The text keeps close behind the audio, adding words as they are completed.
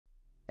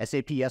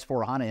SAP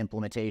S/4HANA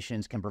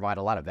implementations can provide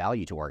a lot of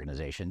value to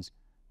organizations,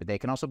 but they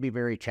can also be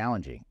very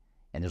challenging.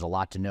 And there's a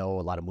lot to know,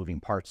 a lot of moving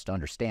parts to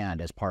understand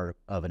as part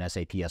of an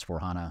SAP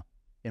S/4HANA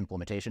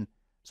implementation.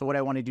 So what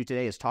I want to do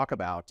today is talk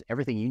about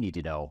everything you need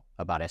to know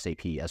about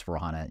SAP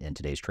S/4HANA in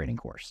today's training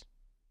course.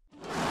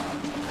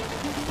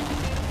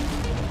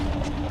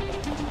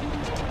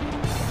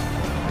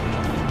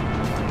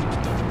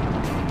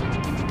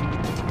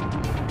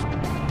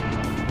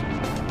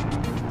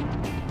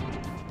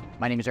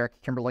 My name is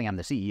Eric Kimberly. I'm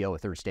the CEO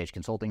of Third Stage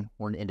Consulting.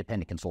 We're an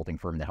independent consulting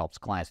firm that helps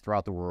clients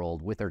throughout the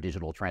world with their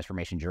digital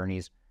transformation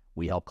journeys.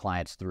 We help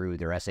clients through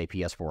their SAP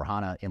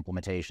S/4HANA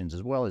implementations,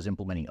 as well as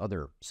implementing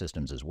other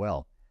systems as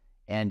well.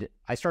 And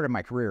I started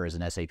my career as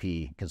an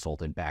SAP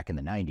consultant back in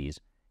the 90s.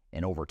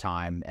 And over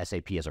time,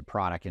 SAP as a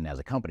product and as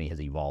a company has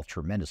evolved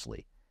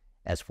tremendously.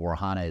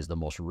 S/4HANA is the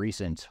most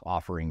recent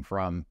offering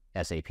from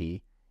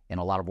SAP, and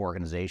a lot of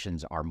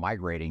organizations are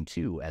migrating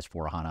to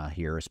S/4HANA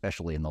here,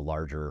 especially in the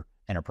larger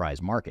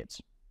enterprise markets.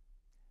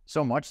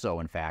 So much so,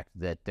 in fact,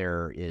 that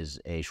there is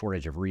a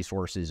shortage of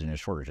resources and a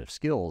shortage of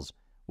skills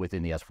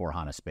within the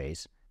S/4HANA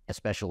space,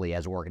 especially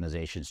as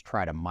organizations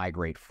try to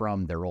migrate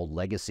from their old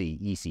legacy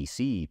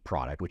ECC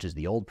product, which is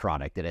the old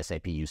product that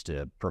SAP used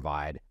to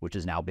provide, which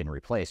has now been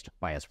replaced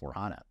by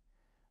S/4HANA.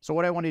 So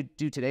what I want to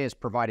do today is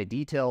provide a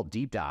detailed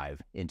deep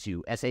dive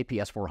into SAP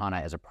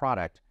S/4HANA as a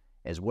product,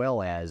 as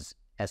well as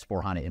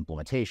S/4HANA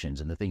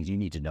implementations and the things you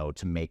need to know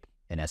to make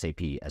an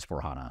SAP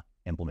S/4HANA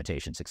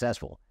implementation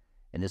successful.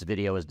 And this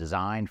video is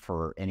designed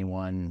for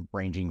anyone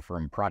ranging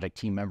from project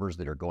team members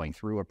that are going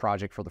through a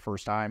project for the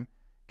first time,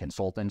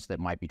 consultants that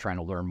might be trying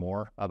to learn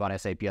more about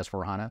SAP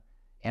S/4HANA,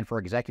 and for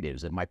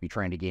executives that might be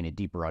trying to gain a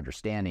deeper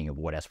understanding of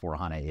what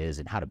S/4HANA is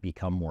and how to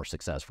become more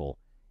successful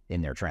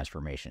in their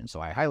transformation.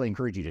 So I highly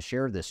encourage you to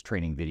share this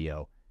training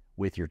video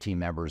with your team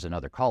members and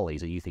other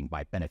colleagues that you think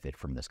might benefit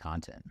from this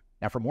content.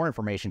 Now, for more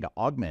information to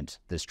augment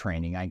this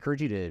training, I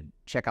encourage you to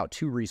check out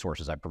two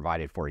resources I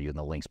provided for you in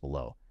the links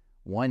below.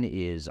 One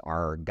is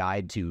our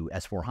guide to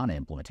S/4HANA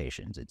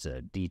implementations. It's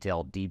a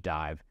detailed deep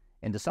dive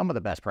into some of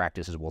the best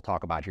practices we'll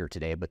talk about here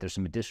today, but there's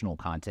some additional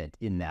content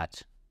in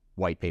that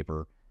white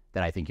paper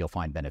that I think you'll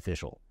find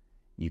beneficial.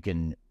 You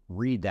can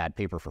read that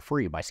paper for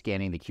free by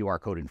scanning the QR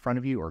code in front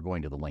of you or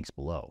going to the links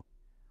below.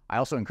 I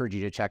also encourage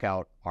you to check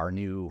out our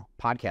new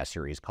podcast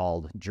series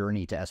called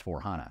Journey to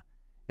S/4HANA.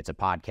 It's a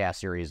podcast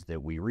series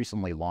that we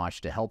recently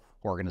launched to help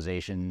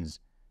organizations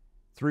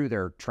through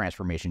their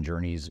transformation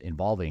journeys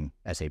involving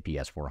SAP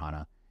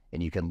S/4HANA.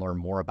 And you can learn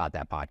more about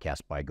that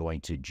podcast by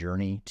going to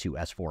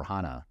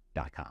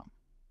journeytosforhana.com.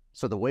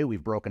 So the way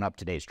we've broken up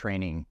today's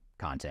training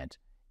content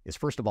is,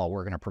 first of all,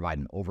 we're going to provide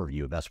an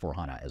overview of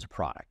S/4HANA as a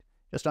product.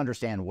 Just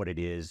understand what it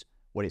is,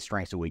 what its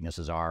strengths and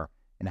weaknesses are,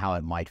 and how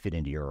it might fit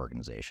into your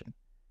organization.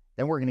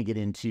 Then we're going to get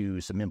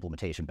into some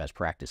implementation best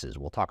practices.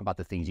 We'll talk about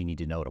the things you need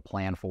to know to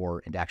plan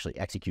for and to actually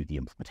execute the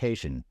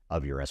implementation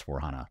of your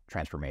S/4HANA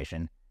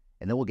transformation.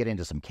 And then we'll get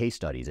into some case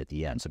studies at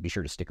the end, so be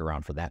sure to stick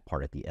around for that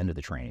part at the end of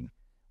the training.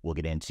 We'll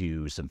get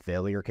into some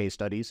failure case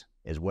studies,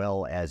 as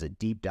well as a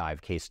deep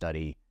dive case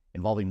study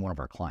involving one of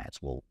our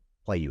clients. We'll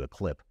play you a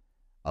clip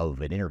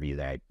of an interview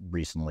that I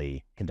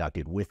recently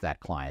conducted with that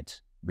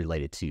client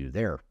related to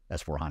their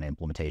S/4HANA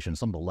implementation,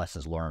 some of the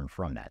lessons learned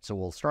from that. So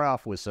we'll start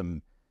off with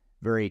some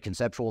very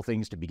conceptual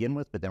things to begin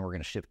with, but then we're going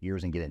to shift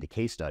gears and get into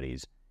case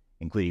studies,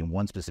 including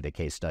one specific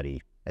case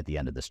study at the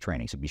end of this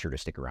training, so be sure to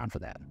stick around for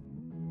that.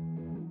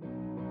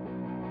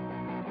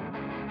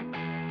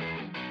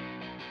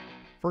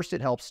 First,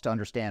 it helps to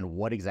understand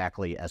what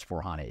exactly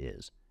S/4HANA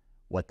is,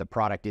 what the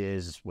product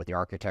is, what the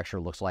architecture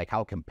looks like,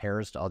 how it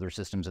compares to other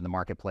systems in the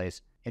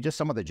marketplace, and just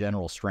some of the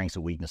general strengths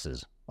and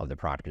weaknesses of the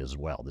product as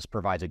well. This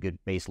provides a good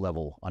base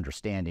level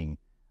understanding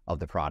of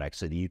the product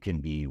so that you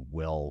can be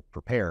well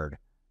prepared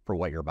for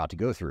what you're about to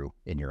go through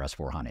in your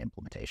S/4HANA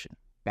implementation.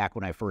 Back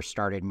when I first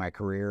started my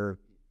career,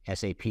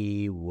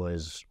 SAP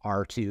was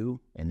R2,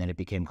 and then it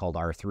became called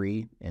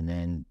R3, and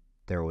then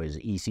there was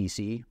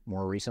ECC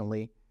more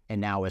recently, and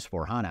now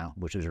S/4HANA,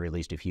 which was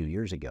released a few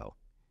years ago.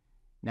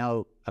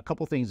 Now, a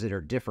couple things that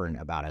are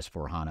different about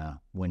S/4HANA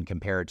when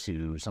compared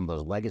to some of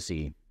those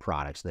legacy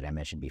products that I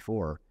mentioned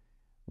before.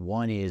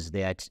 One is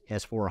that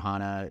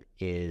S/4HANA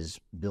is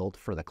built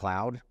for the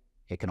cloud.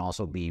 It can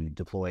also be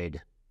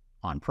deployed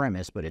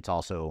on-premise, but it's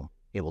also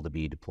able to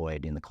be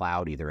deployed in the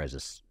cloud, either as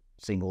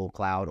a single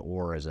cloud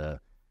or as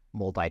a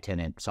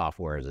multi-tenant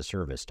software as a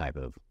service type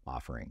of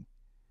offering.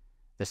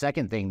 The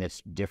second thing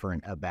that's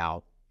different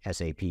about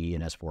SAP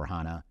and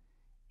S/4HANA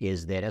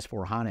is that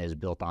S/4HANA is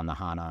built on the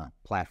HANA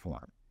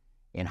platform.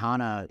 And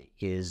HANA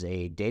is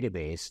a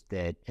database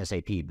that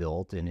SAP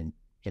built, and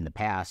in the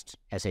past,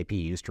 SAP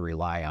used to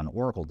rely on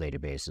Oracle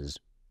databases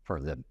for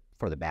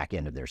the back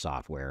end of their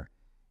software.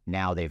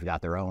 Now they've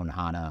got their own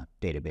HANA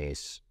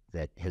database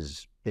that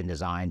has been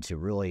designed to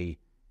really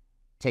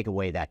take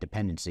away that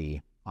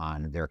dependency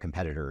on their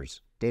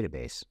competitors'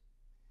 database.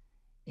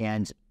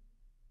 And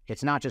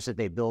it's not just that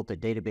they built a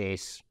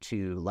database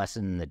to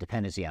lessen the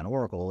dependency on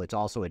Oracle, it's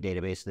also a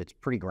database that's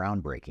pretty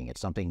groundbreaking. It's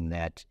something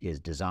that is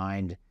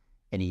designed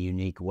in a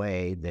unique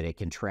way that it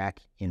can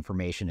track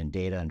information and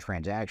data and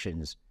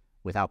transactions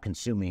without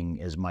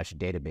consuming as much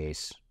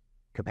database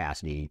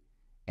capacity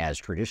as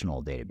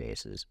traditional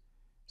databases.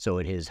 So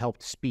it has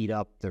helped speed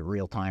up the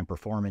real-time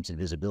performance and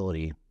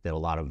visibility that a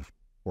lot of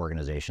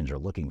organizations are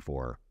looking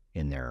for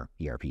in their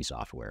ERP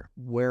software.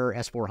 Where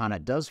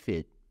S/4HANA does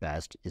fit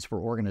best is for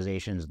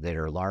organizations that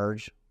are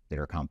large, that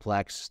are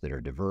complex, that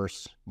are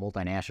diverse,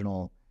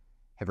 multinational,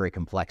 have very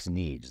complex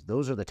needs.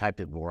 Those are the type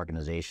of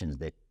organizations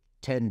that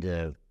tend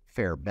to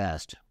fare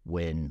best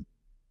when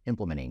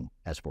implementing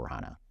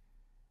S/4HANA.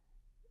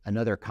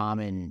 Another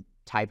common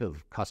type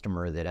of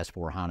customer that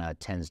S/4HANA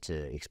tends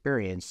to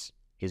experience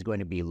is going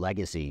to be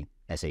legacy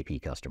SAP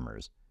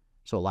customers.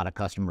 So a lot of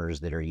customers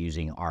that are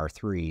using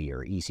R3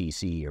 or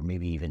ECC or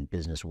maybe even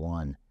Business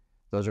One,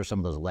 those are some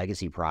of those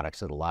legacy products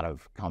that a lot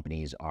of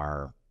companies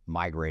are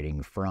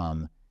migrating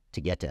from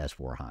to get to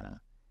S/4HANA.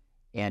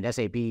 And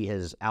SAP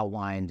has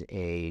outlined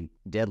a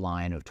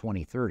deadline of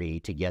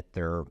 2030 to get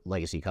their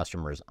legacy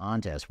customers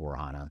onto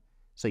S/4HANA.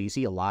 So you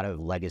see a lot of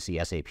legacy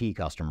SAP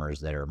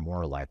customers that are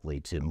more likely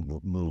to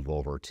move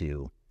over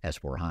to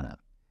S/4HANA.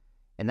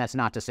 And that's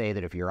not to say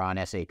that if you're on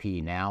SAP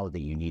now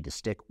that you need to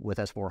stick with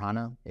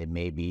S/4HANA. It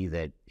may be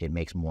that it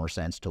makes more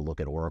sense to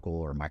look at Oracle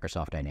or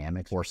Microsoft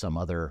Dynamics or some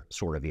other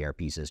sort of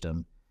ERP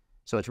system.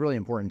 So it's really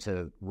important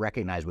to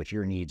recognize what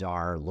your needs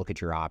are, look at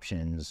your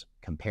options,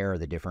 compare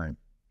the different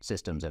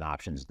systems and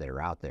options that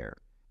are out there.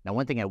 Now,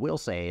 one thing I will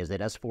say is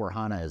that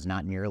S/4HANA is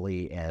not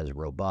nearly as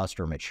robust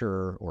or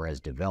mature or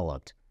as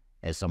developed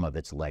as some of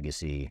its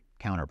legacy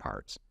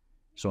counterparts.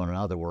 So in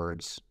other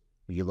words,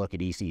 you look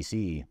at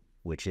ECC,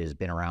 which has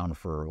been around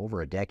for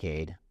over a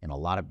decade, and a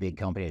lot of big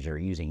companies are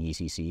using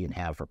ECC and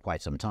have for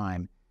quite some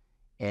time,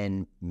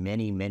 and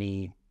many,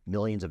 many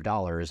millions of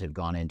dollars have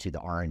gone into the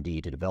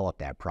R&D to develop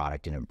that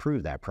product and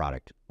improve that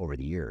product over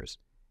the years.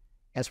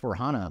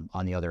 S/4HANA,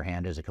 on the other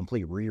hand, is a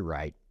complete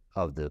rewrite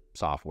of the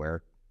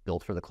software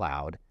built for the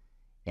cloud,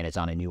 and it's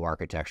on a new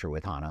architecture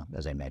with HANA,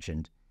 as I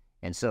mentioned.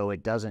 And so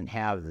it doesn't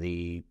have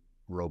the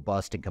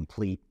robust and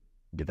complete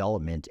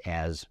development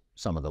as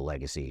some of the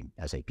legacy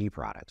SAP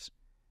products.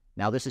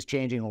 Now, this is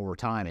changing over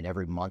time, and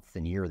every month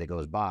and year that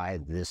goes by,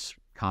 this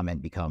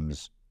comment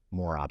becomes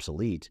more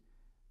obsolete.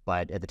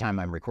 But at the time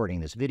I'm recording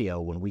this video,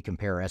 when we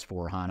compare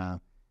S/4HANA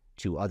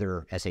to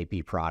other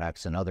SAP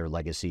products and other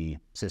legacy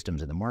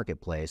systems in the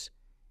marketplace,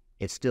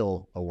 it's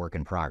still a work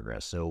in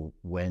progress. So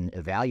when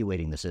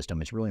evaluating the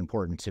system, it's really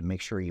important to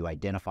make sure you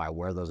identify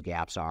where those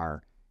gaps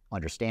are,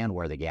 understand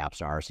where the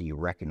gaps are so you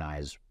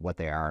recognize what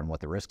they are and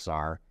what the risks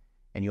are,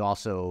 and you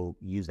also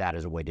use that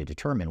as a way to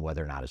determine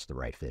whether or not it's the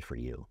right fit for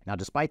you. Now,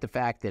 despite the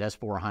fact that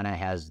S/4HANA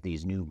has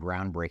these new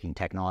groundbreaking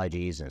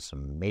technologies and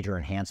some major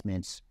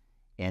enhancements,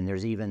 and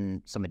there's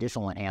even some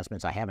additional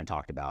enhancements I haven't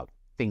talked about,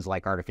 things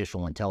like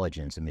artificial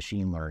intelligence and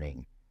machine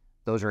learning,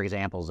 those are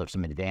examples of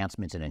some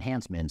advancements and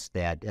enhancements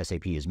that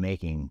SAP is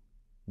making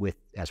with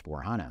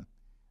S/4HANA.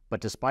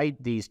 But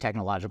despite these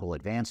technological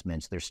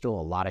advancements, there's still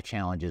a lot of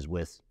challenges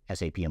with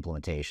SAP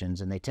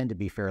implementations, and they tend to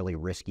be fairly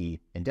risky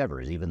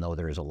endeavors. Even though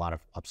there is a lot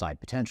of upside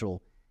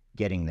potential,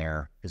 getting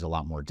there is a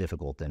lot more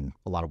difficult than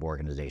a lot of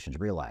organizations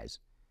realize.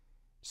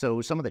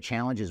 So some of the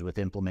challenges with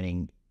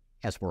implementing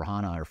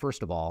S/4HANA are,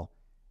 first of all,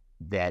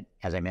 that,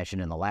 as I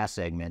mentioned in the last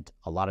segment,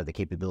 a lot of the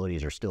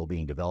capabilities are still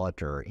being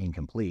developed or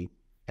incomplete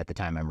at the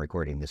time I'm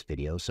recording this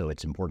video, so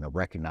it's important to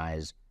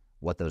recognize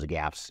what those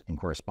gaps and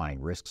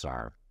corresponding risks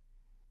are.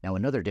 Now,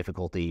 another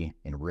difficulty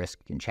and risk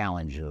and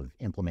challenge of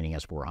implementing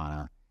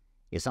S/4HANA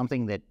is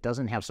something that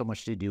doesn't have so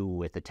much to do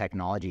with the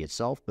technology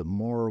itself, but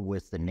more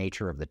with the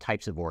nature of the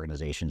types of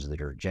organizations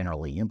that are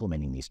generally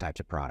implementing these types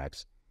of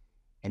products.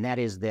 And that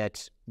is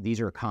that these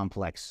are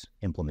complex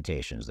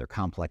implementations. They're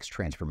complex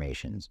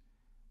transformations.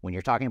 When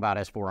you're talking about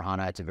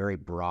S/4HANA, it's a very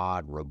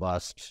broad,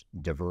 robust,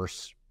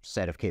 diverse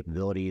set of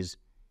capabilities.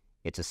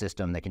 It's a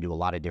system that can do a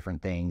lot of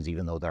different things.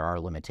 Even though there are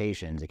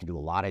limitations, it can do a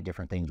lot of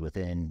different things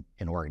within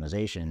an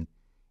organization.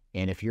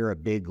 And if you're a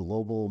big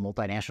global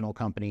multinational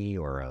company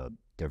or a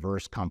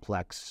diverse,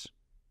 complex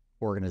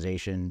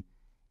organization,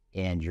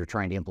 and you're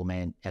trying to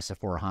implement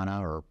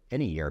S/4HANA or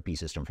any ERP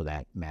system for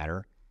that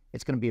matter,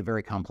 it's going to be a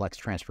very complex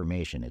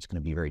transformation. It's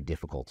going to be very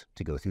difficult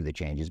to go through the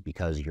changes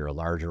because you're a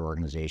larger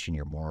organization,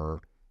 you're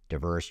more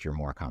diverse, you're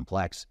more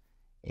complex,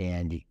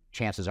 and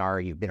chances are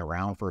you've been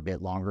around for a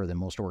bit longer than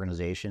most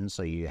organizations,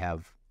 so you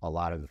have a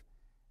lot of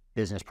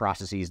business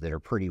processes that are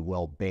pretty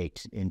well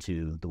baked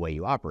into the way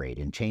you operate,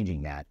 and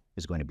changing that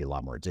is going to be a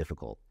lot more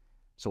difficult.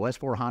 So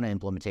S/4HANA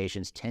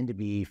implementations tend to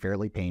be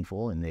fairly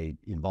painful, and they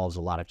involves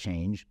a lot of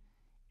change,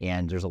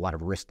 and there's a lot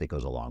of risk that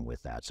goes along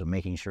with that. So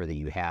making sure that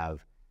you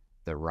have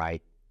the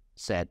right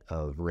set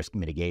of risk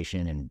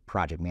mitigation and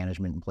project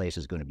management in place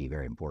is going to be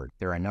very important.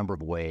 There are a number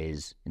of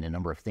ways and a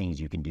number of things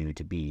you can do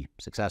to be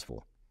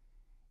successful.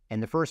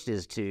 And the first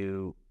is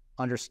to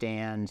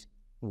understand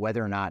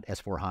whether or not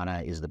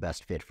S/4HANA is the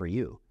best fit for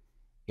you.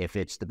 If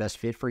it's the best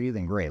fit for you,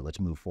 then great, let's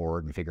move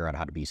forward and figure out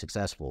how to be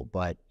successful.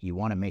 But you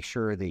want to make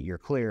sure that you're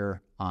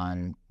clear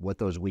on what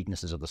those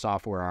weaknesses of the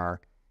software are,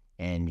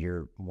 and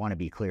you want to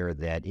be clear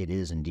that it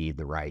is indeed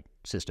the right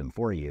system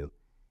for you.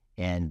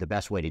 And the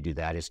best way to do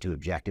that is to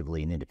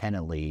objectively and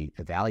independently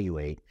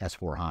evaluate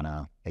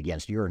S/4HANA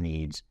against your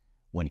needs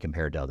when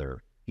compared to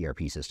other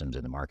ERP systems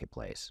in the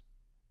marketplace.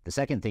 The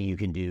second thing you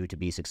can do to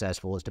be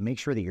successful is to make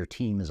sure that your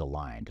team is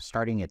aligned,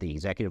 starting at the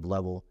executive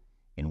level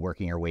and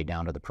working your way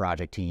down to the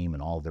project team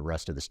and all of the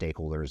rest of the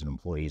stakeholders and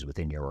employees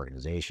within your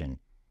organization.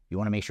 You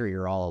want to make sure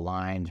you're all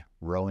aligned,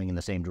 rowing in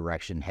the same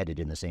direction, headed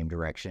in the same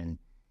direction.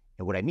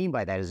 And what I mean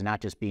by that is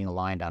not just being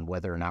aligned on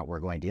whether or not we're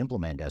going to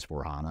implement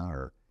S/4HANA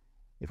or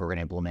if we're going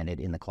to implement it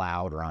in the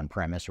cloud or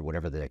on-premise or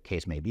whatever the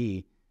case may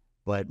be,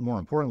 but more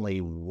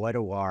importantly, what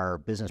do our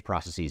business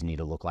processes need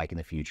to look like in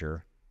the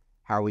future?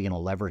 How are we going to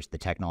leverage the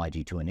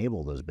technology to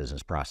enable those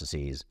business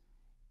processes?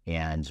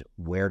 And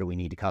where do we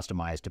need to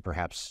customize to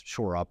perhaps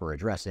shore up or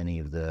address any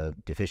of the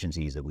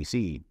deficiencies that we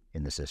see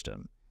in the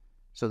system?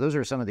 So those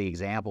are some of the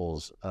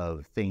examples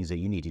of things that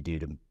you need to do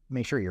to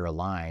make sure you're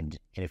aligned.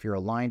 And if you're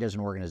aligned as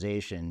an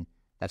organization,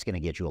 that's going to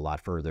get you a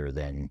lot further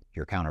than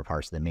your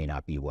counterparts that may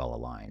not be well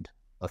aligned.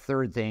 A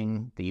third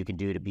thing that you can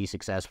do to be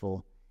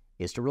successful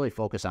is to really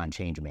focus on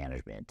change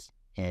management.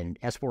 And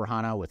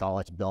S/4HANA, with all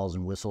its bells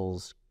and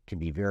whistles, can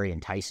be very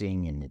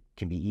enticing, and it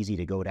can be easy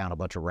to go down a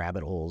bunch of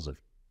rabbit holes of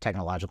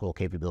technological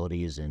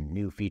capabilities and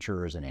new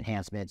features and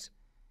enhancements.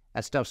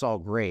 That stuff's all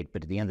great,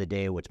 but at the end of the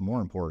day, what's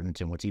more important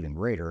and what's even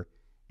greater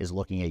is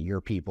looking at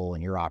your people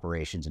and your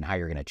operations and how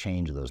you're going to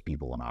change those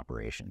people and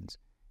operations.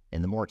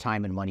 And the more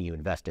time and money you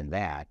invest in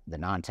that, the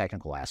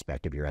non-technical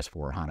aspect of your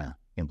S/4HANA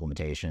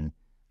implementation,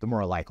 the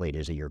more likely it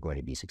is that you're going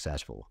to be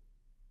successful.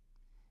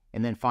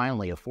 And then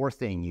finally, a fourth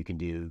thing you can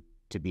do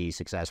to be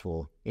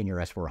successful in your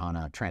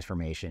S/4HANA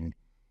transformation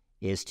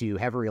is to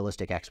have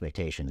realistic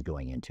expectations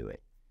going into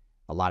it.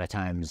 A lot of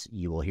times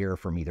you will hear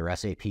from either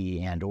SAP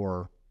and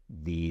or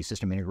the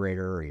system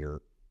integrator or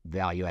your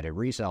value-added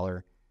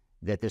reseller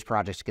that this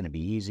project's going to be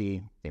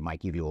easy. They might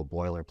give you a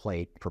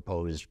boilerplate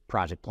proposed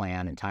project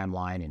plan and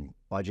timeline and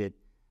budget.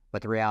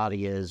 But the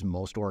reality is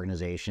most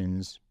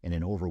organizations, and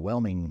an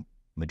overwhelming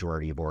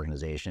majority of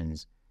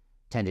organizations,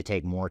 tend to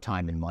take more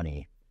time and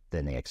money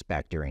than they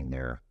expect during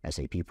their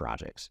SAP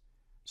projects.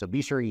 So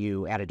be sure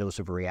you add a dose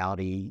of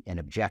reality and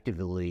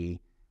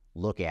objectively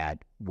look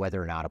at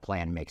whether or not a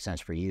plan makes sense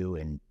for you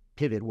and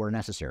pivot where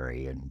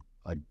necessary and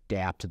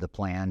adapt the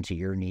plan to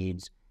your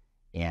needs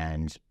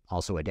and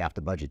also adapt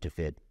the budget to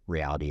fit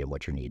reality and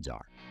what your needs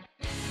are.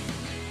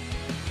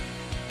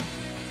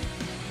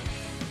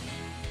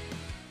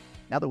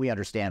 Now that we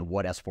understand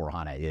what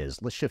S/4HANA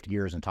is, let's shift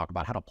gears and talk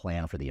about how to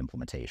plan for the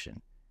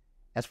implementation.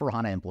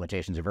 S/4HANA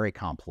implementations are very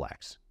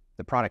complex.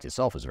 The product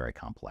itself is very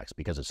complex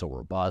because it's so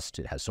robust.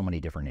 It has so many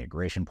different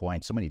integration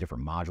points, so many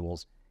different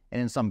modules,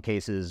 and in some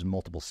cases,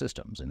 multiple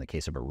systems. In the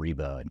case of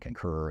Ariba and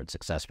Concur and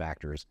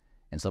SuccessFactors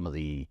and some of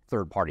the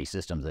third-party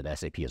systems that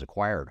SAP has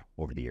acquired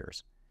over the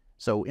years.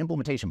 So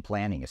implementation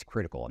planning is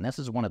critical, and this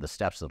is one of the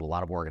steps that a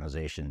lot of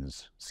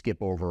organizations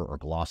skip over or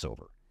gloss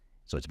over.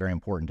 So it's very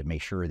important to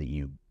make sure that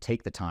you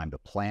take the time to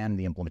plan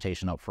the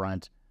implementation up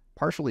front,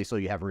 partially so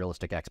you have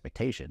realistic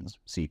expectations,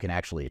 so you can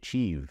actually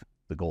achieve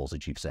the goals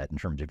that you've set in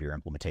terms of your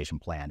implementation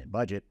plan and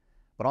budget,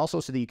 but also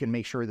so that you can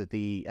make sure that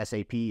the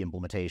SAP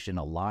implementation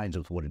aligns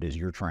with what it is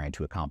you're trying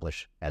to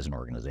accomplish as an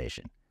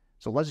organization.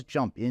 So let's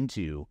jump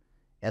into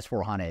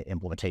S/4HANA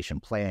implementation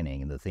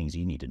planning and the things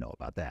you need to know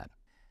about that.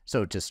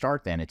 So to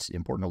start then, it's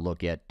important to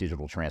look at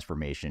digital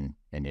transformation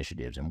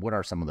initiatives and what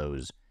are some of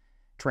those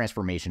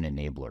transformation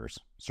enablers.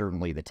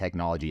 Certainly the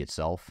technology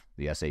itself,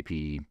 the SAP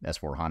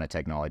S/4HANA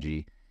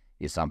technology,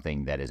 is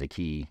something that is a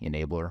key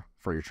enabler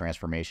for your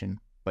transformation.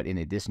 But in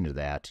addition to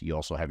that, you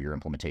also have your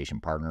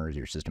implementation partners,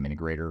 your system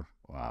integrator,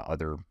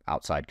 other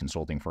outside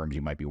consulting firms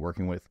you might be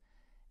working with,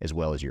 as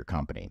well as your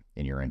company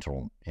and your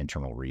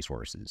internal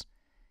resources.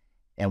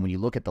 And when you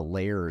look at the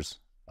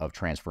layers of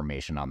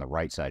transformation on the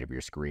right side of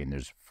your screen,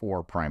 there's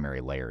 4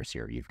 primary layers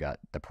here. You've got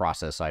the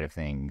process side of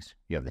things,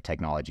 you have the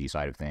technology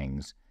side of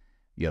things,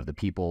 you have the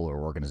people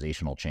or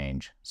organizational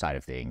change side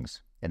of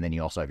things, and then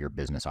you also have your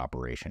business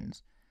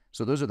operations.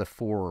 So those are the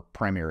 4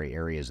 primary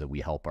areas that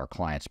we help our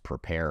clients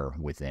prepare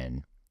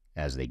within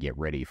as they get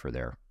ready for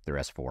their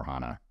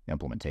S/4HANA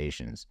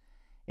implementations.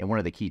 And one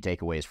of the key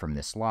takeaways from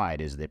this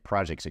slide is that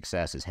project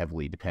success is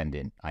heavily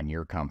dependent on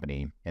your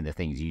company and the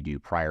things you do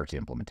prior to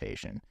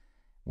implementation.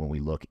 When we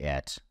look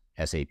at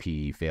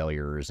SAP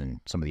failures and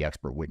some of the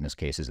expert witness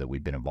cases that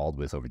we've been involved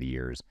with over the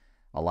years,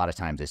 a lot of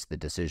times it's the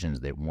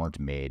decisions that weren't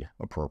made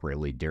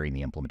appropriately during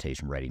the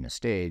implementation readiness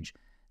stage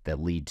that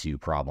lead to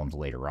problems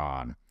later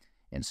on.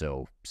 And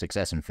so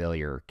success and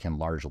failure can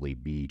largely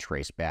be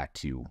traced back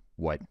to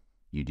what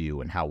you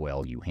do and how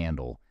well you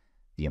handle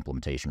the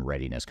implementation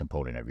readiness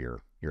component of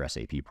your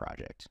SAP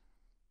project.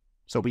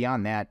 So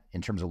beyond that,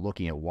 in terms of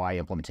looking at why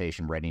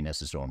implementation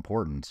readiness is so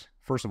important,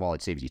 first of all,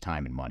 it saves you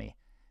time and money.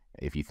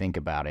 If you think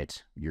about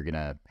it, you're going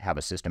to have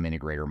a system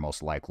integrator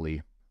most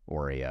likely,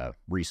 or a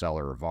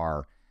reseller or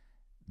VAR,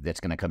 that's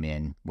going to come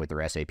in with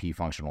their SAP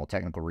functional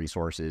technical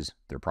resources.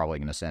 They're probably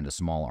going to send a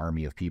small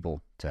army of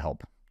people to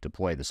help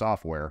deploy the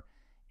software.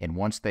 And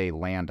once they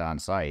land on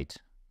site,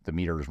 the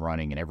meter is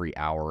running, and every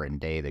hour and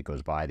day that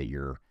goes by that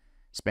you're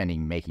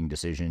spending making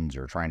decisions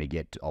or trying to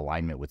get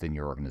alignment within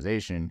your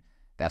organization,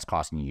 that's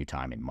costing you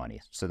time and money.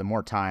 So the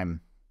more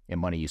time and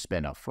money you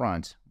spend up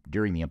front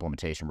during the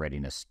implementation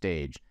readiness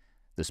stage,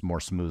 this more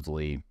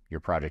smoothly your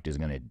project is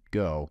going to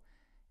go,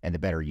 and the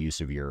better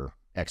use of your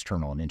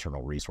external and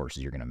internal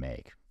resources you're going to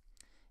make.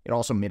 It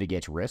also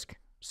mitigates risk.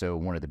 So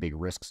one of the big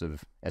risks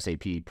of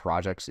SAP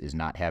projects is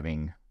not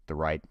having the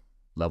right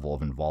level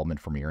of involvement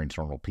from your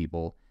internal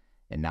people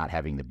and not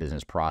having the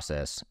business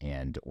process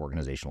and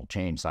organizational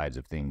change sides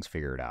of things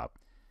figured out.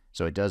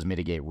 So it does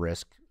mitigate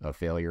risk of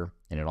failure,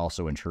 and it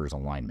also ensures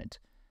alignment.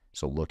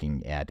 So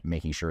looking at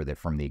making sure that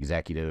from the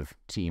executive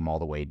team all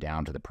the way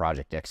down to the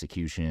project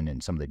execution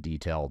and some of the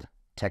detailed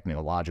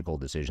technological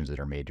decisions that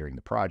are made during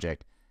the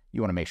project,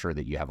 you want to make sure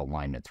that you have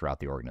alignment throughout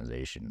the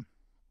organization.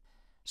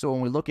 So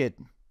when we look at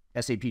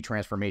SAP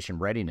transformation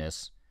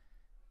readiness,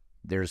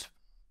 there's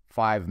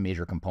 5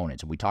 major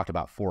components. We talked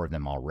about 4 of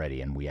them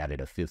already, and we added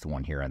a 5th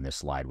one here on this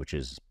slide, which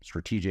is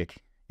strategic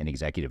and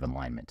executive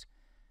alignment.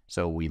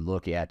 So we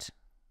look at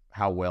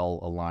how well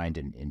aligned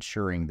and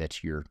ensuring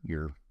that your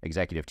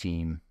executive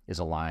team is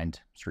aligned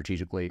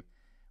strategically.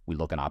 We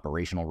look at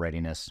operational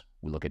readiness.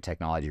 We look at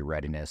technology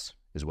readiness,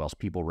 as well as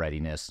people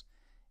readiness,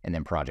 and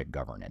then project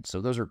governance. So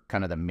those are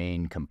kind of the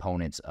main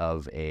components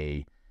of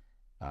a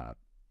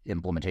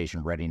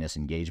implementation readiness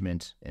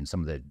engagement and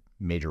some of the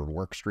major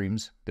work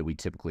streams that we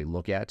typically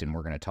look at. And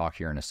we're going to talk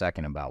here in a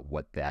second about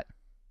what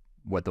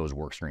those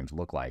work streams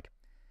look like.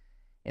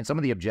 And some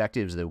of the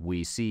objectives that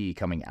we see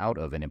coming out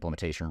of an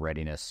implementation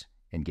readiness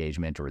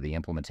engagement or the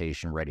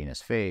implementation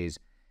readiness phase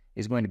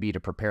is going to be to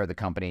prepare the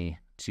company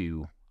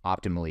to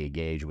optimally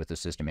engage with the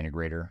system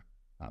integrator,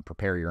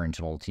 prepare your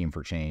internal team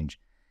for change,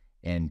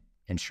 and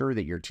ensure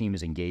that your team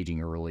is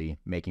engaging early,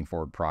 making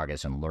forward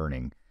progress and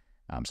learning,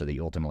 so that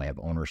you ultimately have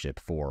ownership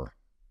for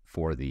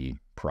the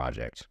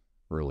project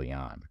early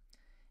on.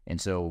 And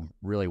so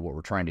really what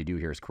we're trying to do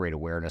here is create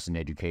awareness and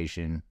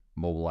education,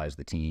 mobilize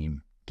the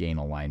team, gain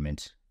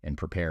alignment, and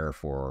prepare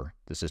for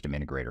the system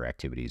integrator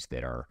activities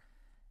that are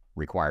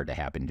required to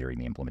happen during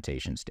the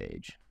implementation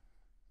stage.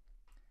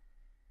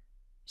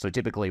 So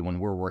typically when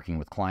we're working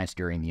with clients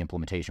during the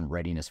implementation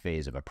readiness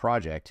phase of a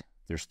project,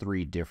 there's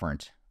 3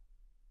 different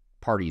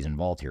parties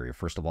involved here.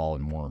 First of all,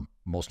 and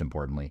most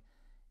importantly,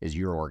 is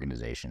your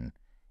organization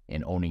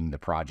in owning the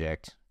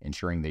project,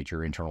 ensuring that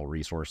your internal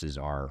resources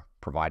are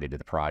provided to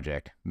the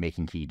project,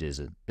 making key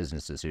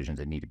business decisions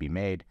that need to be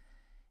made,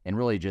 and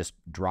really just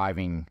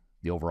driving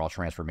the overall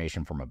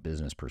transformation from a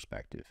business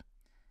perspective.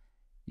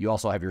 You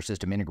also have your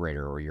system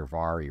integrator or your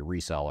VAR, your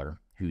reseller,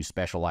 who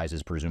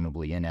specializes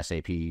presumably in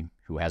SAP,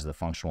 who has the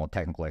functional and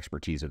technical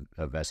expertise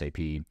of SAP,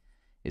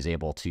 is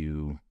able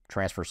to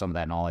transfer some of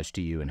that knowledge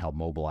to you and help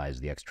mobilize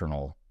the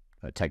external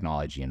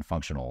technology and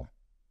functional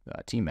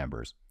team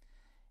members.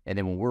 And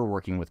then when we're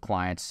working with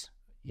clients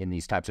in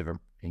these types of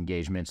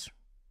engagements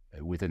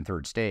within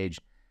 3rd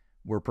stage,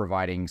 we're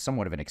providing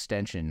somewhat of an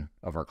extension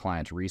of our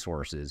clients'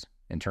 resources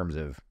in terms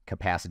of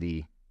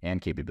capacity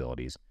and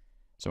capabilities.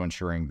 So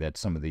ensuring that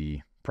some of the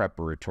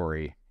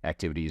preparatory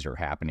activities are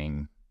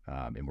happening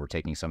and we're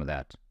taking some of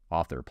that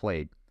off their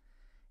plate,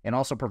 and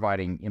also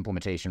providing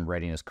implementation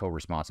readiness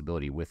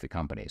co-responsibility with the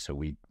company. So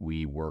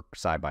we work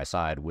side by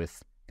side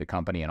with the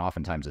company and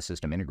oftentimes the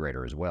system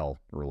integrator as well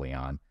early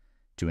on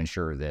to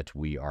ensure that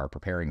we are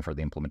preparing for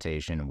the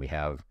implementation and we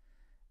have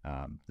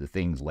the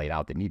things laid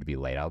out that need to be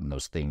laid out, and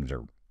those things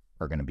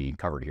are going to be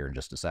covered here in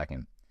just a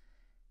second.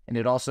 And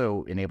it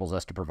also enables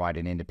us to provide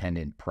an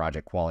independent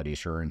project quality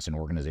assurance and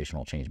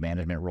organizational change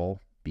management role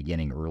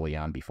beginning early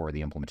on before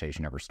the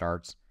implementation ever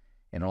starts.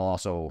 And it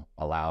also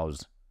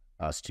allows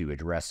us to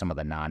address some of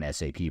the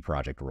non-SAP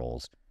project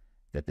roles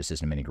that the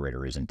system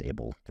integrator isn't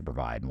able to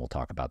provide. And we'll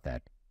talk about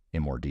that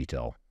in more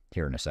detail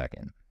here in a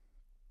second.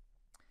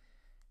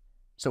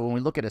 So when we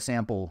look at a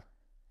sample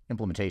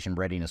implementation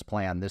readiness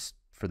plan,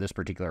 for this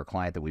particular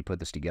client that we put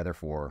this together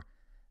for,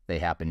 they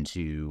happen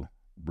to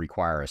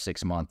require a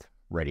 6-month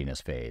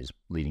readiness phase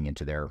leading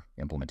into their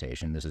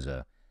implementation. This is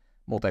a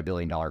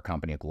multi-billion-dollar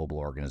company, a global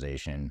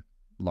organization,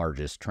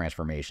 largest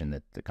transformation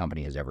that the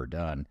company has ever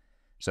done.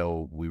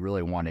 So we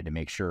really wanted to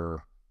make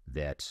sure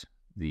that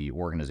the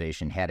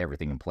organization had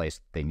everything in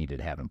place they needed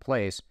to have in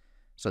place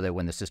so that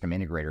when the system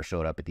integrator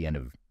showed up at the end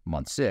of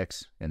month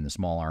 6 and the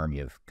small army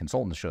of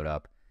consultants showed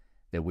up,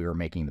 that we were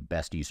making the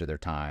best use of their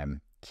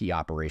time. Key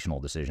operational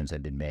decisions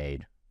had been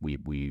made.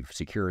 We've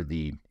secured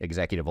the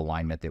executive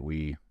alignment that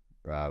we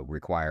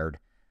required.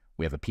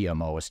 We have a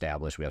PMO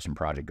established. We have some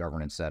project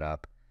governance set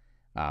up,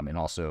 and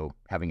also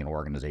having an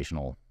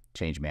organizational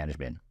change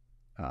management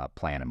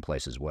plan in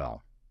place as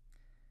well.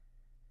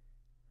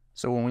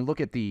 So when we look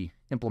at the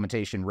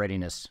implementation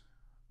readiness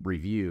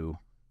review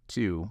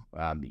too,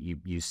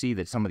 you see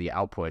that some of the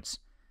outputs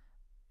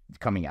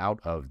coming out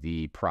of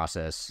the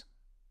process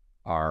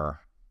are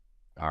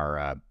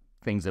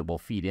things that will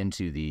feed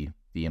into the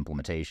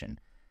implementation.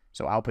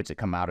 So outputs that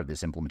come out of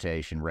this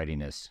implementation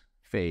readiness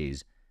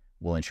phase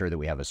will ensure that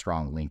we have a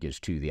strong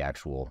linkage to the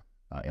actual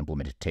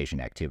implementation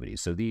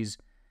activities. So these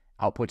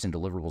outputs and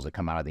deliverables that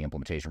come out of the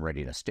implementation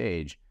readiness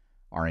stage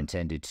are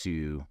intended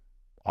to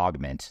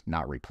augment,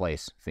 not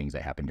replace things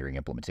that happen during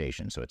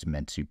implementation. So it's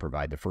meant to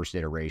provide the first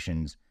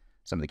iterations,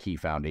 some of the key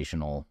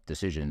foundational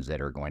decisions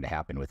that are going to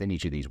happen within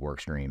each of these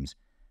work streams,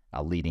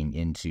 leading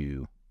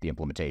into the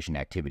implementation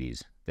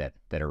activities that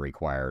are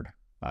required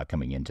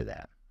coming into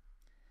that.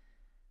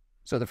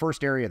 So the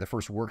first area, the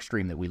first work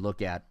stream that we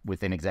look at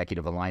within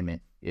executive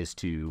alignment is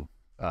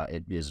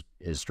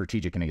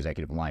strategic and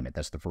executive alignment.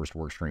 That's the first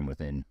work stream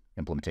within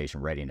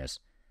implementation readiness.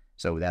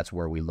 So that's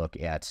where we look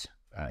at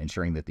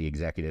ensuring that the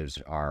executives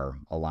are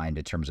aligned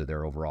in terms of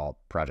their overall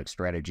project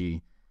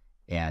strategy,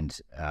 and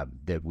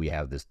that we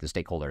have the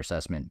stakeholder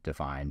assessment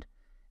defined,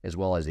 as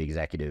well as the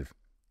executive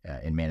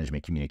and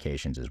management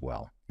communications as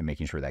well, and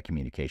making sure that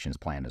communications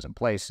plan is in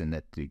place and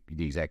that the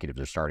executives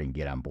are starting to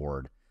get on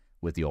board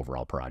with the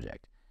overall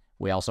project.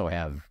 We also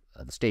have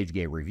the stage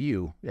gate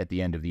review at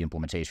the end of the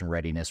implementation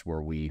readiness,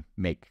 where we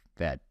make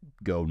that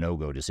go,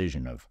 no-go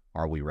decision of,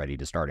 are we ready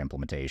to start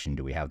implementation?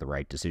 Do we have the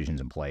right decisions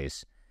in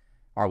place?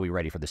 Are we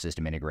ready for the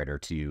system integrator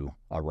to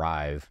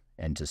arrive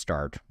and to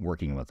start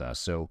working with us?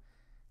 So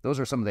those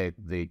are some of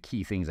the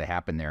key things that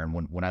happen there.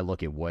 And when I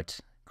look at what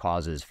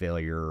causes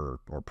failure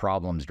or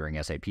problems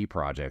during SAP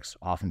projects,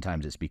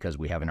 oftentimes it's because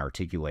we haven't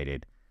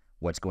articulated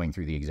what's going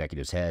through the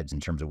executives' heads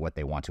in terms of what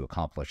they want to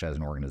accomplish as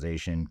an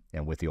organization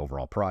and with the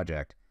overall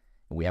project.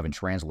 We haven't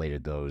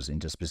translated those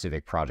into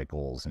specific project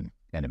goals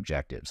and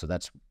objectives. So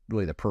that's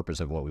really the purpose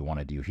of what we want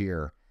to do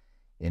here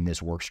in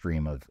this work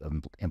stream of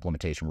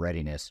implementation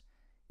readiness,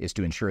 is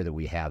to ensure that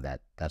we have that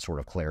sort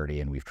of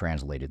clarity and we've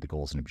translated the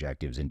goals and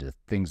objectives into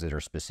things that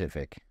are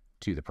specific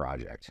to the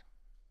project.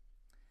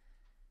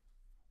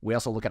 We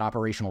also look at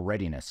operational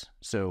readiness.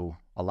 So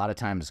a lot of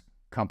times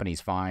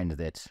companies find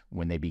that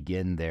when they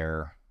begin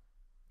their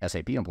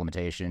SAP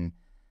implementation,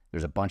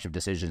 there's a bunch of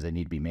decisions that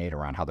need to be made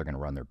around how they're going to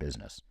run their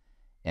business.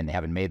 And they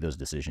haven't made those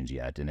decisions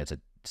yet. And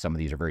some of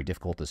these are very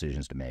difficult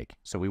decisions to make.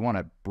 So we want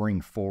to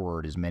bring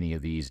forward as many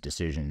of these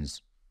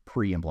decisions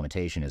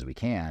pre-implementation as we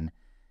can,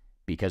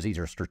 because these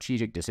are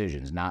strategic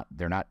decisions.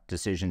 They're not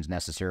decisions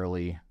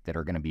necessarily that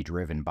are going to be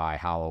driven by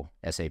how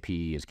SAP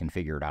is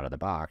configured out of the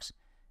box.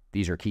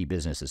 These are key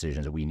business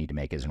decisions that we need to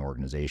make as an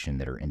organization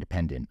that are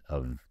independent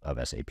of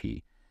SAP.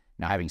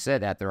 Now, having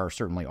said that, there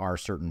certainly are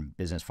certain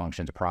business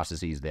functions or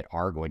processes that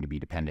are going to be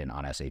dependent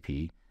on SAP.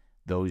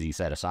 Those you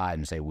set aside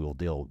and say, we'll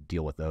deal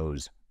with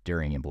those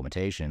during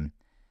implementation.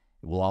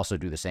 We'll also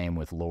do the same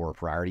with lower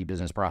priority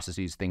business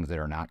processes, things that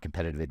are not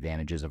competitive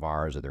advantages of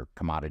ours or they're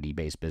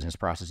commodity-based business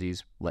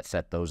processes. Let's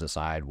set those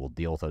aside. We'll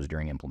deal with those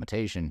during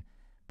implementation.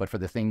 But for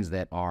the things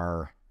that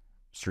are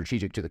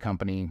strategic to the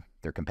company,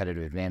 their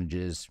competitive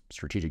advantages,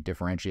 strategic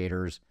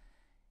differentiators,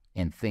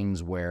 and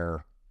things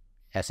where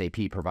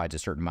SAP provides a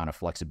certain amount of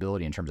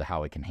flexibility in terms of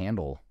how it can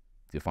handle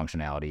the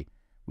functionality,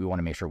 we want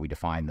to make sure we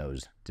define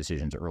those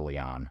decisions early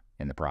on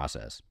in the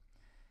process.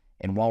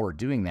 And while we're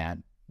doing that,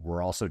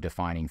 we're also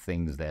defining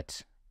things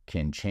that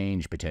can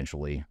change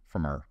potentially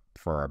for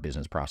our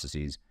business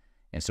processes.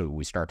 And so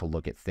we start to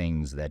look at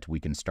things that we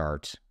can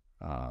start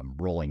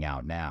rolling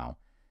out now,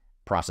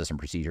 process and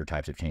procedure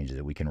types of changes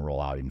that we can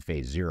roll out in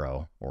phase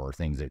 0, or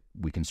things that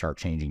we can start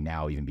changing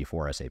now even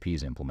before SAP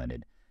is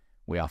implemented.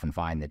 We often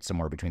find that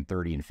somewhere between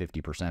 30 and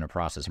 50% of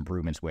process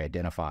improvements we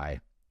identify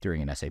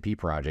during an SAP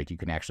project, you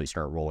can actually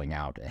start rolling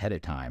out ahead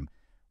of time,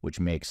 which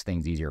makes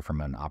things easier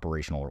from an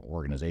operational or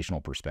organizational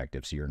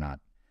perspective. So you're not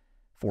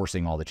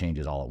forcing all the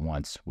changes all at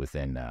once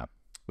within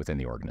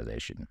the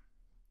organization.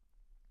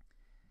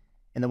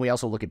 And then we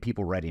also look at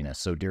people readiness.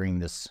 So during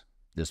this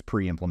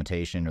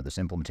pre-implementation or this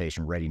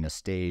implementation readiness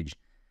stage,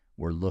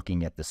 we're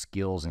looking at the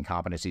skills and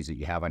competencies that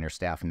you have on your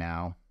staff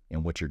now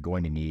and what you're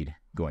going to need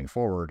going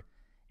forward.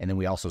 And then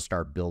we also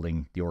start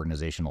building the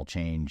organizational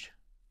change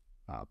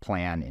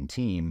plan and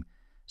team,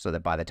 so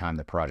that by the time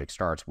the project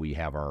starts, we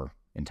have our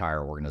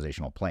entire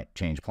organizational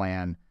change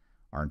plan,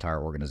 our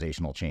entire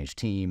organizational change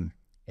team,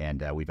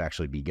 and we've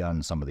actually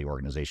begun some of the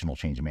organizational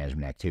change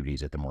management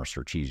activities at the more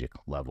strategic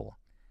level.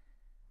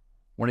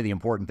 One of the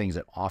important things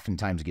that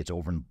oftentimes gets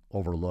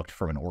overlooked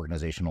from an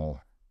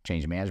organizational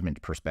change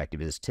management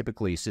perspective is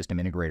typically system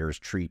integrators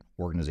treat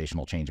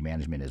organizational change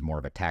management as more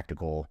of a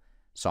tactical,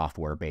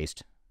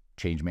 software-based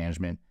change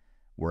management,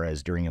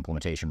 whereas during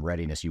implementation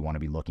readiness, you want to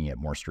be looking at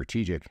more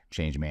strategic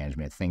change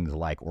management, things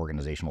like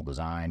organizational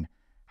design.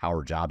 How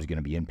are jobs going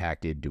to be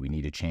impacted? Do we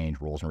need to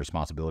change roles and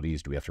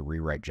responsibilities? Do we have to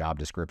rewrite job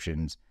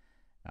descriptions?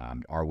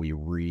 Are we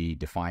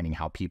redefining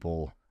how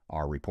people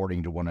are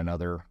reporting to one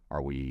another?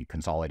 Are we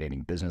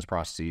consolidating business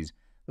processes?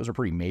 Those are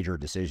pretty major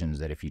decisions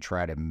that if you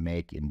try to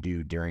make and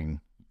do during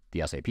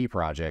the SAP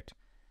project,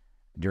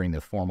 during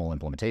the formal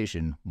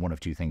implementation, one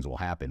of two things will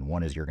happen.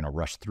 One is you're going to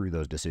rush through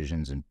those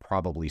decisions and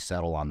probably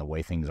settle on the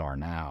way things are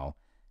now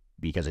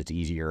because it's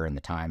easier and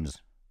the time's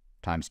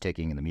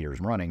ticking and the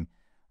meter's running,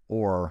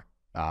 or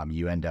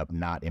you end up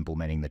not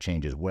implementing the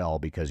changes well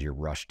because you're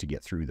rushed to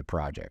get through the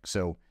project.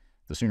 So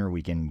the sooner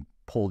we can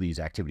pull these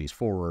activities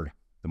forward,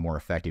 the more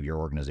effective your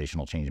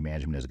organizational change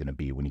management is going to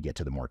be when you get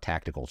to the more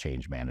tactical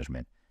change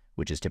management,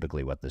 which is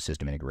typically what the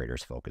system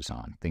integrators focus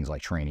on. Things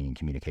like training and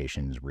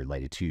communications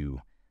related to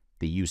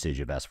the usage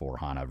of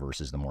S/4HANA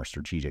versus the more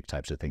strategic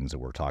types of things that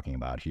we're talking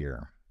about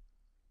here.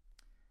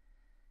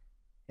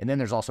 And then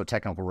there's also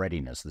technical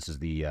readiness. This is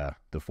the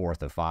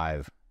fourth of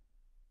 5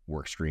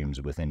 work streams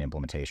within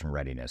implementation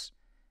readiness.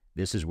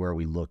 This is where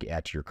we look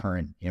at your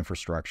current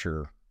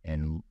infrastructure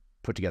and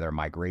put together a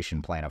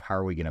migration plan of how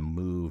are we going to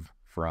move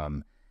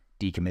from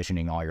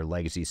decommissioning all your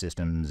legacy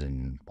systems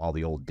and all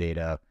the old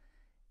data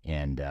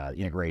and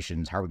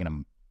integrations. How are we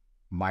going to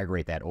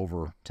migrate that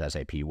over to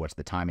SAP? What's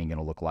the timing going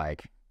to look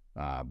like?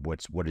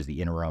 What is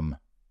the interim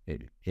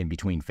in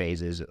between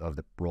phases of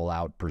the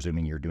rollout,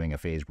 presuming you're doing a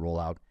phased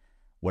rollout?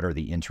 What are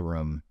the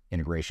interim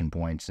integration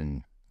points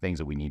and things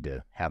that we need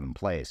to have in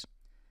place?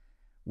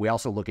 We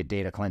also look at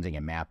data cleansing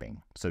and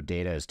mapping. So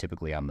data is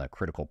typically on the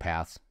critical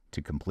path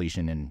to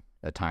completion in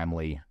a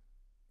timely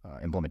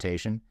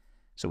implementation.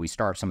 So we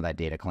start some of that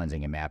data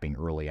cleansing and mapping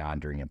early on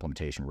during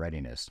implementation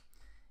readiness.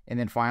 And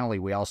then finally,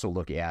 we also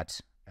look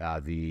at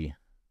the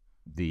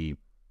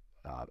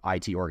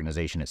IT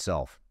organization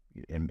itself,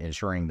 and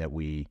ensuring that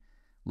we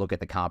look at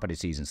the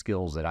competencies and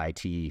skills that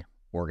IT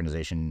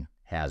organization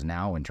has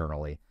now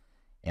internally,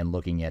 and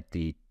looking at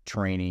the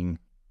training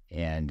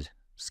and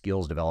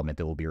skills development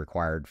that will be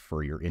required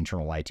for your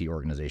internal IT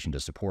organization to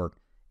support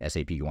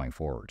SAP going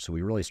forward. So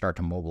we really start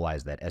to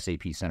mobilize that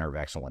SAP Center of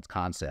Excellence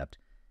concept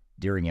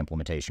during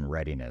implementation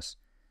readiness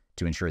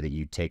to ensure that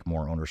you take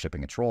more ownership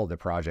and control of the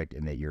project,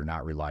 and that you're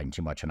not relying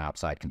too much on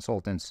outside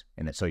consultants,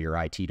 and that so your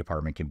IT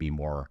department can be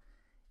more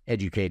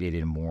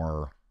educated and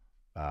more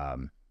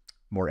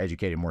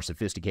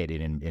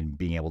sophisticated in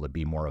being able to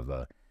be more of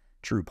a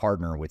true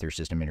partner with your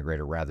system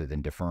integrator, rather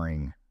than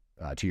deferring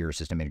to your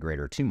system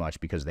integrator too much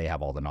because they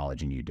have all the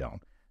knowledge and you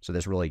don't. So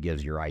this really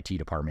gives your IT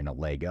department a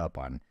leg up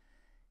on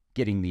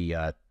getting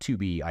the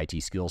to-be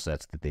IT skill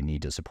sets that they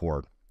need to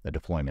support a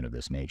deployment of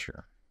this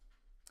nature.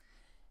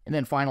 And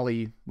then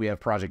finally, we have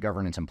project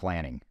governance and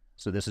planning.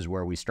 So this is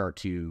where we start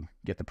to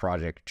get the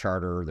project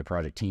charter, the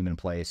project team in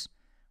place.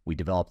 We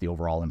develop the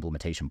overall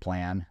implementation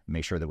plan,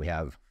 make sure that we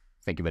have,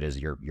 think of it as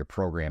your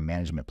program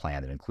management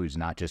plan that includes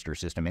not just your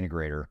system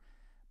integrator,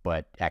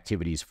 but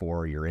activities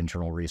for your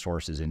internal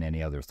resources and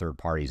any other third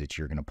parties that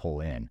you're going to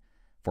pull in.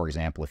 For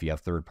example, if you have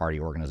third-party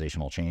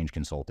organizational change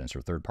consultants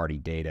or third-party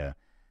data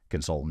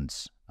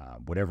consultants,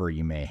 whatever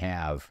you may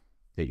have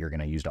that you're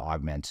going to use to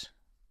augment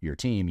your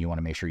team, you want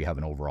to make sure you have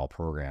an overall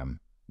program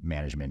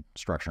management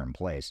structure in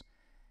place.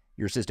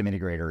 Your system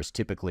integrator is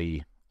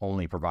typically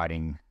only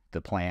providing the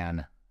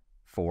plan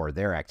for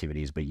their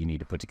activities, but you need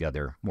to put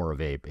together more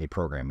of a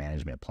program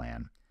management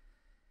plan.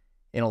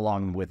 And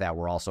along with that,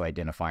 we're also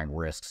identifying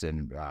risks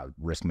and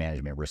risk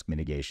management, risk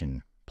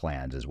mitigation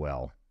plans as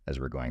well as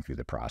we're going through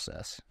the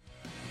process.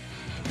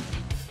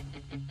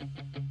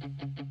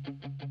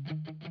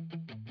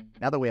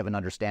 Now that we have an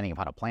understanding of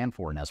how to plan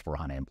for an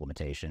S/4HANA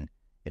implementation,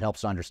 it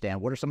helps to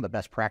understand what are some of the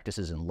best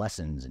practices and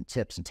lessons and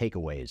tips and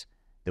takeaways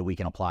that we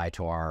can apply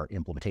to our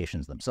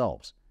implementations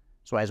themselves.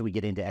 So as we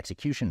get into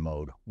execution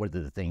mode, what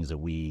are the things that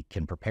we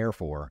can prepare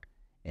for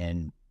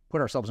and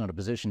put ourselves in a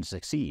position to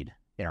succeed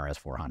in our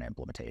S/4HANA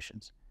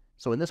implementations?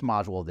 So in this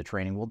module of the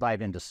training, we'll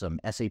dive into some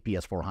SAP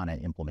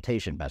S/4HANA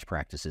implementation best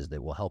practices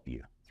that will help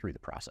you through the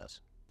process.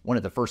 One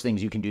of the first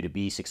things you can do to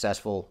be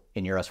successful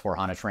in your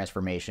S/4HANA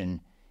transformation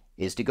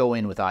is to go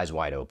in with eyes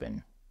wide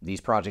open.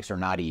 These projects are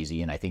not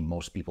easy, and I think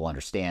most people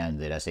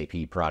understand that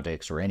SAP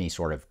projects or any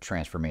sort of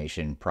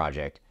transformation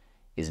project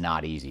is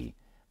not easy.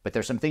 But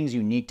there's some things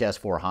unique to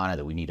S/4HANA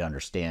that we need to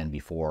understand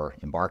before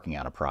embarking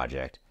on a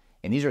project.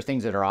 And these are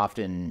things that are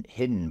often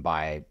hidden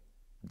by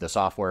the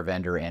software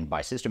vendor and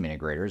by system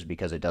integrators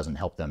because it doesn't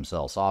help them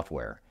sell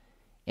software.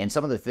 And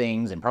some of the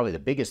things, and probably the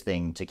biggest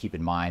thing to keep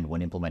in mind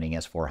when implementing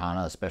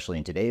S/4HANA, especially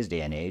in today's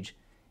day and age,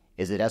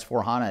 is that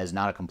S/4HANA is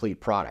not a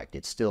complete product.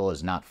 It still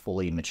is not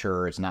fully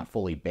mature. It's not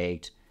fully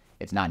baked.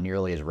 It's not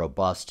nearly as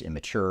robust and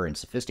mature and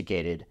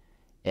sophisticated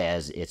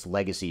as its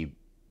legacy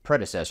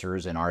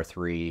predecessors in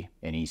R3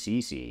 and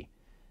ECC.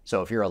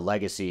 So if you're a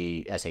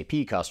legacy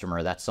SAP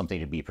customer, that's something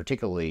to be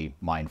particularly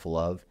mindful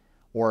of.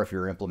 Or if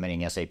you're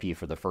implementing SAP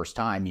for the first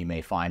time, you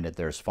may find that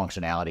there's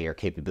functionality or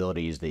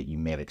capabilities that you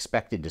may have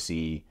expected to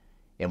see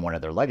in one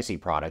of their legacy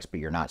products, but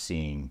you're not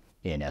seeing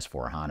in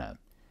S/4HANA.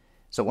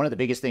 So one of the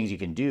biggest things you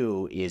can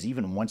do is,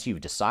 even once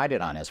you've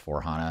decided on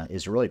S/4HANA,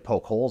 is to really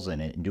poke holes in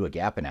it and do a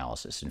gap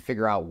analysis and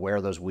figure out where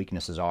those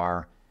weaknesses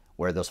are,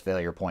 where those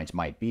failure points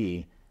might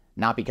be,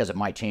 not because it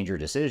might change your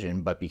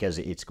decision, but because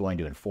it's going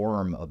to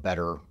inform a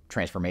better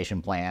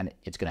transformation plan.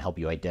 It's going to help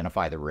you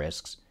identify the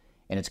risks,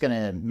 and it's going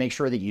to make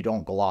sure that you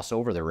don't gloss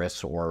over the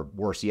risks, or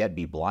worse yet,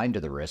 be blind to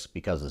the risks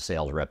because the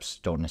sales reps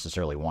don't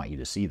necessarily want you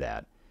to see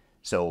that.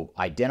 So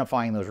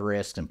identifying those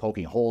risks and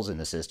poking holes in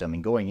the system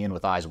and going in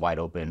with eyes wide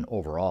open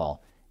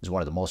overall is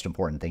one of the most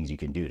important things you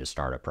can do to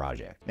start a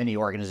project. Many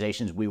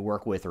organizations we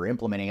work with are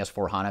implementing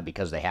S/4HANA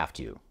because they have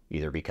to,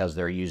 either because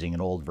they're using an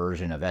old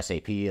version of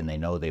SAP and they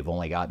know they've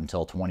only got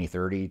until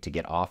 2030 to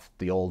get off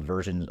the old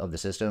version of the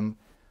system,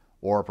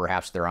 or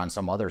perhaps they're on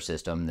some other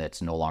system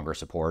that's no longer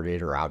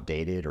supported or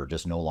outdated or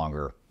just no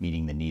longer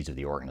meeting the needs of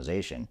the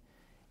organization.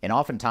 And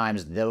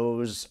oftentimes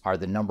those are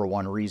the number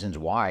one reasons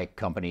why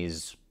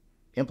companies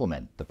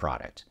implement the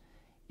product.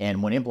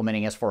 And when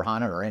implementing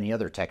S/4HANA or any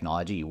other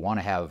technology, you want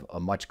to have a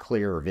much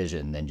clearer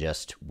vision than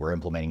just we're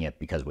implementing it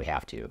because we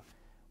have to.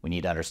 We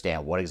need to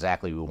understand what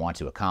exactly we want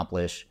to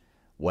accomplish,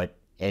 what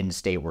end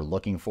state we're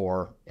looking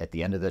for at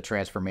the end of the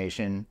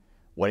transformation,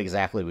 what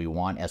exactly we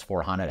want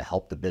S/4HANA to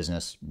help the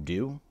business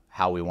do,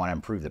 how we want to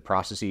improve the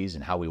processes,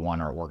 and how we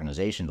want our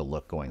organization to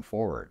look going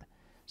forward.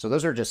 So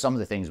those are just some of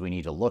the things we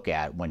need to look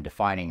at when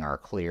defining our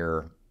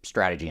clear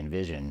strategy and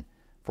vision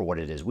for what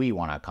it is we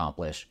want to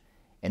accomplish.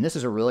 And this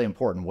is a really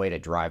important way to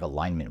drive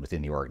alignment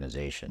within the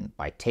organization.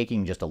 By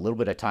taking just a little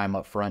bit of time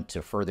up front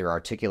to further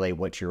articulate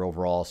what your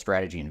overall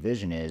strategy and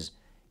vision is,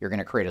 you're going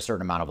to create a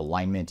certain amount of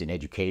alignment and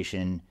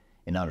education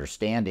and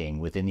understanding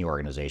within the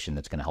organization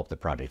that's going to help the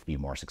project be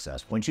more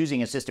successful. When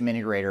choosing a system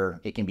integrator,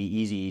 it can be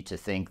easy to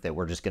think that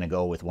we're just going to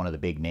go with one of the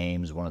big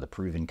names, one of the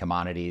proven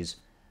commodities,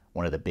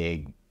 one of the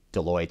big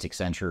Deloitte's,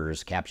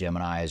 Accenture's,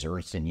 Capgemini's,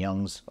 Ernst &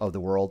 Young's of the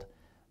world.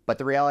 But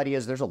the reality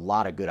is there's a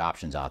lot of good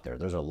options out there.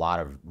 There's a lot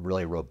of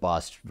really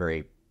robust,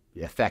 very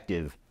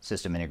effective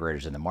system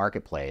integrators in the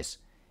marketplace,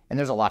 and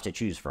there's a lot to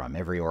choose from.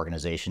 Every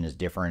organization is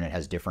different. It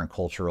has different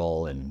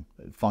cultural and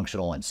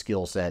functional and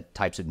skill set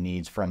types of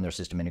needs from their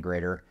system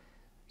integrator.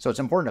 So it's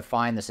important to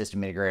find the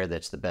system integrator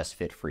that's the best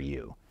fit for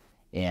you.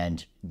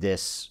 And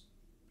this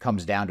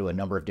comes down to a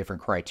number of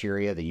different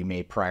criteria that you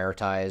may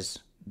prioritize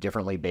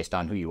differently based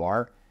on who you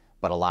are.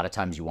 But a lot of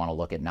times you want to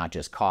look at not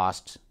just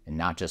cost and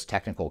not just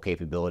technical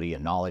capability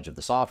and knowledge of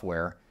the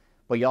software,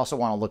 but you also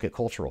want to look at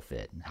cultural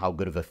fit. How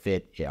good of a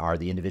fit are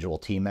the individual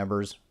team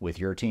members with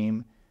your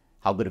team?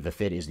 How good of a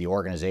fit is the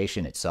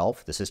organization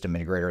itself, the system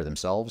integrator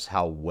themselves?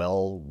 How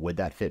well would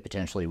that fit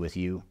potentially with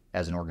you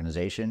as an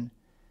organization?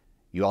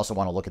 You also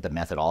want to look at the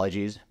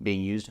methodologies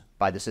being used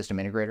by the system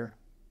integrator.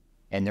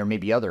 And there may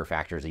be other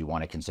factors that you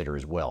want to consider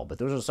as well. But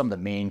those are some of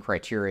the main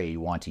criteria you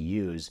want to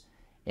use.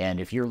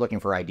 And if you're looking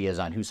for ideas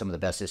on who some of the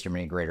best system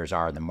integrators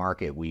are in the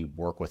market, we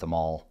work with them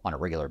all on a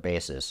regular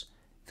basis.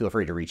 Feel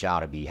free to reach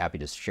out. I'd be happy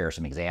to share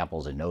some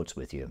examples and notes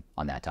with you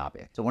on that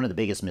topic. So one of the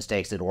biggest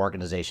mistakes that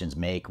organizations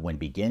make when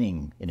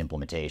beginning an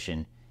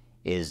implementation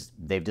is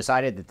they've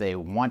decided that they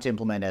want to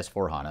implement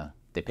S/4HANA.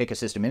 They pick a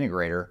system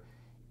integrator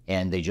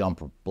and they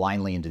jump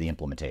blindly into the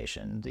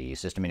implementation. The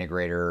system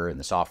integrator and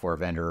the software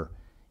vendor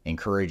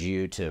encourage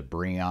you to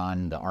bring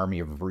on the army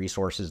of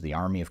resources, the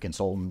army of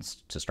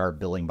consultants to start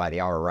billing by the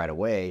hour right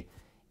away.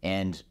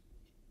 And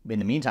in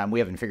the meantime, we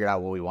haven't figured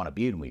out what we want to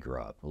be when we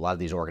grow up. A lot of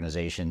these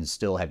organizations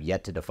still have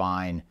yet to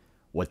define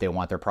what they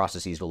want their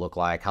processes to look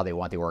like, how they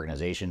want the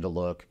organization to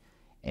look,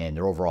 and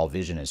their overall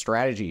vision and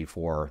strategy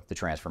for the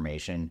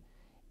transformation.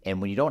 And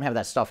when you don't have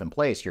that stuff in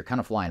place, you're kind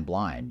of flying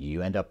blind.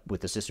 You end up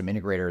with a system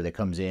integrator that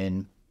comes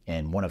in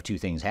and one of two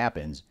things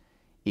happens.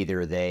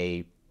 Either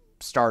they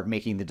start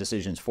making the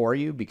decisions for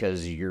you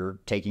because you're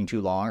taking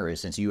too long, or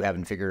since you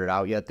haven't figured it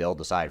out yet, they'll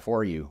decide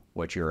for you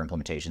what your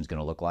implementation is going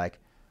to look like.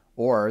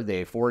 Or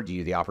they afford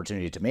you the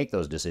opportunity to make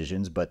those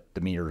decisions, but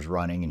the meter is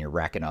running and you're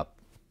racking up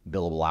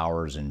billable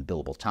hours and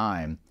billable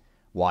time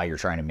while you're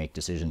trying to make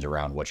decisions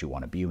around what you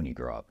want to be when you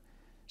grow up.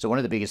 So one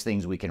of the biggest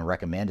things we can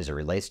recommend as it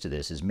relates to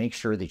this is make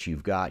sure that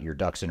you've got your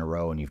ducks in a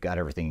row and you've got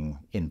everything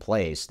in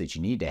place that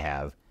you need to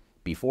have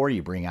before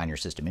you bring on your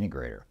system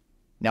integrator.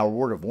 Now, a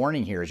word of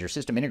warning here is your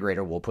system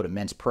integrator will put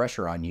immense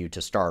pressure on you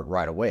to start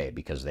right away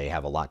because they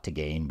have a lot to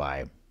gain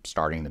by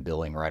starting the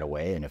billing right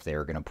away. And if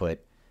they're going to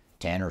put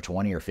 10 or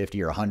 20 or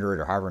 50 or 100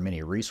 or however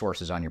many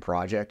resources on your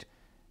project,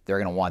 they're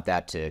going to want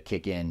that to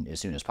kick in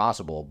as soon as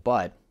possible.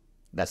 But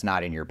that's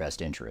not in your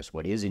best interest.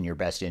 What is in your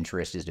best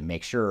interest is to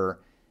make sure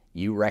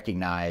you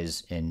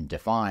recognize and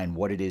define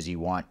what it is you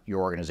want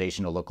your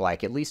organization to look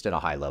like, at least at a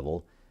high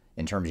level,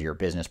 in terms of your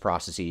business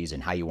processes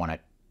and how you want to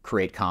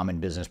create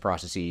common business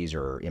processes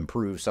or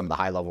improve some of the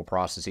high-level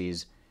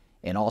processes,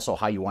 and also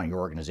how you want your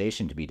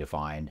organization to be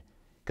defined.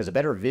 Because the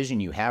better vision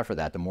you have for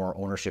that, the more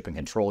ownership and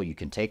control you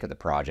can take of the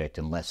project,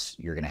 and less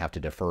you're going to have to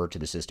defer to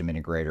the system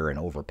integrator and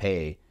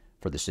overpay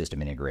for the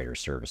system integrator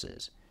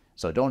services.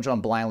 So don't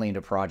jump blindly into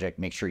a project.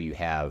 Make sure you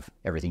have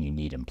everything you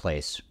need in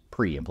place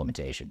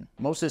pre-implementation.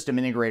 Most system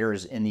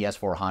integrators in the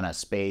S/4HANA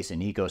space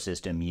and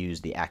ecosystem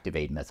use the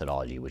Activate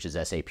methodology, which is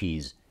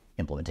SAP's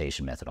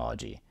implementation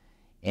methodology.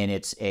 And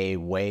it's a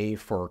way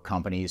for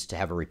companies to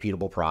have a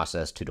repeatable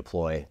process to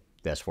deploy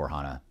the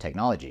S/4HANA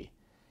technology.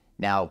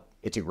 Now,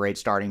 it's a great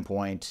starting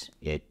point.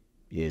 It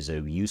is a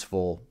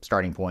useful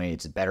starting point.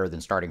 It's better than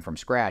starting from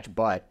scratch,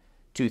 but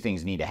two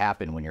things need to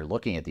happen when you're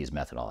looking at these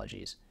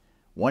methodologies.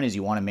 One is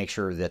you want to make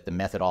sure that the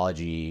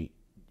methodology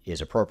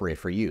is appropriate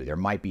for you. There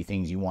might be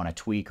things you want to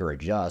tweak or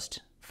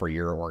adjust for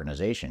your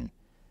organization.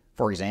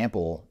 For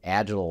example,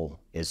 Agile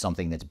is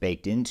something that's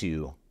baked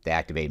into the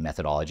Activate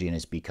methodology, and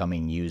it's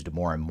becoming used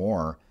more and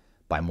more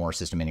by more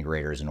system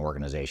integrators and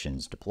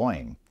organizations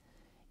deploying.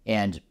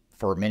 And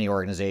for many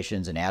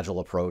organizations, an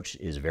Agile approach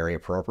is very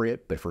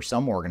appropriate, but for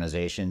some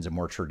organizations, a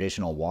more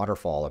traditional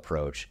waterfall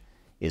approach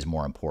is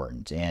more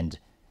important. And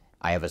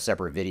I have a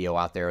separate video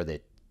out there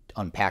that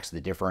unpacks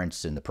the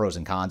difference in the pros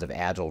and cons of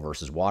Agile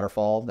versus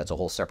Waterfall. That's a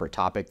whole separate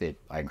topic that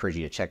I encourage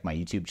you to check my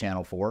YouTube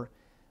channel for.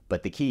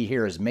 But the key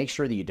here is make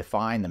sure that you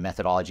define the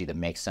methodology that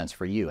makes sense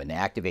for you, and the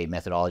Activate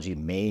methodology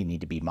may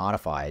need to be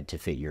modified to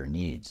fit your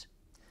needs.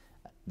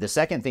 The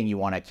second thing you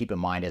want to keep in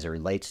mind as it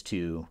relates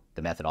to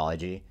the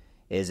methodology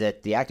is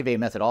that the Activate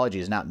methodology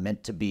is not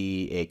meant to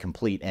be a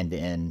complete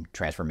end-to-end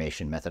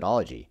transformation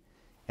methodology.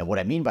 And what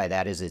I mean by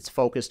that is it's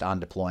focused on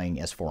deploying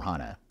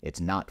S/4HANA. It's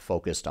not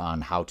focused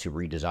on how to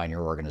redesign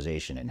your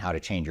organization and how to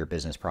change your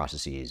business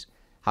processes,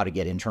 how to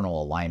get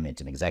internal alignment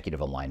and executive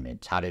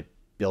alignment, how to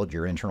build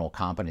your internal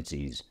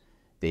competencies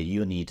that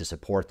you need to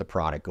support the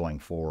product going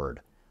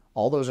forward.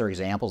 All those are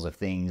examples of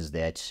things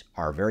that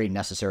are very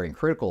necessary and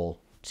critical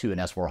to an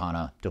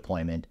S/4HANA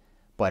deployment,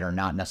 but are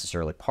not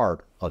necessarily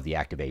part of the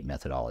Activate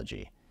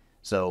methodology.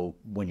 So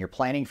when you're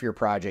planning for your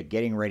project,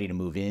 getting ready to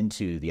move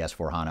into the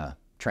S/4HANA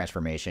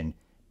transformation,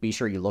 be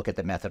sure you look at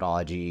the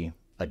methodology,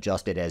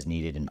 adjust it as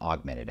needed, and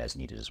augment it as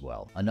needed as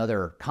well.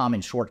 Another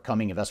common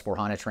shortcoming of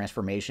S/4HANA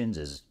transformations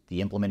is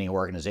the implementing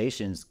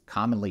organizations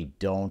commonly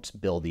don't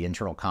build the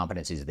internal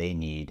competencies they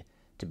need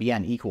to be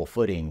on equal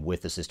footing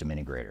with the system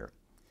integrator.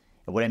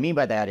 And what I mean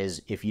by that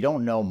is if you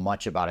don't know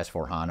much about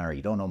S/4HANA or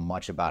you don't know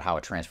much about how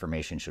a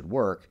transformation should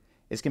work,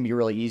 it's going to be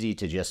really easy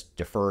to just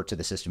defer to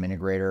the system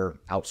integrator,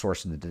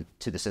 outsource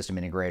to the system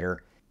integrator,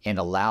 and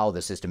allow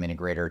the system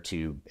integrator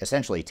to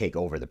essentially take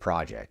over the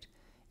project.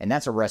 And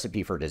that's a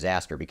recipe for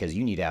disaster because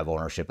you need to have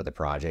ownership of the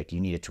project. You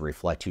need it to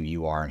reflect who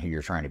you are and who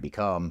you're trying to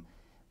become.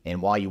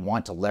 And while you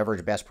want to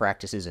leverage best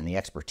practices and the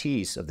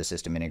expertise of the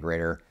system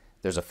integrator,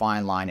 there's a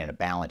fine line and a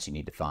balance you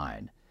need to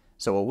find.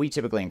 So what we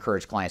typically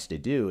encourage clients to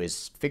do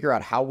is figure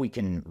out how we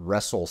can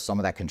wrestle some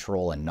of that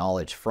control and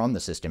knowledge from the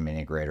system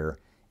integrator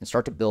and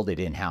start to build it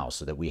in-house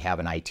so that we have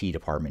an IT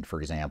department,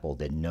 for example,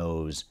 that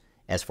knows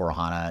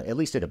S/4HANA, at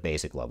least at a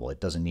basic level. It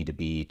doesn't need to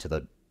be to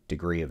the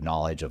degree of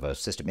knowledge of a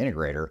system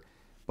integrator,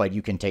 but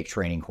you can take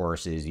training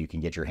courses, you can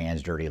get your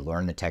hands dirty,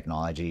 learn the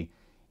technology,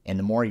 and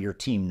the more your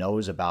team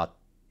knows about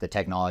the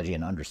technology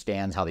and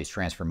understands how these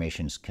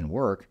transformations can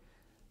work,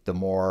 the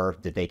more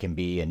that they can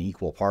be an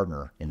equal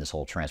partner in this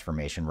whole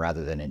transformation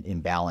rather than an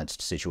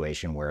imbalanced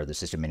situation where the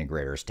system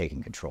integrator is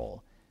taking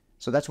control.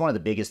 So that's one of the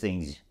biggest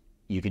things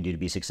you can do to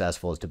be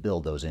successful is to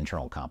build those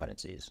internal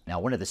competencies. Now,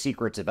 one of the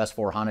secrets of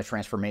S/4HANA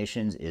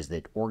transformations is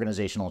that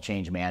organizational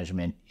change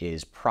management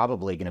is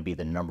probably going to be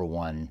the number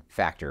one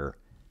factor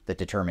that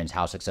determines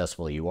how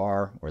successful you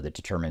are or that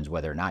determines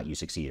whether or not you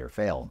succeed or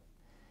fail.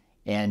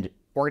 And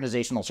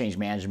organizational change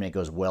management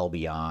goes well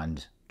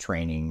beyond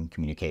training,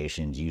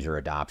 communications, user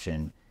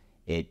adoption.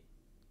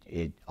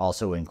 It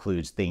also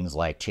includes things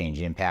like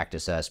change impact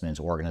assessments,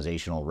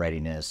 organizational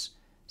readiness,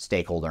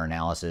 stakeholder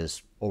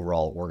analysis,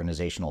 overall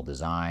organizational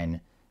design,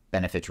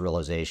 benefits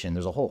realization.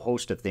 There's a whole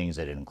host of things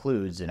that it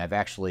includes, and I've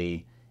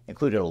actually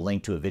included a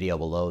link to a video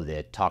below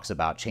that talks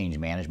about change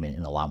management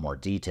in a lot more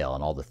detail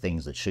and all the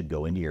things that should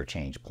go into your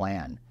change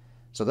plan.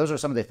 So those are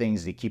some of the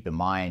things to keep in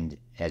mind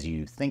as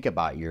you think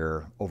about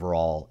your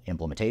overall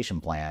implementation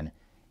plan,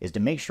 is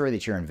to make sure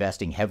that you're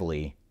investing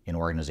heavily in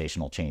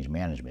organizational change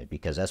management,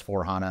 because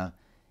S/4HANA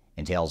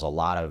entails a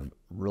lot of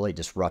really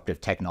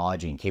disruptive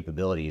technology and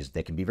capabilities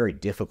that can be very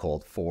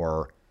difficult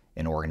for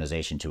an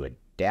organization to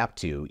adapt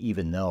to,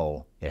 even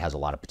though it has a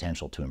lot of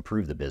potential to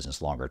improve the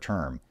business longer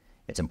term.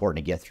 It's important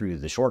to get through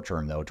the short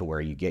term, though, to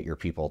where you get your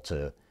people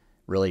to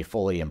really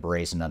fully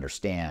embrace and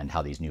understand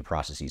how these new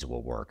processes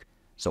will work.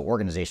 So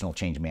organizational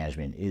change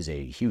management is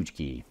a huge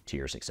key to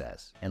your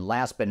success. And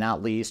last but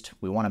not least,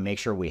 we want to make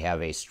sure we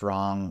have a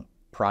strong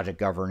project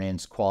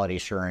governance, quality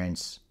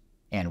assurance,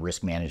 and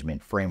risk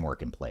management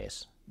framework in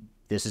place.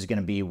 This is going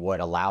to be what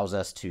allows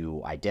us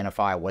to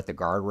identify what the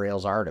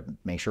guardrails are to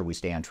make sure we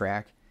stay on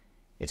track.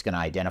 It's going to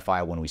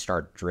identify when we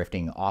start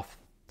drifting off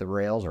the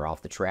rails or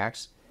off the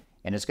tracks.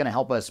 And it's going to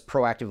help us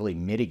proactively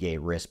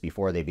mitigate risk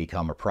before they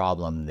become a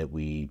problem that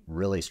we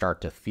really start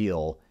to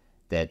feel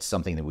that's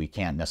something that we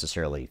can't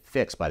necessarily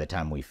fix by the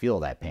time we feel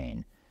that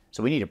pain.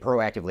 So we need to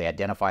proactively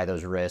identify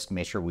those risks,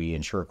 make sure we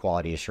ensure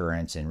quality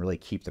assurance, and really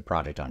keep the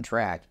project on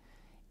track.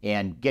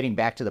 And getting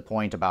back to the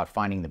point about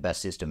finding the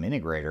best system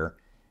integrator,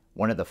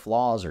 one of the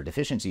flaws or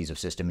deficiencies of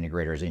system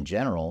integrators in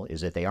general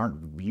is that they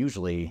aren't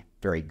usually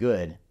very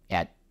good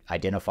at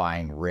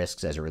identifying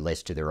risks as it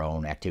relates to their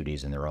own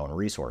activities and their own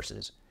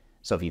resources.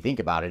 So if you think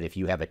about it, if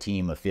you have a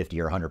team of 50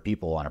 or 100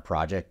 people on a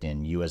project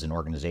and you as an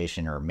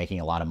organization are making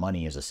a lot of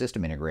money as a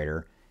system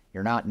integrator,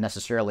 you're not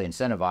necessarily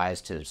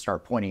incentivized to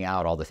start pointing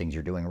out all the things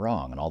you're doing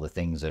wrong and all the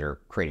things that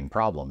are creating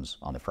problems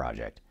on the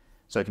project.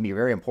 So it can be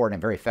very important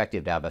and very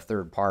effective to have a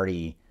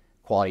third-party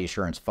quality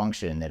assurance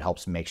function that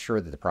helps make sure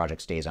that the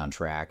project stays on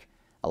track,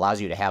 allows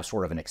you to have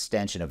sort of an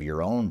extension of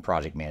your own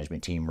project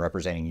management team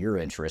representing your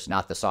interests,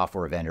 not the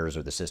software vendors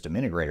or the system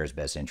integrator's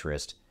best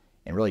interest,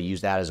 and really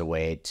use that as a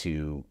way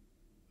to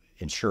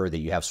ensure that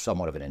you have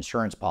somewhat of an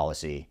insurance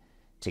policy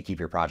to keep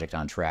your project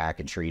on track,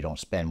 ensure you don't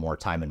spend more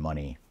time and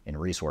money and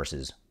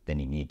resources than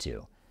you need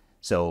to.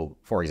 So,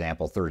 for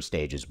example, Third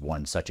Stage is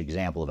one such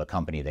example of a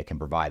company that can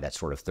provide that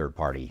sort of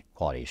third-party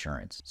quality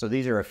assurance. So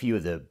these are a few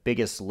of the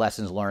biggest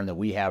lessons learned that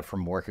we have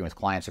from working with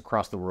clients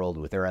across the world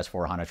with their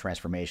S/4HANA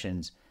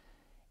transformations.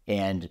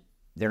 And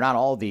they're not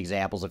all the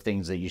examples of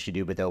things that you should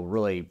do, but they'll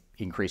really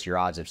increase your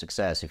odds of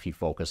success if you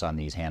focus on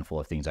these handful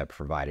of things I've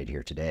provided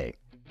here today.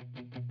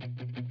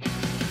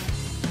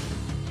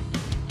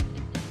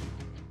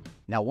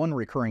 Now, one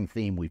recurring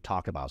theme we've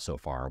talked about so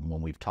far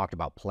when we've talked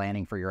about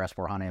planning for your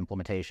S/4HANA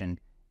implementation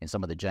and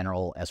some of the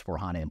general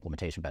S/4HANA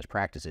implementation best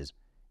practices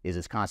is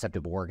this concept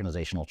of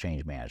organizational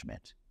change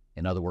management.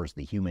 In other words,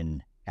 the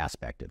human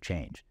aspect of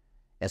change.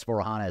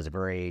 S/4HANA is a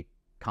very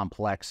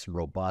complex,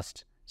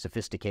 robust,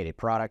 sophisticated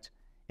product,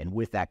 and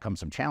with that comes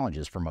some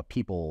challenges from a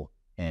people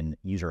and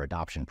user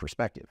adoption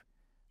perspective.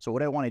 So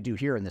what I want to do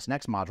here in this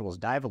next module is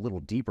dive a little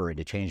deeper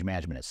into change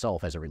management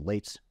itself as it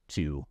relates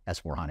to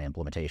S/4HANA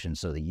implementation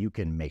so that you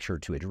can make sure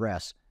to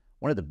address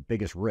one of the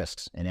biggest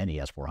risks in any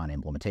S/4HANA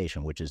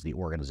implementation, which is the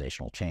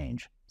organizational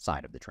change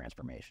side of the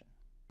transformation.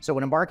 So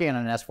when embarking on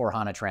an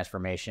S/4HANA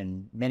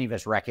transformation, many of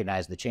us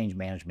recognize that change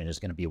management is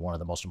going to be one of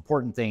the most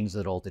important things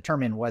that will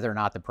determine whether or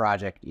not the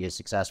project is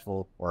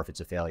successful or if it's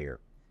a failure.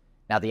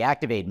 Now, the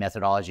Activate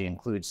methodology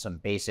includes some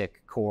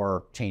basic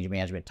core change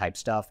management type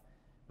stuff,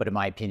 but in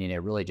my opinion,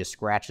 it really just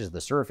scratches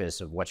the surface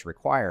of what's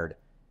required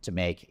to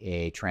make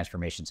a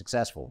transformation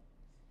successful.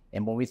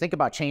 And when we think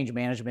about change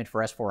management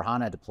for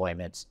S/4HANA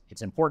deployments,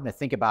 it's important to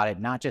think about it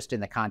not just in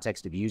the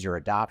context of user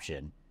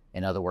adoption,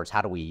 in other words,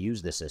 how do we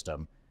use the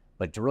system,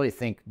 but to really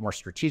think more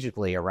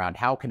strategically around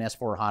how can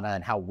S/4HANA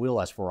and how will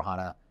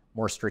S/4HANA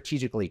more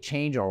strategically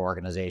change our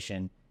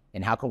organization,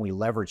 and how can we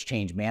leverage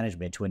change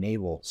management to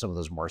enable some of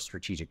those more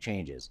strategic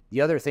changes.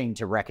 The other thing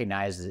to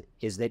recognize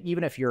is that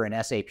even if you're an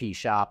SAP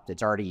shop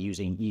that's already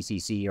using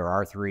ECC or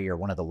R3 or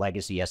one of the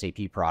legacy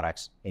SAP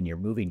products and you're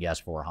moving to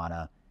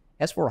S/4HANA,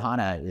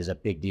 S/4HANA is a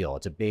big deal.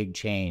 It's a big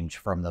change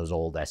from those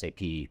old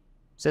SAP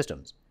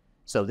systems.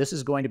 So this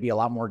is going to be a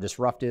lot more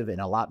disruptive and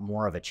a lot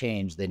more of a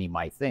change than you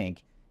might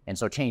think. And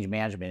so change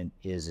management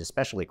is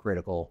especially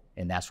critical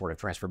in that sort of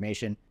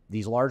transformation.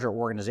 These larger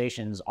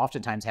organizations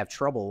oftentimes have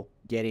trouble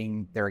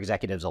getting their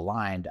executives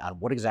aligned on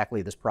what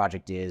exactly this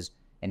project is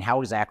and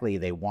how exactly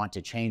they want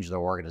to change their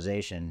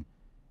organization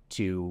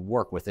to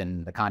work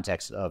within the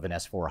context of an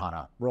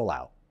S/4HANA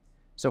rollout.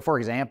 So for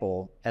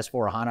example,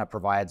 S/4HANA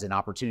provides an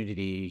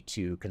opportunity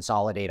to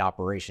consolidate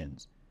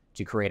operations,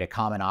 to create a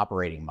common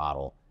operating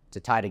model, to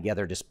tie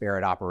together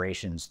disparate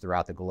operations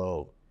throughout the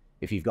globe.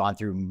 If you've gone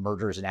through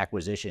mergers and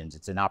acquisitions,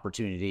 it's an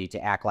opportunity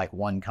to act like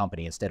one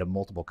company instead of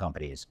multiple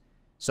companies.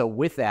 So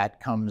with that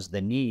comes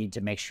the need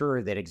to make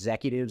sure that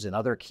executives and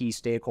other key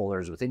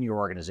stakeholders within your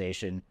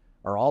organization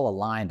are all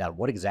aligned on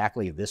what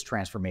exactly this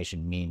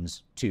transformation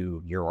means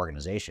to your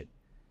organization.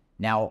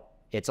 Now,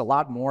 it's a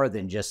lot more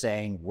than just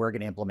saying we're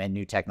going to implement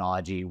new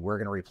technology, we're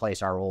going to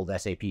replace our old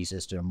SAP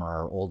system or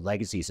our old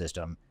legacy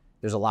system.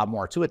 There's a lot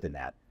more to it than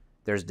that.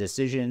 There's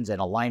decisions and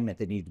alignment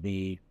that need to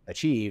be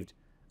achieved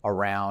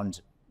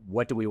around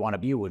what do we want to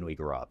be when we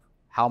grow up?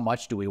 How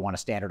much do we want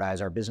to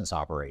standardize our business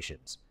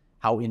operations?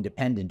 How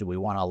independent do we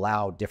want to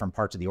allow different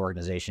parts of the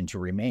organization to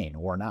remain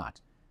or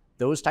not?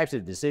 Those types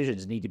of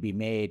decisions need to be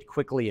made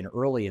quickly and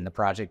early in the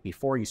project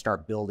before you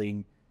start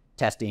building,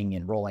 testing,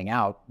 and rolling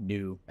out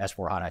new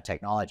S/4HANA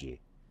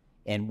technology.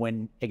 And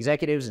when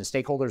executives and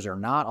stakeholders are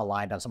not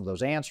aligned on some of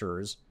those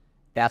answers,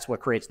 that's what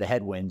creates the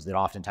headwinds that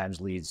oftentimes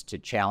leads to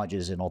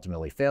challenges and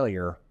ultimately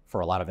failure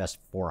for a lot of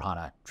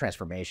S/4HANA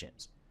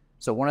transformations.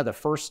 So one of the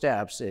first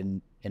steps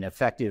in an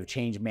effective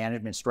change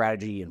management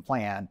strategy and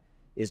plan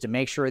is to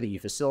make sure that you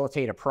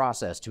facilitate a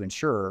process to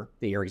ensure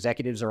that your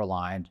executives are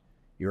aligned,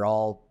 you're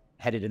all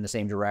headed in the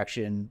same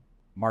direction,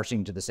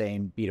 marching to the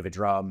same beat of a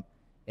drum,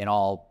 and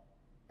all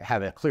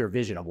have a clear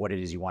vision of what it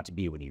is you want to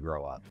be when you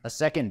grow up. A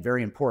second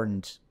very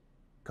important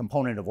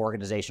component of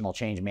organizational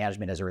change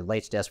management as it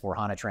relates to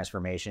S/4HANA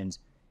transformations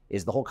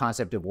is the whole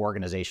concept of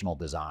organizational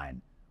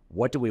design.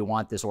 What do we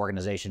want this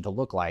organization to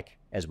look like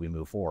as we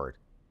move forward?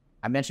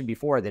 I mentioned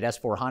before that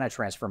S/4HANA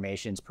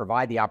transformations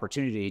provide the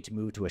opportunity to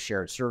move to a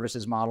shared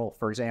services model,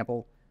 for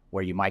example,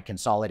 where you might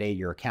consolidate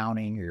your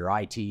accounting or your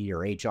IT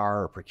or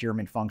HR or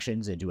procurement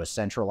functions into a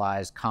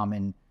centralized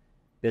common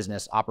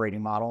business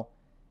operating model.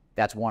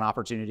 That's one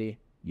opportunity.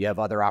 You have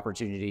other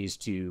opportunities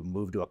to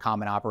move to a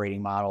common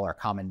operating model or a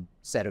common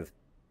set of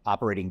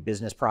operating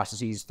business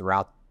processes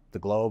throughout the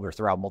globe or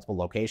throughout multiple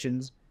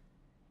locations.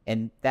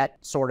 And that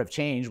sort of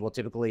change will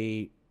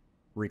typically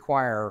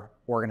require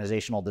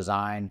organizational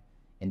design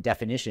and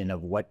definition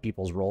of what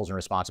people's roles and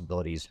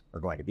responsibilities are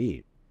going to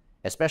be,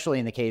 especially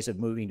in the case of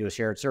moving to a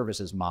shared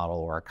services model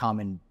or a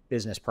common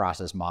business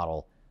process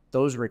model.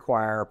 Those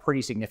require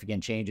pretty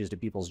significant changes to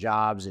people's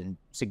jobs and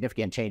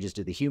significant changes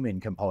to the human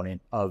component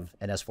of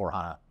an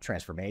S/4HANA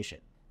transformation.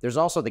 There's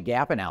also the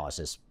gap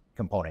analysis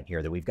component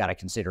here that we've got to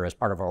consider as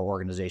part of our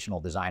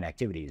organizational design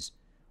activities.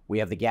 We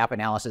have the gap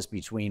analysis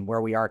between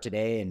where we are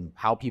today and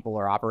how people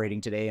are operating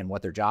today and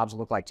what their jobs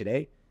look like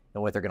today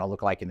and what they're going to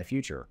look like in the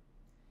future.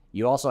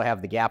 You also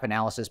have the gap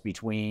analysis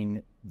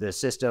between the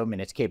system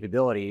and its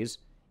capabilities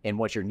and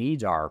what your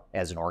needs are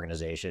as an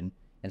organization.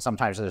 And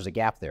sometimes there's a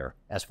gap there.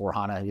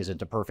 S/4HANA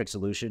isn't a perfect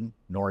solution,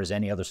 nor is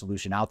any other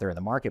solution out there in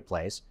the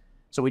marketplace.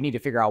 So we need to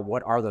figure out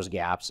what are those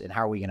gaps and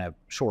how are we going to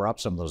shore up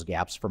some of those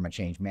gaps from a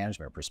change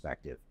management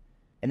perspective.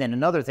 And then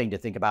another thing to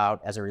think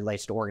about as it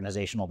relates to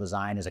organizational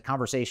design is a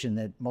conversation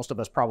that most of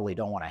us probably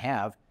don't want to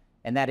have.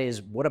 And that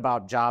is, what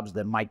about jobs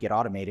that might get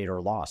automated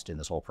or lost in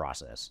this whole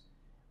process?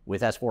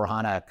 With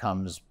S/4HANA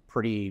comes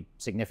pretty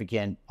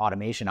significant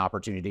automation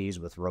opportunities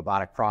with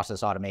robotic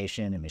process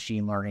automation and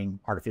machine learning,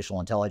 artificial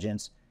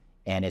intelligence,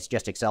 and it's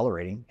just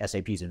accelerating.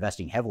 SAP is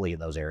investing heavily in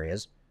those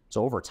areas.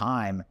 So over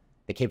time,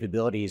 the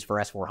capabilities for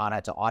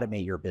S/4HANA to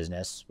automate your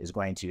business is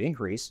going to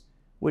increase,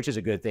 which is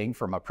a good thing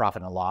from a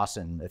profit and loss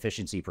and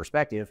efficiency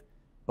perspective.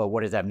 But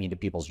what does that mean to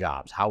people's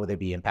jobs? How will they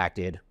be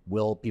impacted?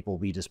 Will people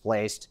be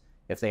displaced?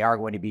 If they are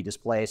going to be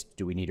displaced,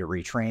 do we need to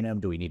retrain them?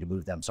 Do we need to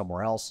move them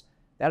somewhere else?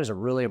 That is a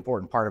really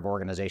important part of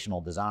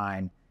organizational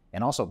design,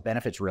 and also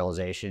benefits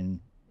realization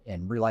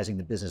and realizing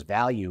the business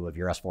value of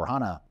your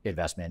S/4HANA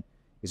investment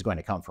is going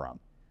to come from.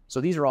 So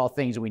these are all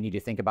things that we need to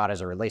think about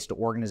as it relates to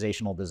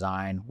organizational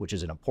design, which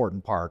is an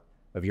important part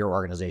of your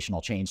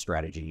organizational change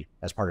strategy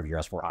as part of your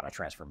S/4HANA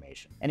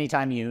transformation.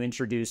 Anytime you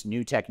introduce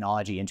new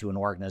technology into an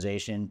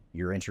organization,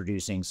 you're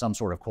introducing some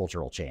sort of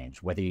cultural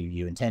change, whether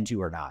you intend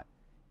to or not.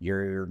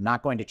 You're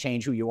not going to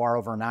change who you are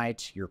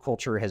overnight. Your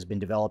culture has been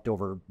developed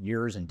over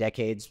years and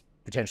decades,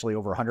 potentially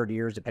over 100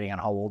 years, depending on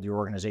how old your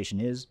organization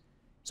is.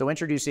 So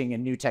introducing a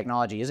new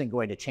technology isn't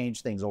going to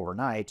change things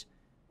overnight,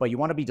 but you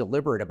want to be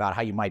deliberate about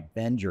how you might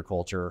bend your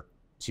culture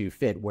to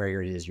fit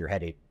where it is you're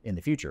headed in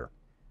the future.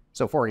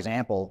 So for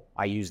example,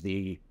 I used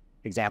the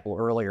example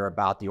earlier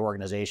about the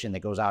organization that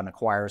goes out and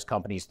acquires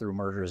companies through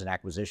mergers and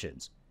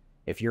acquisitions.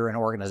 If you're an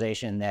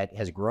organization that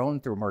has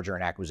grown through merger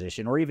and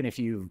acquisition, or even if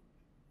you've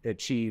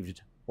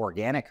achieved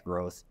organic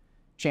growth,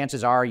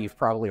 chances are you've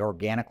probably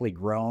organically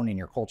grown and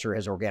your culture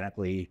has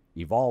organically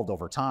evolved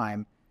over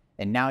time.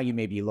 And now you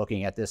may be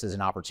looking at this as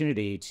an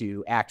opportunity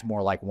to act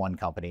more like one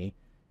company,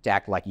 to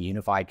act like a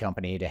unified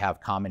company, to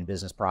have common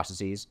business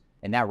processes.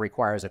 And that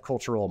requires a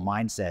cultural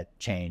mindset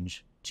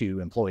change to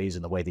employees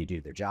in the way they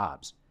do their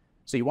jobs.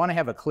 So you want to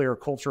have a clear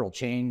cultural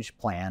change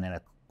plan and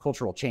a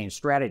cultural change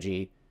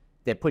strategy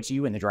that puts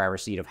you in the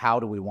driver's seat of how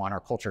do we want our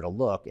culture to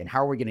look and how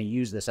are we going to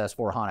use this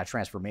S/4HANA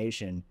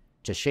transformation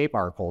to shape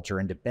our culture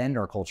and to bend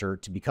our culture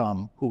to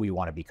become who we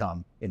want to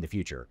become in the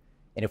future.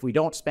 And if we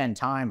don't spend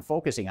time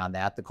focusing on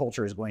that, the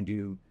culture is going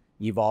to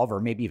evolve or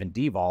maybe even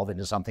devolve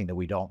into something that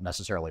we don't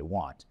necessarily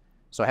want.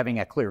 So having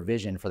a clear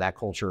vision for that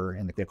culture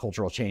and the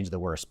cultural change that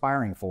we're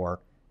aspiring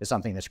for is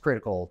something that's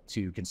critical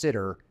to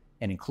consider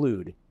and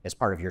include as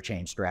part of your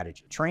change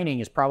strategy. Training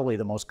is probably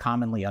the most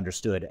commonly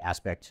understood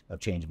aspect of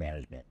change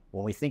management.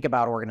 When we think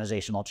about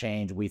organizational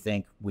change, we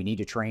think we need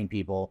to train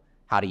people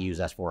how to use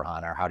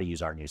S/4HANA or how to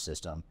use our new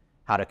system,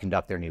 how to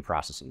conduct their new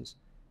processes.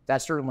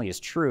 That certainly is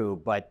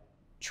true, but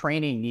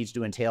training needs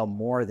to entail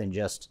more than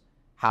just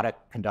how to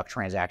conduct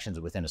transactions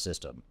within a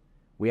system.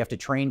 We have to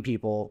train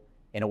people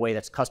in a way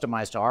that's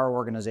customized to our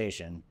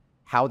organization,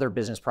 how their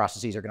business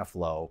processes are going to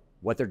flow,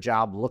 what their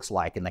job looks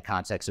like in the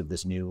context of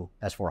this new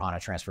S/4HANA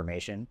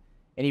transformation,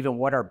 and even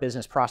what our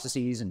business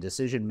processes and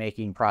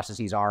decision-making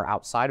processes are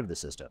outside of the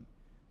system.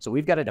 So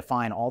we've got to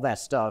define all that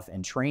stuff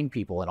and train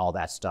people in all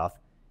that stuff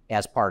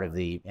as part of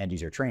the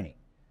end-user training.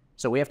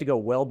 So we have to go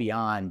well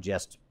beyond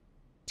just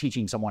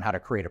teaching someone how to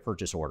create a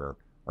purchase order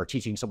or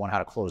teaching someone how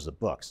to close the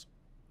books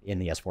in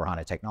the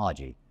S/4HANA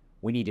technology.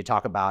 We need to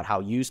talk about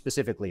how you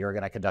specifically are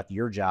going to conduct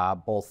your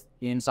job both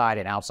inside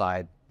and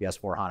outside the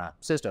S/4HANA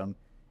system.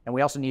 And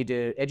we also need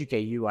to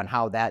educate you on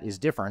how that is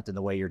different than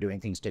the way you're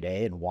doing things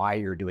today and why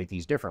you're doing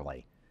things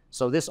differently.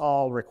 So this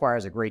all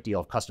requires a great deal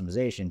of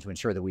customization to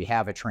ensure that we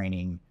have a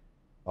training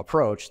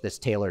approach that's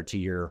tailored to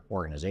your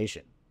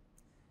organization.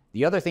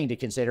 The other thing to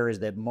consider is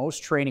that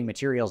most training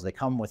materials that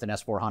come with an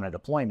S/4HANA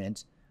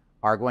deployment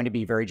are going to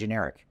be very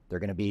generic. They're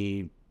going to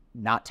be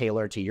not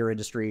tailored to your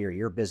industry or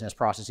your business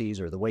processes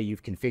or the way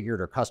you've configured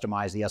or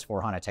customized the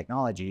S/4HANA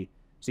technology.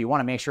 So you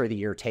want to make sure that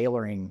you're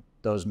tailoring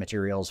those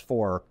materials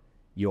for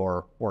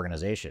your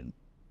organization.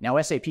 Now,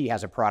 SAP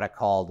has a product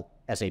called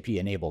SAP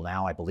Enable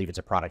Now. I believe it's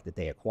a product that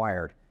they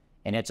acquired,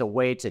 and it's a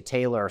way to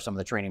tailor some of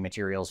the training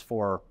materials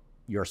for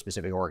your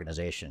specific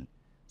organization.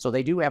 So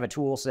they do have a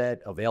tool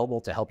set available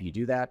to help you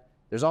do that.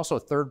 There's also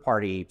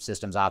third-party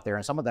systems out there,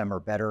 and some of them are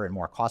better and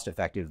more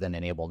cost-effective than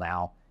Enable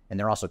Now, and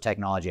they're also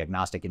technology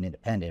agnostic and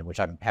independent, which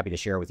I'm happy to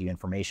share with you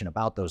information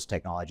about those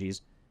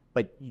technologies.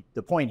 But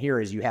the point here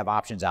is you have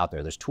options out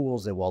there. There's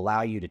tools that will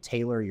allow you to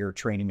tailor your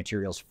training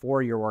materials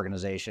for your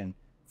organization,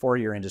 for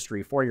your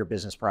industry, for your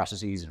business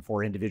processes, and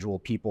for individual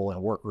people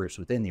and work groups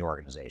within the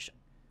organization.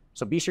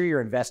 So be sure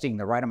you're investing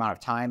the right amount of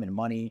time and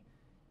money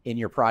in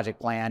your project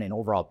plan and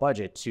overall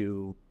budget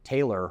to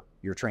tailor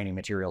your training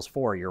materials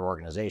for your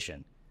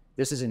organization.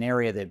 This is an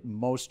area that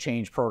most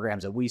change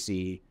programs that we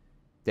see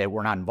that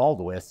we're not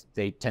involved with,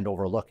 they tend to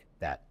overlook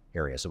that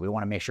area. So we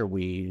want to make sure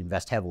we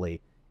invest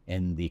heavily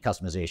in the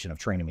customization of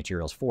training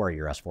materials for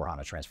your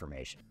S/4HANA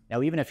transformation.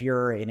 Now, even if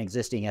you're an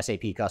existing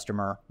SAP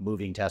customer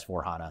moving to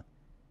S/4HANA,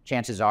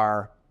 chances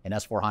are an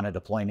S4HANA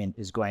deployment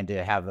is going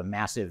to have a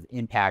massive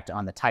impact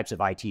on the types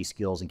of IT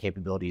skills and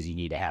capabilities you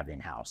need to have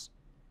in-house.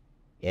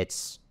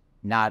 It's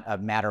not a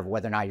matter of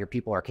whether or not your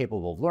people are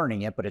capable of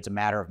learning it, but it's a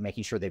matter of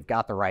making sure they've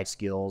got the right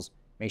skills,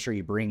 make sure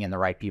you bring in the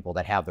right people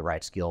that have the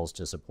right skills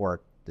to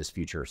support this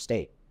future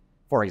state.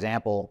 For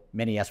example,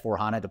 many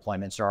S4HANA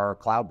deployments are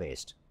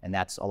cloud-based, and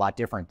that's a lot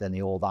different than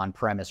the old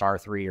on-premise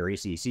R3 or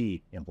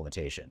ECC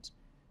implementations.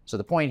 So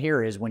the point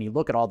here is when you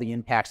look at all the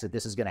impacts that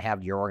this is going to have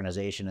to your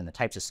organization and the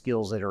types of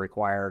skills that are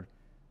required,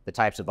 the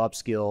types of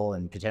upskill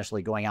and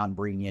potentially going out and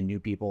bringing in new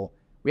people,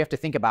 we have to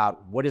think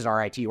about what is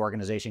our IT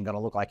organization going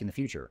to look like in the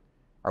future?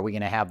 Are we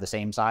going to have the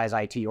same size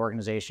IT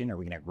organization? Are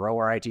we going to grow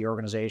our IT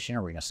organization?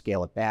 Are we going to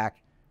scale it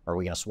back? Are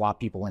we going to swap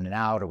people in and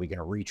out? Are we going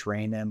to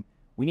retrain them?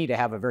 We need to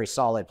have a very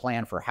solid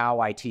plan for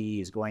how IT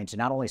is going to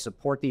not only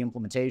support the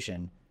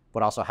implementation,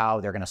 but also how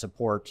they're going to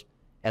support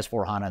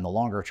S4HANA in the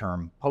longer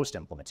term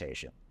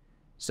post-implementation.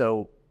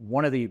 So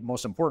one of the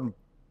most important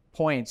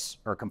points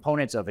or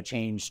components of a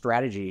change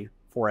strategy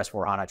for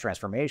S4HANA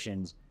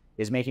transformations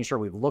is making sure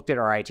we've looked at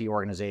our IT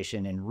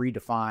organization and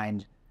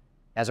redefined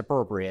as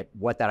appropriate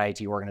what that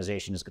IT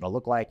organization is going to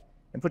look like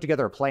and put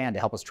together a plan to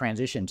help us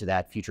transition to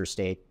that future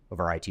state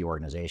of our IT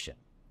organization.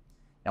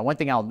 Now, one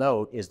thing I'll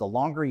note is the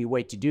longer you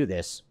wait to do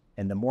this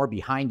and the more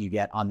behind you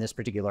get on this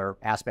particular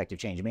aspect of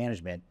change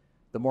management,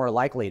 the more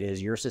likely it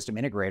is your system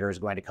integrator is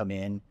going to come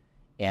in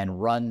and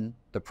run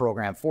the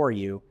program for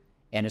you,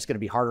 and it's going to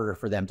be harder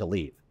for them to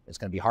leave. It's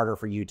going to be harder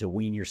for you to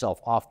wean yourself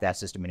off that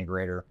system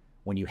integrator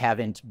when you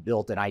haven't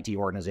built an IT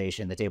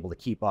organization that's able to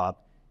keep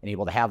up and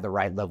able to have the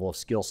right level of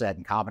skill set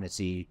and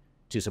competency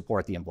to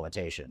support the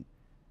implementation.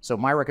 So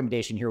my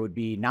recommendation here would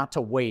be not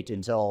to wait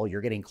until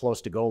you're getting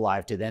close to go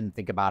live to then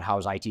think about how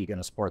is IT going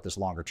to support this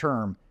longer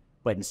term,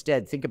 but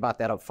instead think about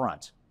that up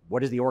front.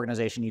 What does the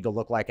organization need to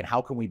look like, and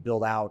how can we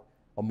build out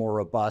a more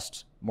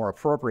robust, more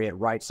appropriate,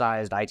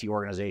 right-sized IT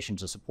organization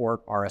to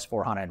support our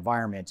S4HANA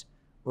environment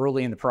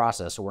early in the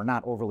process so we're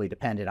not overly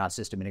dependent on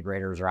system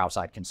integrators or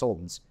outside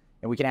consultants,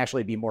 and we can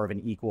actually be more of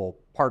an equal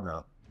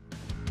partner.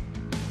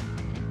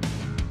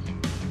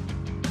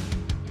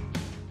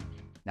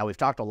 Now, we've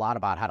talked a lot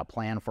about how to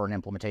plan for an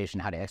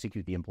implementation, how to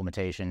execute the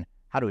implementation,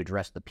 how to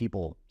address the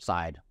people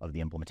side of the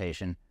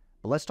implementation.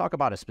 But let's talk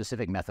about a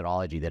specific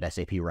methodology that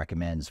SAP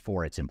recommends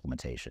for its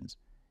implementations.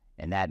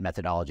 And that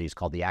methodology is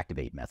called the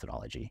Activate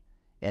Methodology.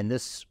 And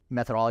this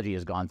methodology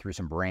has gone through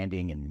some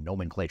branding and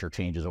nomenclature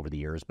changes over the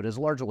years, but has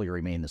largely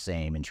remained the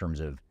same in terms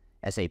of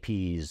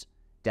SAP's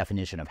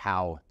definition of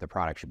how the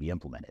product should be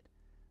implemented.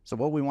 So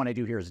what we want to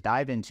do here is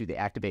dive into the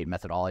Activate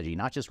methodology,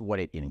 not just what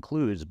it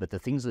includes, but the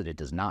things that it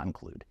does not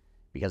include.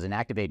 Because an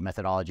Activate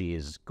methodology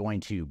is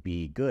going to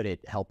be good at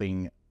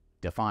helping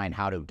define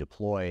how to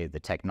deploy the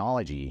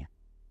technology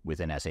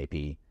within SAP,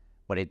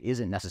 but it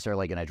isn't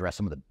necessarily going to address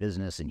some of the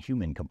business and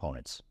human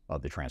components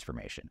of the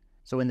transformation.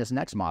 So in this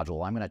next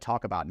module, I'm going to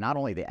talk about not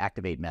only the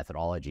Activate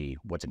methodology,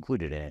 what's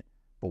included in it,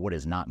 but what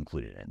is not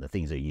included in it, the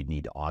things that you'd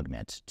need to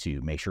augment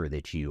to make sure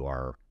that you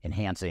are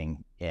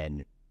enhancing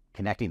and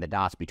connecting the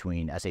dots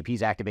between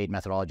SAP's Activate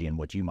methodology and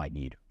what you might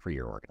need for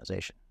your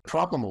organization. The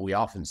problem we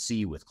often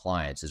see with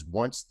clients is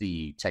once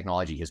the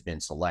technology has been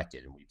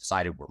selected and we've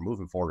decided we're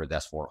moving forward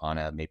with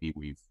S4HANA, maybe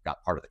we've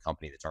got part of the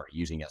company that's already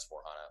using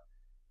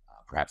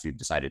S4HANA, perhaps we've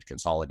decided to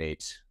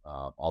consolidate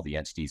all the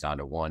entities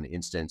onto one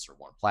instance or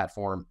one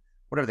platform,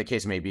 whatever the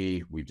case may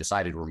be, we've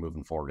decided we're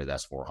moving forward with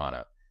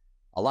S4HANA.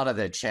 A lot of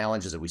the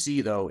challenges that we see,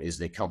 though, is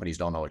that companies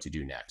don't know what to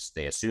do next.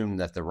 They assume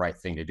that the right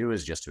thing to do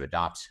is just to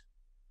adopt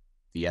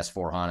the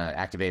S4HANA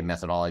Activate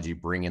methodology,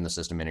 bring in the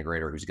system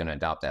integrator who's going to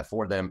adopt that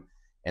for them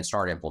and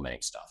start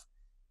implementing stuff.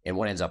 And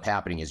what ends up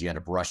happening is you end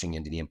up rushing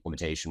into the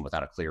implementation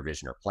without a clear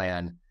vision or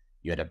plan.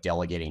 You end up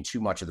delegating too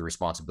much of the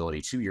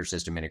responsibility to your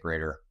system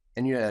integrator,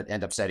 and you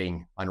end up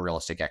setting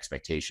unrealistic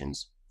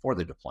expectations for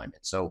the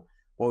deployment. So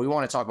what we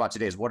want to talk about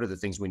today is what are the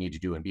things we need to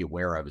do and be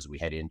aware of as we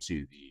head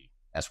into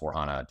the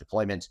S4HANA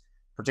deployment,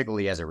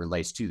 particularly as it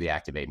relates to the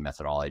Activate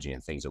methodology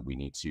and things that we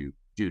need to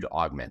do to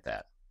augment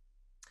that.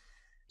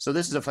 So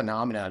this is a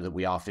phenomenon that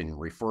we often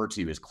refer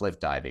to as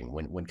cliff diving.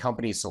 When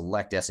companies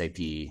select SAP,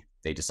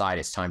 they decide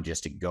it's time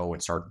just to go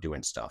and start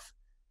doing stuff.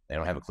 They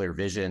don't have a clear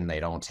vision. They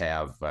don't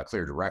have a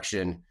clear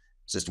direction.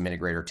 System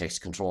integrator takes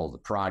control of the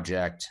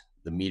project.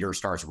 The meter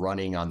starts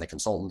running on the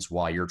consultants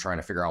while you're trying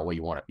to figure out what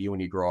you want to be when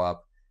you grow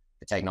up.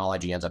 The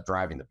technology ends up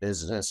driving the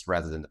business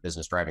rather than the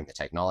business driving the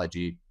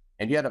technology.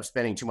 And you end up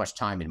spending too much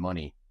time and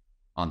money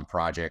on the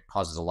project,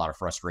 causes a lot of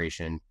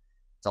frustration.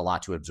 It's a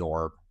lot to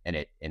absorb, and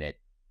it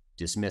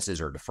dismisses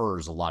or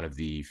defers a lot of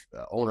the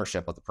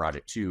ownership of the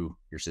project to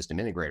your system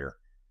integrator.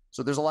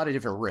 So there's a lot of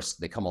different risks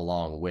that come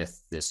along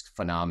with this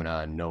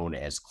phenomena known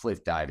as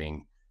cliff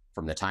diving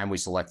from the time we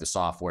select the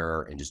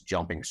software and just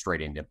jumping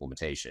straight into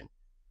implementation.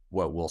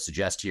 What we'll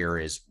suggest here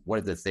is what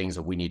are the things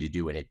that we need to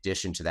do in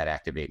addition to that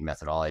Activate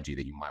methodology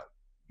that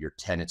your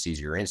tendencies,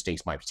 your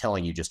instincts might be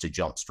telling you just to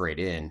jump straight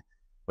in.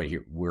 But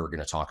here we're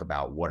going to talk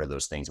about what are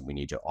those things that we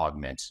need to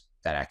augment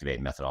that Activate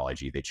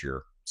methodology that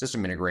your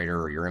system integrator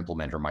or your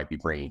implementer might be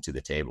bringing to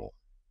the table.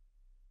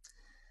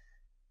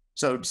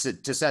 So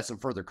to set some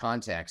further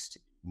context,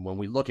 when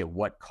we look at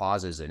what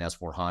causes an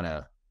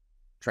S/4HANA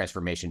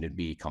transformation to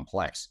be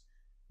complex,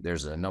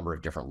 there's a number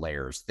of different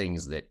layers,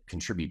 things that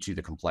contribute to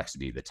the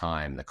complexity, the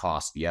time, the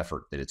cost, the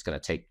effort that it's going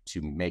to take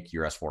to make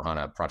your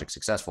S/4HANA project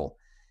successful.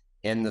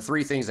 And the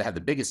three things that have the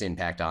biggest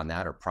impact on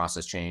that are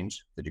process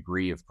change, the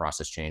degree of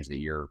process change that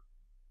your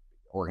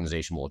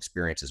organization will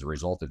experience as a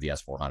result of the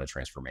S/4HANA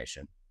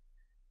transformation,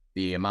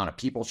 the amount of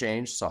people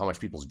change, so how much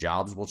people's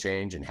jobs will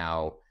change and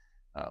how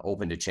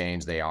open to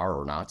change they are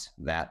or not.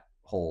 That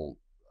whole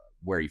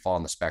where you fall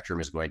on the spectrum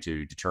is going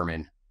to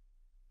determine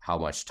how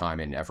much time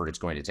and effort it's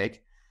going to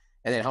take.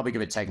 And then how big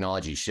of a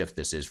technology shift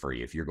this is for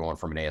you. If you're going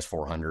from an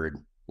AS400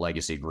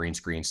 legacy green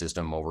screen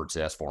system over to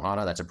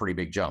S4HANA, that's a pretty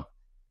big jump.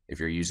 If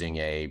you're using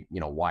a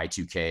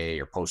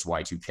Y2K or post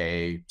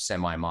Y2K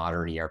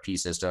semi-modern ERP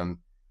system,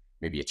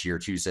 maybe a tier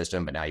 2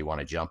 system, but now you want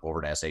to jump over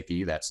to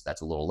SAP, that's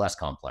a little less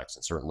complex.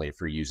 And certainly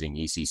if you're using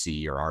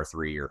ECC or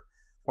R3 or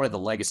one of the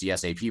legacy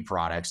SAP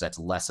products, that's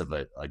less of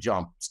a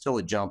jump, still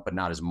a jump, but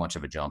not as much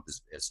of a jump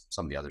as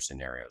some of the other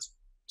scenarios.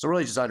 So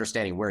really just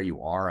understanding where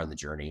you are on the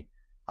journey,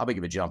 how big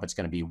of a jump it's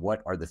going to be,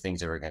 what are the things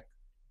that are going to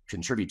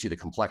contribute to the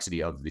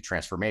complexity of the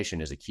transformation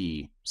is a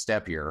key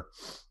step here.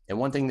 And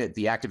one thing that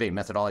the Activate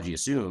methodology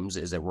assumes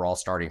is that we're all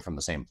starting from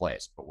the same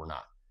place, but we're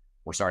not.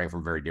 We're starting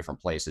from very different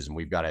places, and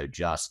we've got to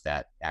adjust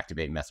that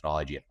Activate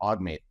methodology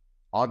and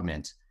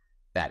augment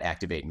that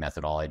Activate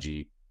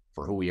methodology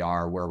for who we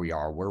are, where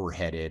we're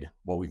headed,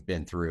 what we've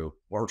been through,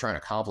 what we're trying to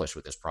accomplish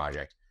with this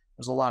project.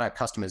 There's a lot of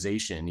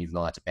customization, even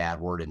though that's a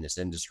bad word in this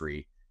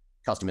industry,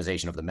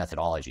 customization of the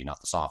methodology, not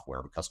the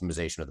software, but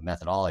customization of the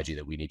methodology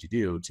that we need to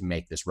do to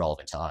make this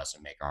relevant to us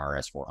and make our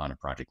S/4HANA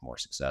project more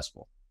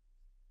successful.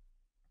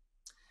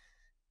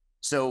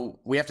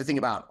 So we have to think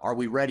about, are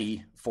we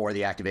ready for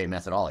the Activate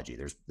methodology?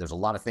 There's a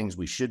lot of things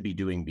we should be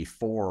doing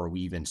before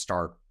we even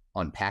start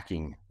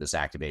unpacking this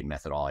Activate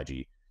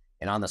methodology.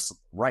 And on the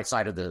right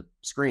side of the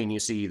screen, you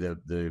see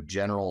the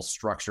general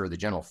structure, the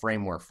general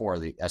framework for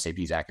the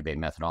SAP's Activate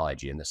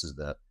methodology. And this is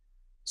the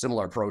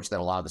similar approach that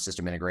a lot of the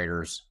system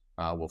integrators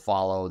will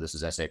follow. This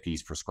is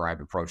SAP's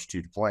prescribed approach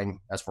to deploying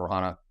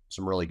S/4HANA.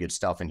 Some really good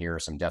stuff in here,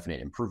 some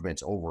definite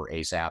improvements over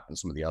ASAP and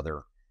some of the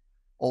other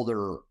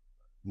older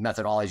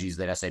methodologies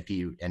that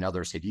SAP and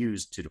others had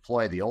used to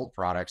deploy the old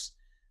products,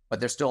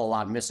 but there's still a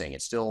lot missing.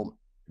 It's still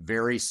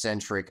very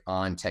centric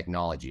on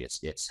technology.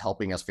 It's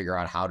helping us figure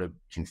out how to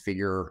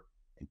configure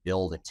and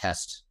build and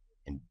test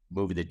and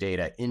move the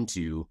data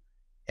into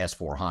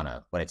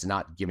S/4HANA, but it's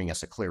not giving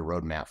us a clear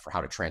roadmap for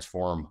how to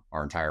transform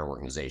our entire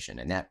organization.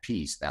 And that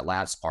piece, that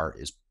last part,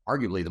 is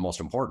arguably the most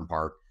important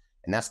part.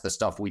 And that's the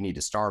stuff we need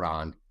to start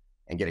on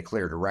and get a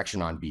clear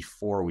direction on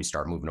before we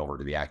start moving over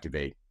to the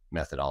Activate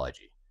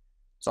methodology.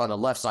 So on the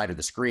left side of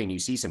the screen, you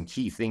see some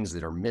key things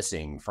that are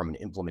missing from an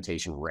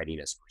implementation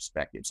readiness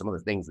perspective. Some of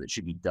the things that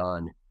should be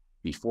done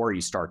before you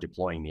start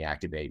deploying the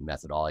Activate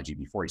methodology,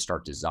 before you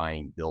start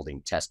designing,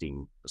 building,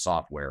 testing the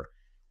software.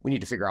 We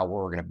need to figure out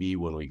where we're going to be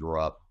when we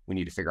grow up. We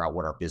need to figure out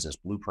what our business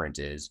blueprint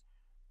is,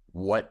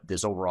 what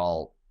this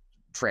overall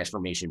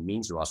transformation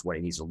means to us, what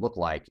it needs to look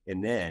like,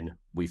 and then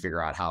we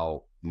figure out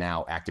how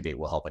now Activate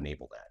will help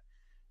enable that.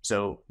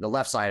 So the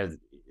left side of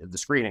the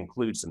screen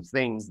includes some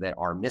things that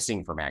are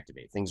missing from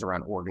Activate, things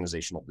around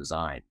organizational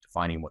design,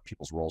 defining what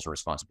people's roles and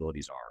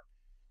responsibilities are.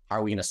 How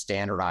are we going to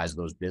standardize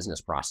those business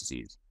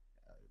processes?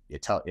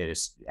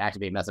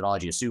 Activate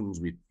methodology assumes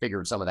we've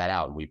figured some of that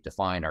out and we've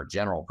defined our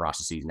general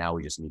processes. Now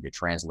we just need to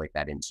translate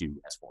that into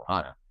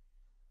S/4HANA.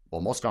 Well,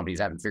 most companies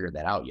haven't figured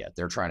that out yet.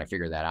 They're trying to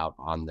figure that out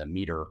on the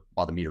meter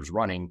while the meter's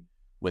running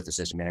with the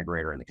system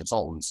integrator and the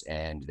consultants,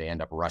 and they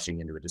end up rushing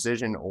into a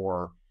decision,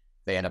 or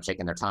they end up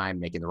taking their time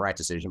making the right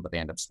decision, but they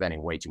end up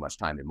spending way too much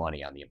time and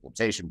money on the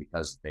implementation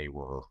because they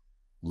were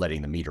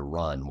letting the meter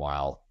run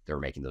while they were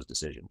making those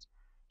decisions.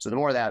 So the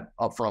more of that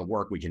upfront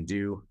work we can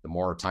do, the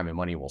more time and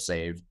money we'll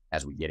save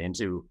as we get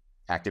into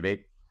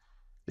Activate.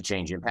 The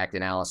change impact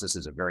analysis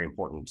is a very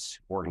important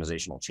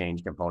organizational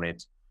change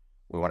component.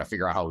 We want to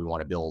figure out how we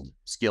want to build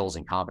skills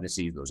and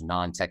competencies, those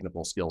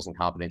non-technical skills and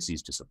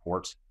competencies to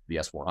support the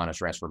S/4HANA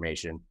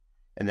transformation.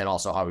 And then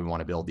also how we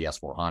want to build the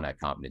S/4HANA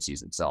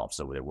competencies itself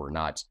so that we're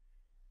not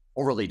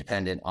overly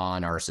dependent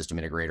on our system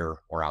integrator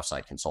or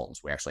outside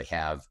consultants. We actually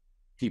have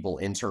people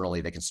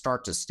internally that can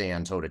start to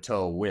stand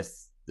toe-to-toe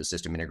with the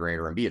system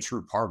integrator and be a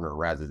true partner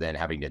rather than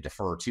having to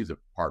defer to the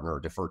partner or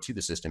defer to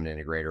the system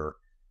integrator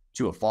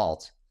to a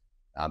fault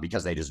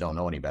because they just don't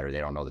know any better.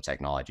 They don't know the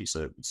technology.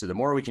 So the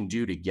more we can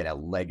do to get a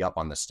leg up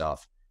on this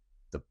stuff,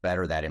 the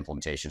better that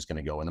implementation is going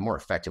to go and the more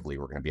effectively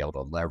we're going to be able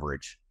to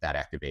leverage that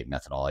Activate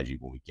methodology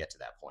when we get to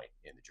that point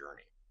in the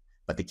journey.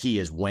 But the key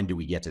is, when do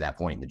we get to that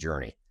point in the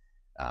journey?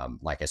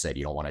 Like I said,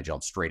 you don't want to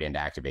jump straight into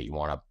Activate. You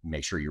want to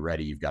make sure you're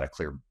ready. You've got a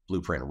clear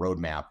blueprint and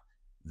roadmap,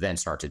 then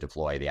start to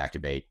deploy the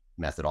Activate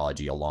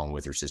methodology along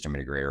with your system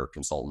integrator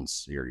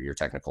consultants, your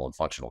technical and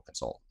functional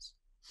consultants.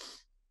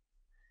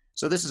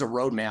 So this is a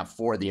roadmap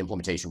for the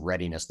implementation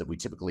readiness that we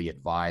typically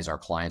advise our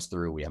clients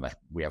through. We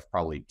have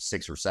probably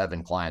 6 or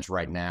 7 clients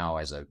right now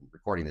as I'm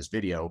recording this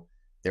video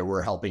that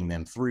we're helping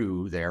them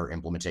through their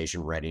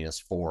implementation readiness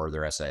for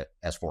their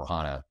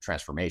S4HANA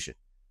transformation.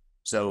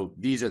 So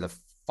these are the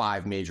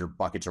 5 major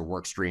buckets or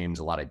work streams,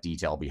 a lot of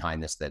detail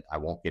behind this that I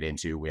won't get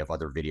into. We have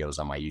other videos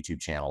on my YouTube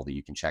channel that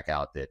you can check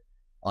out that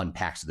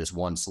unpacks this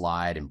one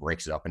slide and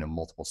breaks it up into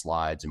multiple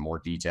slides and more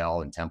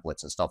detail and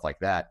templates and stuff like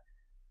that.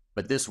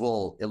 But this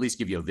will at least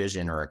give you a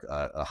vision or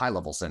a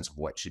high-level sense of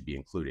what should be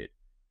included.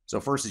 So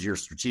first is your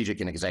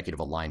strategic and executive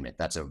alignment.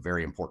 That's a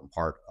very important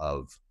part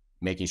of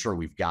making sure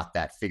we've got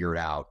that figured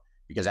out,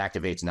 because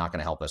Activate's not going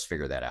to help us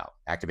figure that out.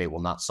 Activate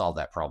will not solve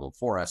that problem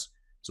for us.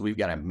 So we've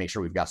got to make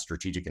sure we've got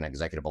strategic and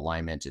executive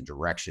alignment and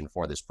direction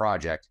for this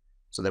project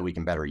so that we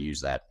can better use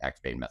that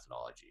Activate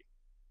methodology.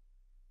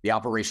 The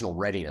operational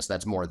readiness,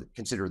 that's more,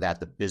 consider that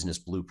the business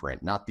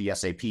blueprint, not the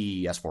SAP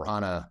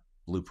S4HANA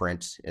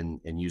blueprint in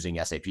using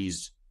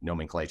SAP's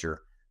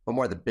nomenclature, but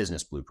more the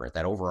business blueprint,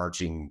 that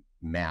overarching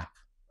map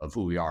of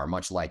who we are,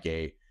 much like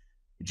a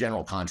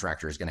general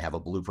contractor is going to have a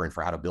blueprint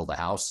for how to build a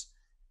house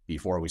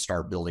before we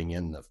start building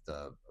in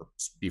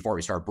before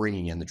we start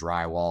bringing in the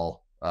drywall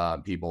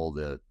people,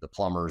 the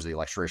plumbers, the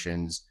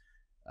electricians,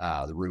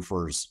 the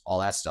roofers, all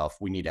that stuff.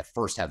 We need to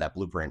first have that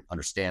blueprint,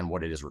 understand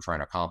what it is we're trying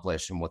to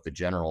accomplish and what the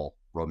general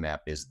roadmap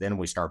is. Then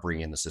we start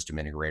bringing in the system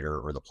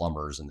integrator, or the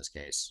plumbers in this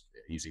case,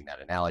 using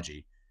that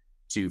analogy,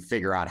 to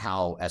figure out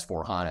how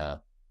S4HANA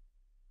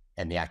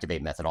and the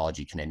Activate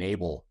methodology can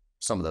enable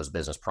some of those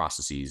business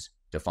processes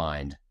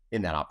defined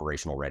in that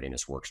operational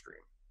readiness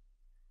workstream.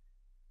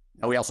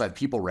 Now, we also have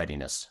people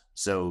readiness.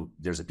 So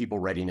there's a people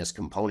readiness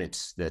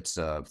component that's,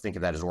 think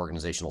of that as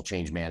organizational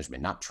change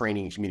management, not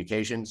training and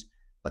communications,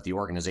 but the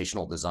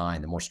organizational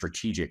design, the more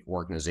strategic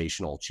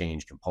organizational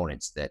change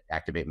components that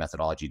Activate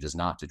methodology does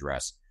not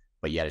address,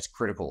 but yet it's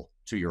critical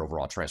to your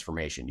overall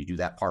transformation. You do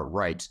that part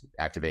right,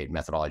 Activate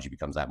methodology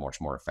becomes that much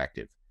more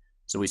effective.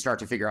 So we start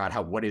to figure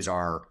out what is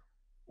our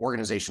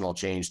organizational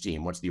change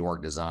team? What's the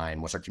org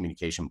design? What's our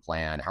communication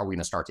plan? How are we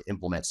going to start to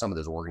implement some of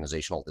those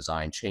organizational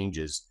design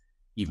changes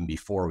even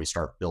before we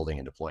start building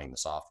and deploying the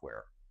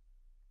software?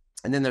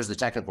 And then there's the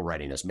technical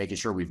readiness, making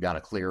sure we've got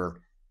a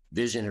clear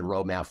vision and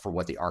roadmap for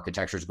what the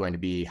architecture is going to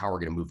be, how we're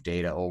going to move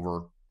data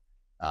over,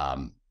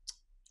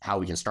 how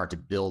we can start to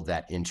build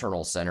that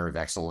internal center of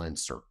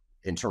excellence or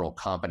internal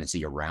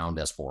competency around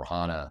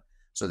S4HANA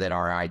so that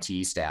our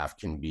IT staff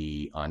can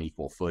be on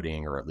equal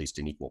footing, or at least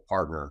an equal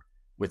partner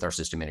with our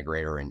system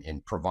integrator,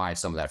 and provide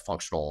some of that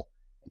functional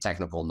and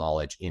technical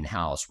knowledge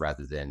in-house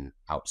rather than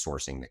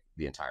outsourcing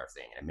the entire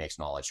thing. And it makes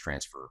knowledge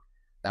transfer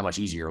that much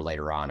easier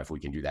later on if we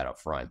can do that up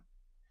front.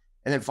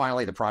 And then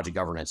finally, the project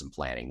governance and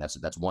planning.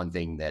 That's one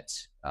thing that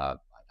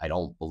I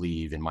don't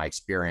believe, in my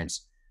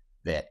experience,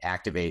 that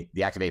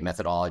the Activate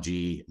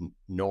methodology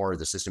nor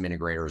the system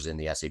integrators in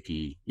the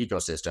SAP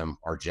ecosystem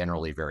are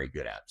generally very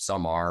good at.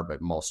 Some are,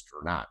 but most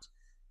are not.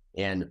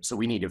 And so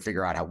we need to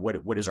figure out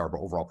what is our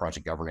overall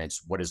project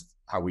governance?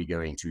 How are we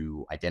going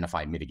to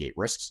identify and mitigate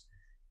risks?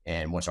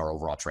 And what's our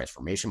overall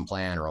transformation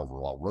plan or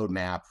overall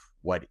roadmap?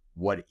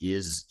 What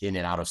is in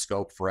and out of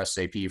scope for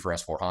SAP, for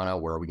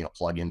S4HANA? Where are we going to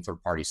plug in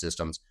third-party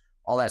systems?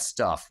 All that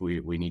stuff we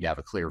need to have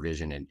a clear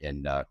vision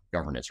and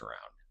governance around.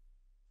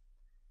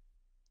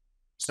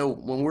 So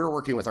when we're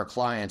working with our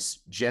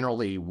clients,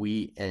 generally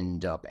we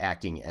end up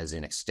acting as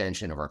an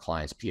extension of our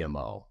client's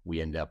PMO.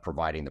 We end up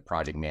providing the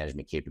project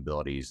management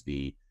capabilities,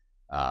 the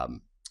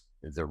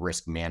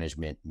risk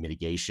management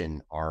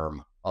mitigation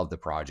arm of the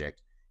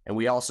project. And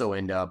we also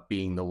end up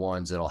being the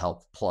ones that'll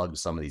help plug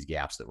some of these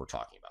gaps that we're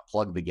talking about.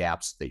 Plug the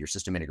gaps that your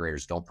system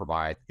integrators don't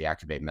provide, the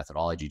Activate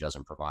methodology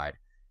doesn't provide.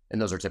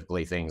 And those are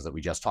typically things that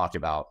we just talked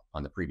about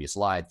on the previous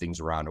slide, things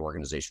around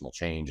organizational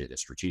change at a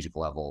strategic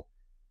level,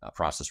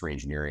 process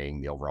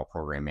reengineering, the overall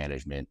program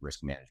management,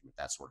 risk management,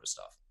 that sort of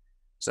stuff.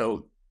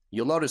 So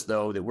you'll notice,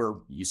 though,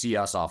 that you see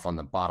us off on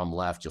the bottom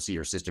left. You'll see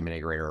your system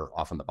integrator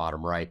off on the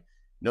bottom right.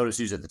 Notice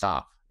who's at the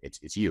top.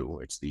 It's you.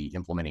 It's the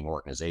implementing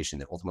organization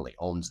that ultimately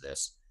owns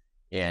this.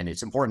 And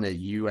it's important that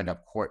you end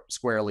up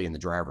squarely in the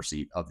driver's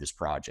seat of this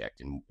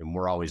project. And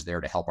we're always there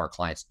to help our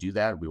clients do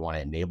that. We want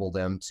to enable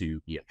them to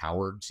be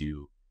empowered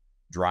to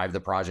drive the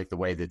project the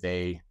way that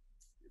they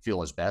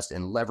feel is best,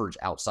 and leverage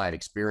outside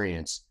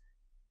experience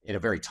in a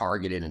very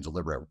targeted and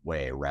deliberate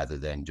way, rather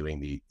than doing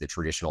the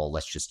traditional,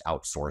 let's just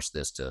outsource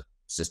this to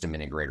system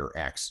integrator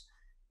X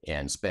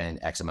and spend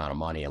X amount of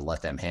money and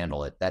let them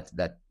handle it.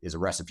 That is a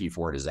recipe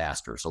for a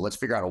disaster. So let's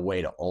figure out a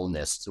way to own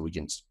this so we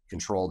can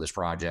control this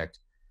project,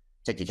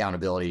 take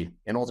accountability,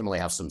 and ultimately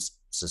have some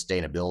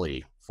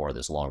sustainability for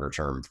this longer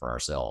term for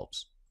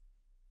ourselves.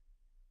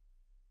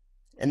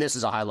 And this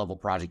is a high-level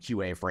project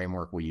QA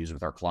framework we use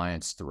with our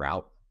clients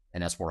throughout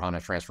an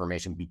S4HANA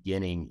transformation,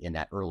 beginning in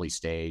that early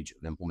stage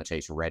of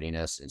implementation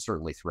readiness, and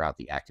certainly throughout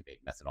the Activate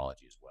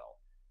methodology as well.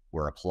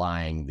 We're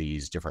applying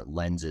these different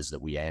lenses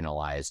that we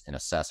analyze and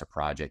assess a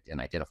project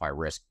and identify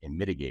risk and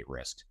mitigate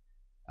risk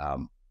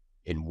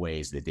in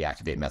ways that the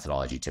Activate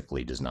methodology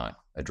typically does not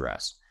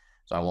address.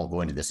 So I won't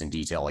go into this in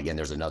detail. Again,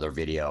 there's another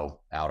video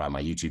out on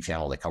my YouTube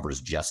channel that covers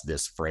just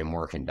this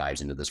framework and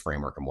dives into this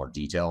framework in more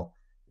detail.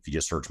 If you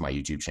just search my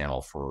YouTube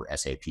channel for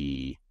SAP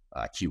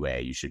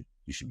QA, you should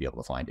you should be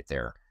able to find it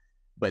there.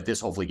 But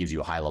this hopefully gives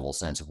you a high level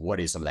sense of what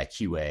is some of that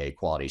QA,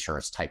 quality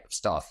assurance type of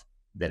stuff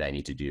that I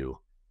need to do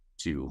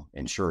to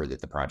ensure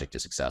that the project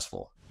is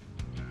successful.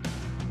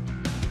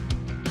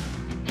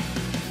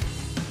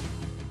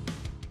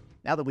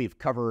 Now that we've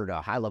covered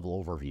a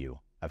high-level overview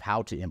of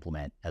how to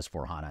implement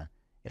S/4HANA,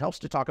 it helps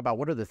to talk about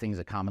what are the things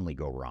that commonly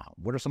go wrong.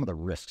 What are some of the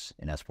risks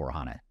in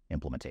S/4HANA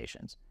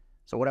implementations?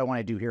 So what I want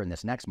to do here in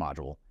this next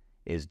module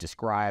is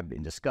describe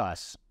and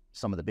discuss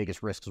some of the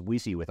biggest risks we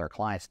see with our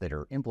clients that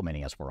are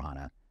implementing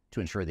S/4HANA to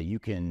ensure that you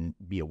can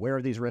be aware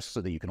of these risks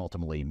so that you can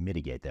ultimately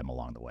mitigate them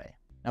along the way.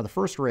 Now, the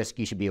first risk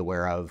you should be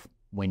aware of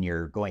when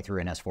you're going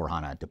through an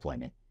S/4HANA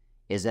deployment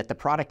is that the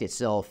product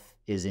itself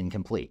is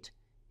incomplete.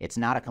 It's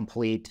not a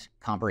complete,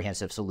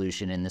 comprehensive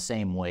solution in the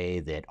same way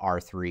that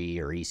R3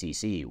 or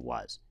ECC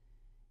was.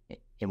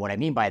 And what I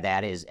mean by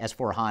that is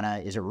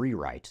S/4HANA is a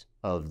rewrite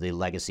of the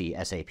legacy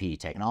SAP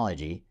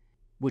technology,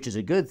 which is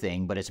a good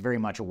thing, but it's very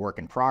much a work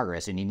in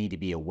progress, and you need to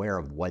be aware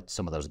of what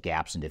some of those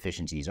gaps and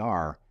deficiencies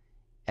are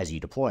as you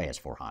deploy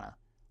S/4HANA.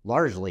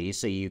 Largely,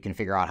 so you can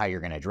figure out how you're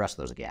going to address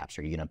those gaps.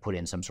 Are you going to put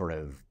in some sort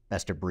of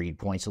best-of-breed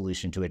point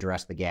solution to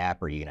address the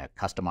gap? Are you going to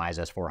customize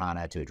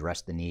S/4HANA to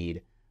address the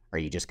need? Are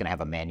you just going to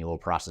have a manual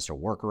process or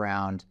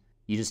workaround?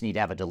 You just need to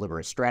have a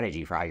deliberate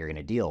strategy for how you're going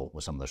to deal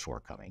with some of those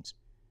shortcomings.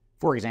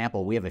 For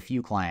example, we have a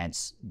few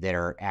clients that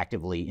are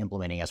actively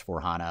implementing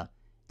S/4HANA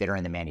that are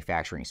in the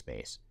manufacturing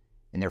space.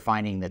 And they're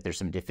finding that there's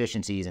some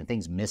deficiencies and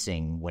things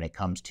missing when it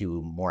comes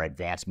to more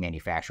advanced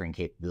manufacturing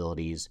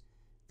capabilities,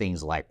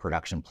 things like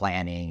production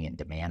planning and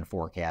demand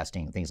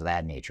forecasting, things of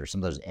that nature, some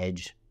of those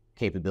edge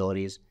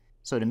capabilities.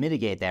 So to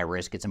mitigate that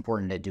risk, it's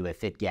important to do a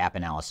fit gap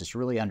analysis to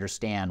really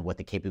understand what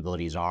the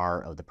capabilities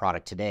are of the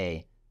product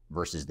today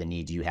versus the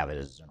needs you have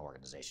as an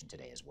organization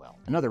today as well.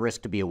 Another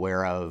risk to be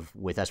aware of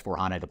with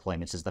S/4HANA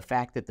deployments is the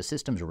fact that the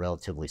systems are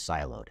relatively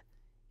siloed.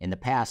 In the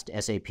past,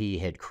 SAP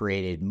had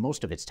created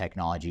most of its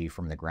technology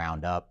from the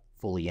ground up,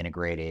 fully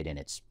integrated in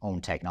its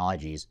own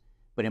technologies.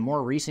 But in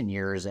more recent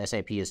years,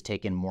 SAP has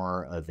taken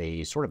more of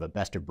a sort of a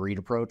best-of-breed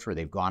approach where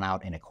they've gone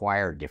out and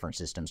acquired different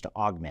systems to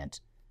augment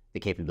the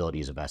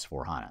capabilities of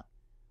S/4HANA.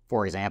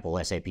 For example,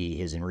 SAP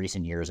has in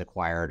recent years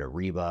acquired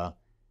Ariba,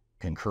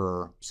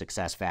 Concur,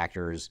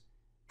 SuccessFactors,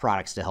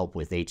 products to help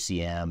with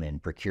HCM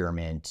and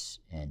procurement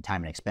and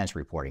time and expense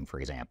reporting, for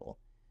example.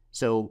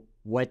 So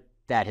what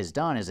that has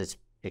done is it's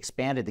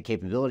expanded the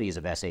capabilities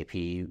of SAP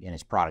in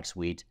its product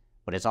suite,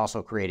 but it's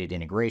also created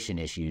integration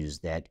issues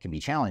that can be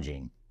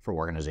challenging for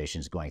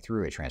organizations going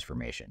through a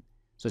transformation.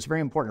 So it's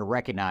very important to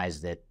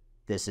recognize that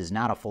this is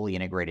not a fully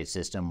integrated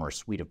system or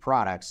suite of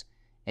products,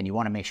 and you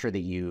want to make sure that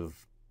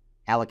you've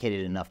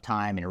allocated enough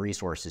time and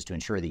resources to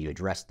ensure that you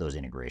address those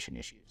integration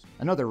issues.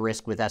 Another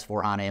risk with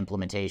S/4HANA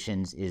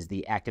implementations is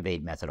the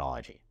Activate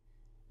methodology.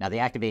 Now, the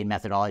Activate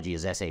methodology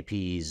is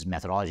SAP's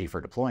methodology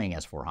for deploying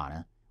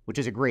S/4HANA, which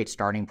is a great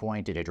starting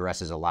point. It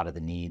addresses a lot of the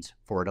needs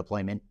for a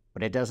deployment,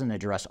 but it doesn't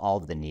address all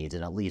of the needs,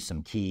 and it leaves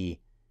some key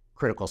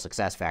critical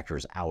success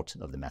factors out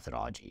of the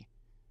methodology.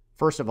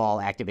 First of all,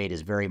 Activate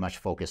is very much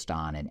focused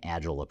on an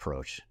agile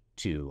approach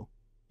to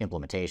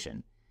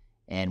implementation.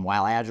 And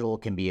while agile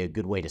can be a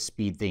good way to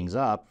speed things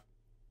up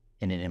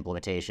in an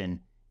implementation,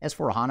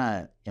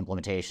 S/4HANA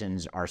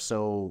implementations are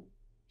so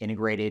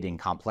integrated and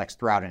complex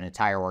throughout an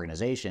entire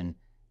organization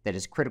that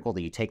it's critical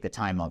that you take the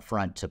time up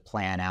front to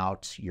plan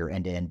out your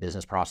end-to-end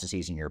business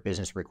processes and your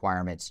business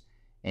requirements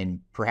and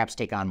perhaps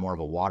take on more of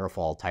a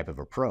waterfall type of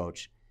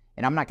approach.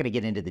 And I'm not going to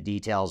get into the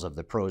details of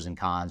the pros and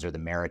cons or the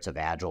merits of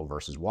agile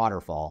versus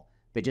waterfall,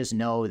 but just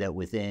know that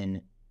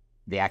within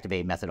the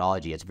Activate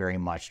methodology, it's very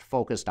much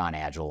focused on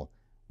agile,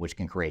 which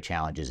can create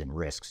challenges and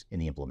risks in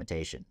the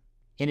implementation.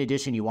 In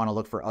addition, you want to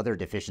look for other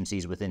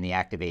deficiencies within the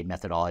Activate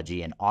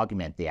methodology and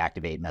augment the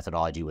Activate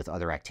methodology with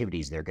other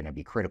activities that are going to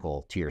be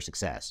critical to your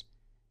success.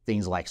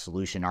 Things like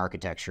solution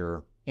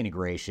architecture,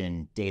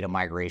 integration, data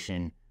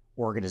migration,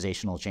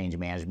 organizational change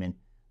management.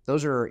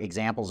 Those are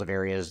examples of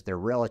areas that are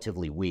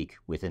relatively weak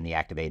within the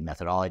Activate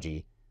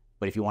methodology,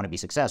 but if you want to be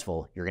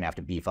successful, you're going to have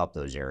to beef up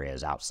those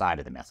areas outside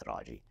of the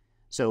methodology.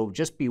 So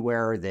just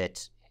beware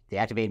that the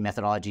Activate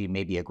methodology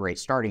may be a great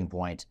starting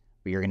point,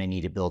 but you're going to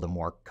need to build a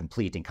more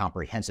complete and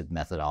comprehensive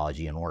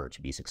methodology in order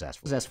to be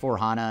successful.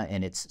 S/4HANA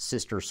and its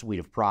sister suite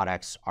of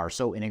products are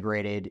so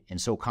integrated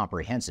and so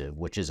comprehensive,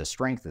 which is a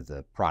strength of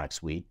the product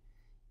suite.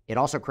 It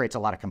also creates a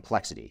lot of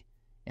complexity.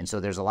 And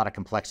so there's a lot of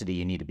complexity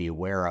you need to be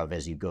aware of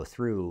as you go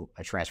through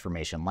a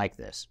transformation like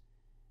this.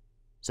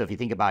 So if you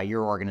think about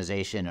your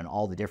organization and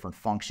all the different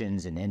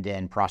functions and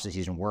end-to-end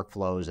processes and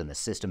workflows and the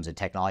systems and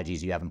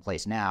technologies you have in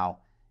place now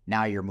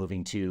you're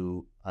moving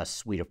to a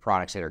suite of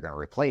products that are going to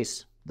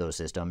replace those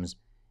systems,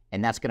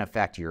 and that's going to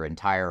affect your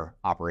entire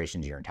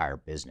operations, your entire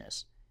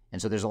business.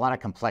 And so there's a lot of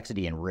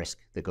complexity and risk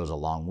that goes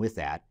along with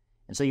that.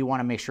 And so you want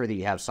to make sure that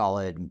you have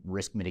solid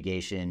risk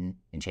mitigation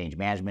and change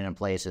management in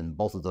place, and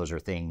both of those are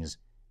things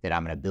that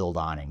I'm going to build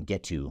on and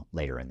get to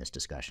later in this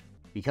discussion.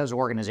 Because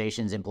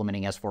organizations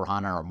implementing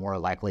S/4HANA are more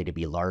likely to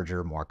be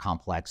larger, more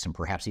complex, and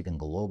perhaps even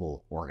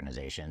global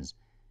organizations,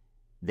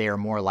 they are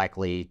more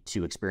likely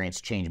to experience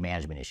change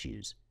management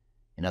issues.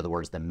 In other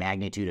words, the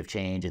magnitude of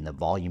change and the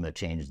volume of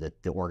change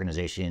that the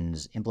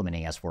organizations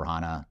implementing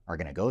S/4HANA are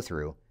going to go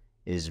through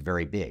is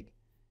very big.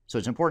 So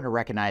it's important to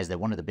recognize that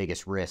one of the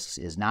biggest risks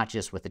is not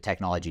just with the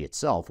technology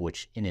itself,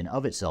 which in and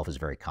of itself is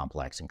very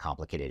complex and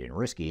complicated and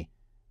risky,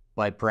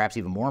 but perhaps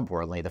even more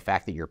importantly, the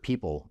fact that your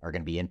people are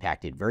going to be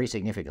impacted very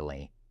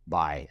significantly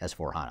by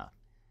S/4HANA.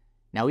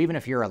 Now, even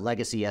if you're a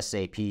legacy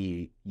SAP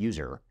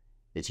user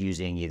that's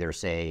using either,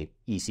 say,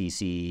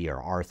 ECC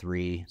or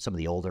R3, some of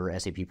the older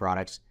SAP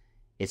products,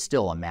 it's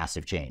still a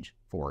massive change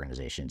for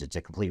organizations. It's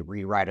a complete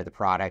rewrite of the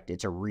product.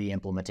 It's a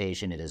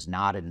re-implementation. It is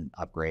not an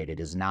upgrade. It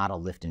is not a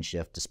lift and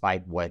shift,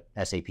 despite what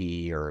SAP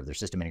or their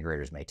system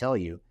integrators may tell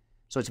you.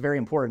 So it's very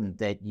important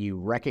that you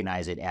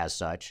recognize it as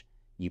such,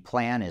 you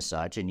plan as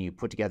such, and you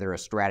put together a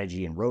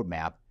strategy and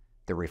roadmap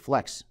that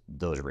reflects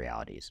those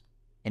realities.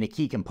 And a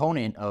key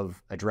component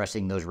of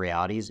addressing those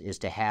realities is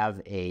to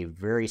have a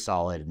very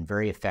solid and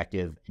very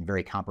effective and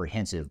very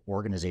comprehensive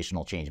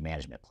organizational change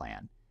management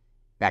plan.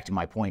 Back to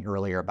my point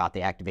earlier about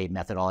the Activate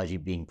methodology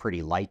being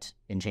pretty light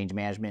in change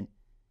management,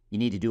 you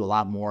need to do a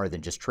lot more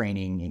than just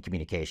training and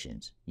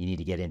communications. You need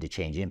to get into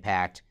change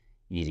impact.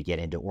 You need to get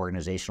into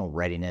organizational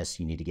readiness.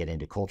 You need to get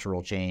into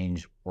cultural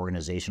change,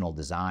 organizational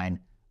design,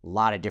 a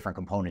lot of different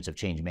components of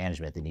change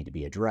management that need to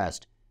be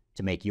addressed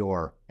to make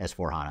your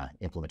S/4HANA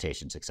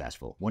implementation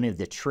successful. One of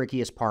the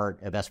trickiest part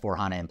of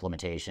S/4HANA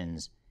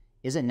implementations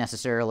isn't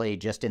necessarily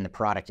just in the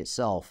product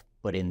itself,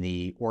 but in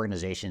the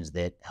organizations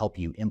that help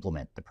you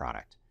implement the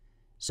product.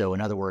 So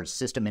in other words,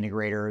 system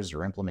integrators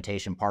or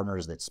implementation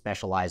partners that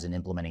specialize in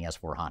implementing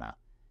S/4HANA.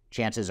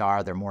 Chances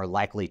are they're more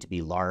likely to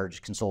be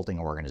large consulting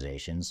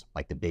organizations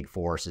like the Big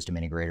Four system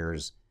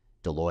integrators,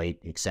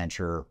 Deloitte,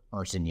 Accenture,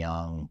 Ernst &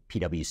 Young,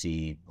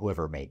 PwC,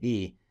 whoever it may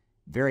be,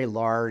 very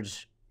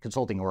large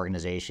consulting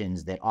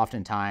organizations that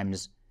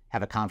oftentimes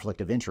have a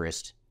conflict of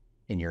interest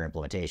in your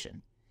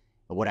implementation.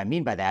 But what I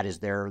mean by that is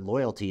their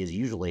loyalty is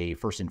usually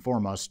first and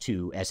foremost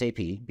to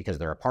SAP because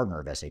they're a partner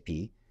of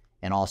SAP,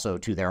 and also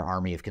to their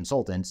army of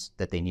consultants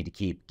that they need to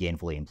keep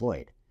gainfully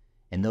employed.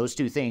 And those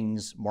two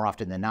things, more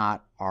often than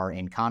not, are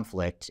in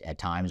conflict at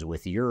times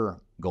with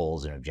your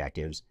goals and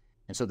objectives.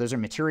 And so there's a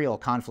material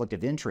conflict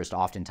of interest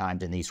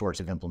oftentimes in these sorts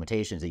of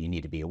implementations that you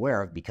need to be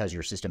aware of because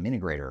your system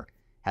integrator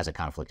has a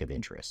conflict of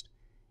interest.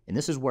 And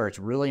this is where it's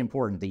really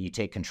important that you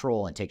take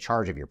control and take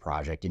charge of your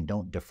project and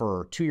don't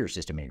defer to your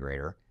system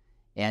integrator.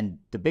 And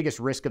the biggest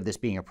risk of this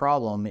being a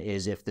problem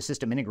is if the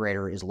system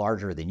integrator is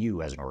larger than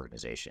you as an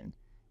organization,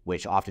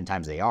 which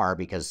oftentimes they are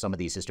because some of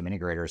these system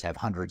integrators have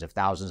hundreds of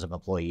thousands of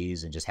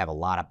employees and just have a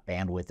lot of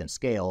bandwidth and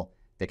scale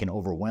that can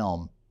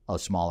overwhelm a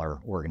smaller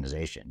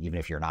organization, even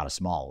if you're not a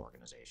small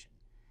organization.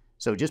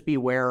 So just be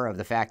aware of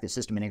the fact that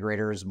system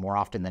integrators more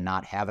often than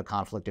not have a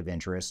conflict of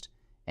interest,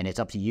 and it's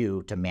up to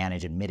you to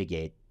manage and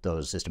mitigate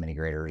those system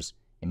integrators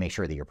and make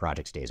sure that your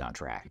project stays on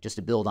track. Just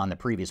to build on the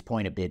previous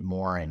point a bit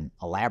more and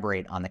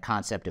elaborate on the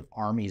concept of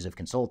armies of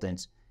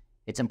consultants,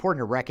 it's important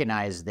to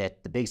recognize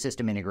that the big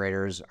system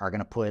integrators are going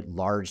to put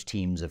large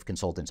teams of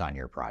consultants on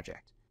your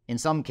project. In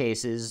some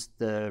cases,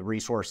 the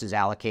resources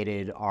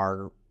allocated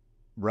are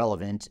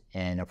relevant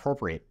and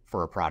appropriate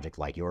for a project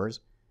like yours,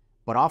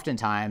 but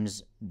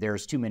oftentimes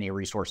there's too many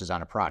resources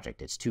on a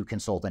project. It's too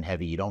consultant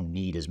heavy. You don't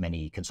need as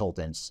many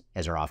consultants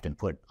as are often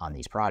put on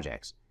these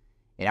projects.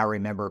 And I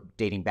remember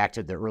dating back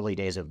to the early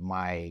days of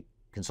my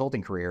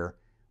consulting career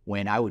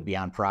when I would be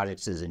on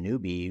projects as a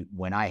newbie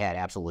when I had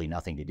absolutely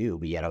nothing to do,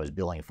 but yet I was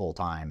billing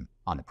full-time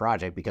on the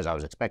project because I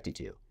was expected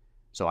to.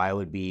 So I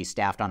would be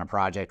staffed on a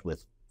project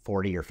with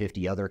 40 or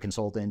 50 other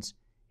consultants,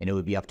 and it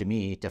would be up to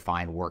me to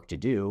find work to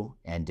do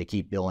and to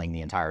keep billing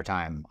the entire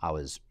time I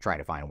was trying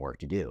to find work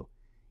to do.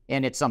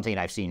 And it's something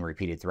I've seen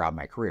repeated throughout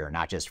my career,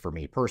 not just for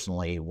me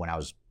personally when I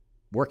was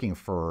working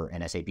for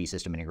an SAP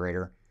system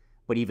integrator,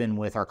 but even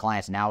with our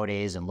clients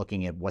nowadays and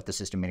looking at what the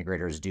system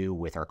integrators do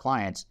with our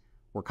clients,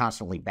 we're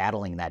constantly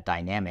battling that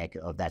dynamic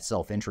of that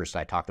self-interest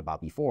I talked about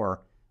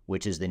before,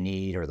 which is the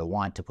need or the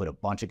want to put a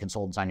bunch of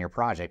consultants on your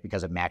project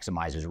because it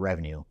maximizes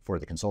revenue for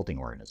the consulting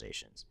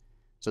organizations.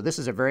 So this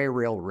is a very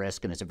real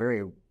risk, and it's a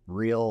very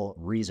real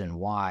reason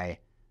why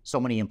so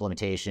many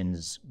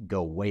implementations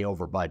go way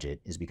over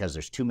budget is because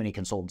there's too many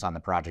consultants on the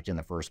project in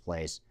the first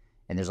place,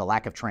 and there's a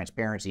lack of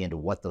transparency into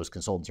what those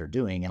consultants are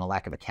doing and a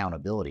lack of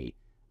accountability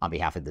on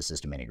behalf of the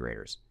system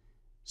integrators.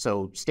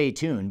 So stay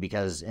tuned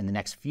because in the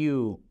next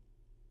few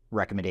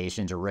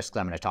recommendations or risks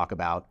I'm going to talk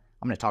about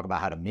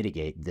how to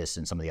mitigate this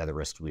and some of the other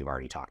risks we've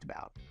already talked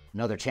about.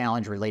 Another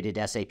challenge related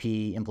to SAP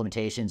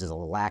implementations is a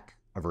lack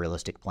of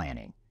realistic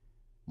planning.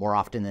 More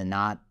often than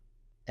not,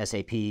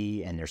 SAP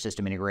and their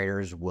system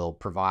integrators will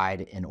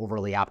provide an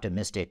overly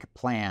optimistic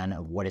plan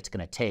of what it's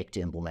going to take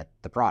to implement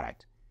the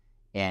product.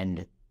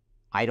 And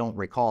I don't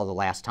recall the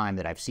last time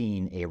that I've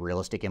seen a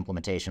realistic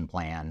implementation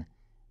plan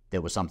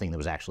that was something that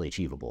was actually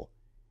achievable.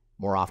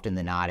 More often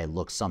than not, it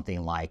looks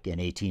something like an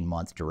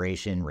 18-month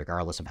duration,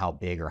 regardless of how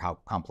big or how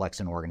complex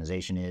an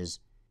organization is.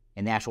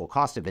 And the actual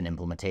cost of an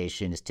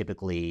implementation is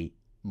typically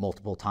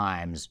multiple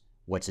times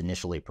what's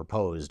initially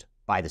proposed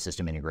by the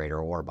system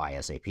integrator or by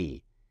SAP.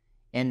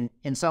 And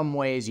in some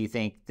ways, you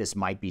think this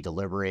might be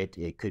deliberate.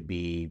 It could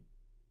be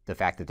the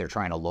fact that they're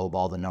trying to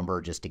lowball the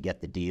number just to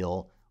get the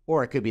deal,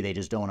 or it could be they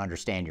just don't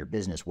understand your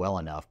business well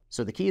enough.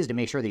 So the key is to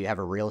make sure that you have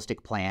a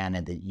realistic plan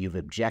and that you've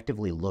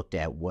objectively looked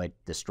at what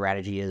the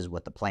strategy is,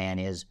 what the plan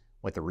is,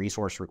 what the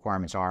resource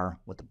requirements are,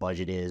 what the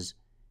budget is,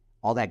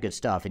 all that good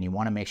stuff. And you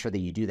want to make sure that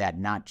you do that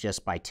not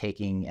just by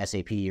taking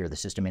SAP or the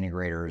system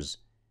integrator's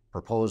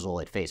proposal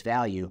at face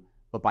value,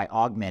 but by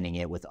augmenting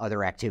it with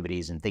other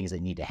activities and things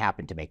that need to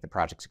happen to make the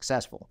project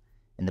successful.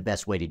 And the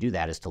best way to do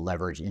that is to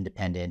leverage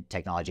independent,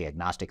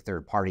 technology-agnostic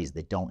third parties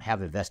that don't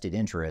have a vested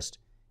interest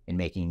in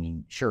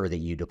making sure that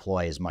you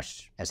deploy as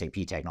much SAP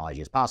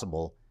technology as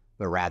possible,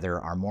 but rather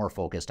are more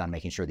focused on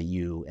making sure that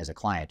you, as a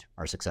client,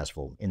 are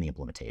successful in the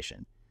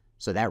implementation.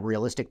 So that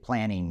realistic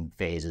planning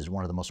phase is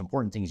one of the most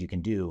important things you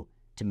can do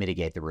to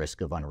mitigate the risk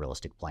of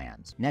unrealistic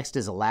plans. Next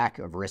is a lack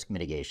of risk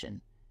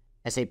mitigation.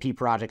 SAP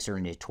projects are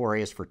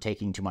notorious for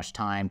taking too much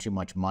time, too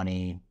much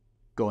money,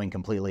 going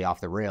completely off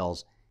the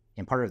rails.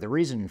 And part of the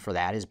reason for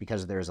that is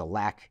because there's a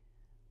lack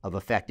of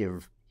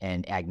effective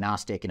and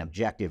agnostic and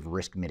objective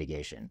risk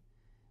mitigation.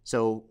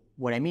 So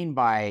what I mean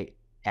by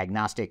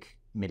agnostic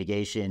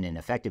mitigation and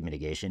effective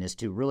mitigation is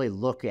to really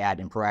look at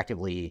and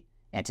proactively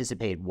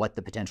anticipate what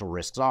the potential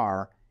risks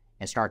are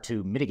and start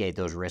to mitigate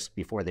those risks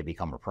before they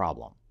become a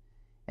problem.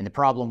 And the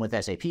problem with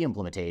SAP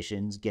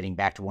implementations, getting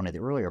back to one of the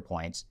earlier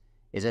points,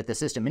 is that the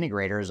system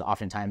integrators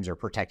oftentimes are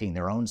protecting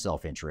their own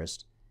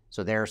self-interest.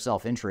 So their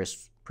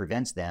self-interest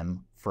prevents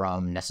them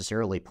from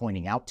necessarily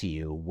pointing out to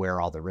you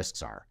where all the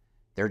risks are.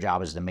 Their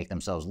job is to make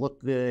themselves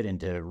look good and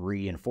to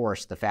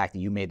reinforce the fact that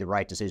you made the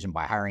right decision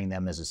by hiring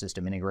them as a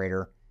system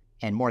integrator.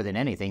 And more than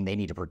anything, they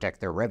need to protect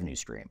their revenue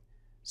stream.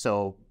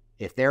 So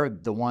if they're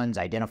the ones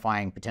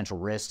identifying potential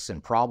risks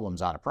and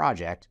problems on a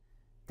project,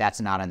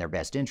 that's not in their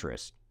best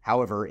interest.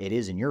 However, it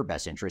is in your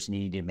best interest, and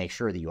you need to make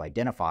sure that you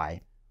identify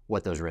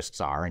what those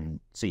risks are, and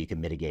so you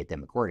can mitigate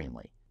them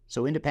accordingly.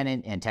 So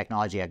independent and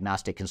technology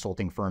agnostic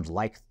consulting firms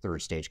like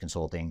Third Stage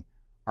Consulting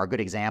are good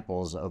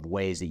examples of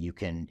ways that you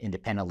can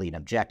independently and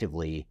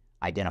objectively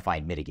identify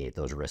and mitigate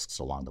those risks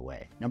along the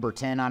way. Number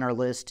 10 on our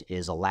list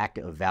is a lack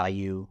of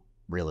value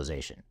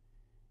realization.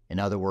 In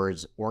other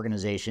words,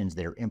 organizations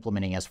that are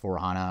implementing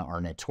S/4HANA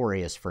are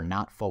notorious for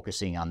not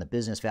focusing on the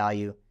business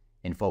value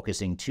and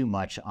focusing too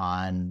much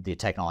on the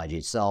technology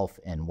itself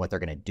and what they're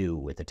going to do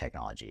with the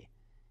technology.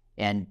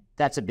 And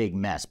that's a big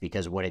mess,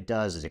 because what it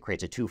does is it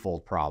creates a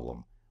twofold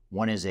problem.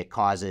 One is it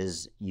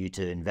causes you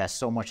to invest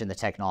so much in the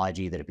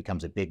technology that it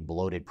becomes a big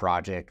bloated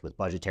project with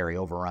budgetary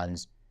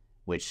overruns,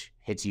 which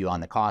hits you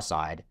on the cost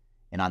side.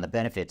 And on the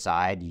benefit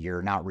side,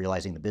 you're not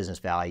realizing the business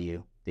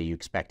value that you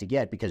expect to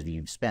get because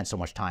you've spent so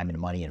much time and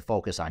money and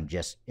focus on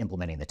just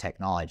implementing the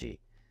technology.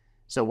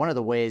 So one of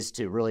the ways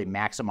to really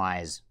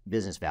maximize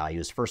business value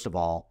is, first of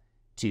all,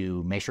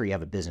 to make sure you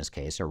have a business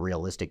case, a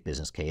realistic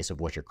business case of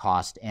what your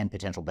cost and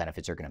potential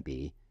benefits are going to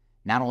be,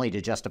 not only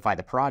to justify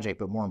the project,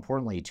 but more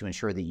importantly, to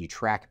ensure that you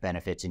track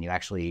benefits and you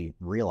actually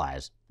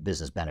realize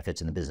business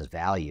benefits and the business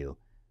value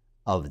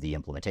of the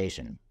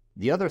implementation.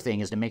 The other thing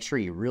is to make sure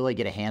you really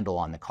get a handle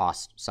on the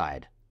cost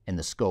side and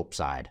the scope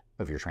side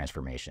of your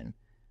transformation.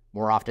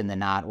 More often than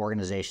not,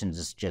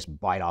 organizations just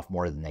bite off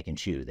more than they can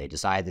chew. They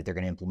decide that they're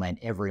going to implement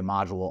every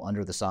module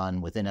under the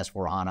sun within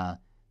S/4HANA.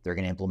 They're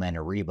going to implement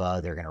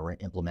Ariba. They're going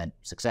to implement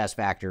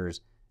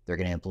SuccessFactors. They're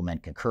going to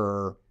implement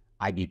Concur,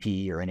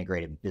 IBP, or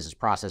Integrated Business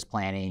Process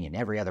Planning, and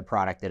every other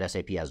product that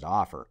SAP has to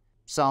offer.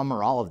 Some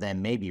or all of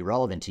them may be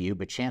relevant to you,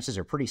 but chances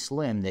are pretty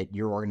slim that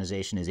your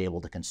organization is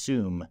able to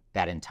consume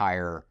that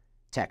entire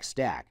tech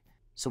stack.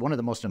 So one of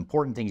the most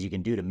important things you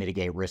can do to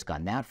mitigate risk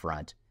on that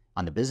front,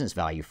 on the business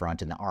value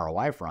front and the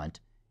ROI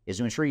front, is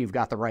to ensure you've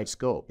got the right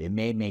scope. It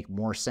may make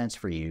more sense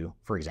for you,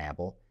 for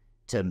example,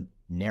 to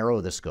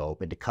narrow the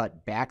scope and to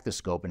cut back the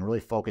scope and really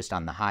focus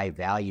on the high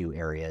value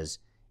areas,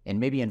 and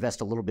maybe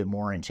invest a little bit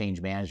more in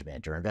change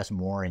management or invest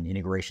more in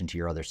integration to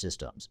your other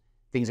systems.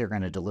 Things that are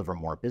going to deliver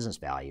more business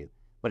value.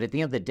 But at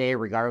the end of the day,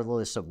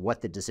 regardless of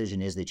what the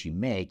decision is that you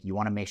make, you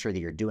want to make sure that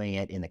you're doing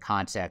it in the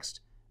context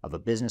of a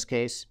business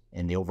case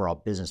and the overall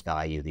business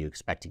value that you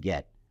expect to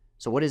get.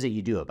 So what is it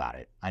you do about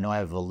it? I know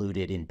I've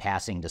alluded in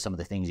passing to some of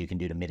the things you can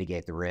do to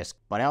mitigate the risk,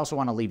 but I also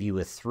want to leave you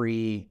with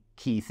 3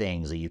 key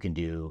things that you can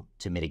do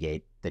to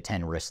mitigate the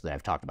 10 risks that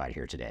I've talked about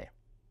here today.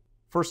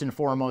 First and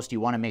foremost, you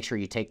want to make sure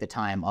you take the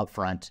time up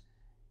front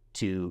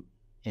to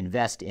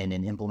invest in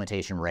an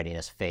implementation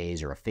readiness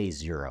phase, or a phase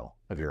 0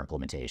 of your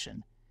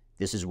implementation.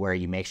 This is where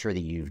you make sure that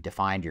you've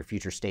defined your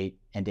future state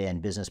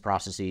end-to-end business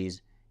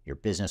processes, your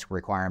business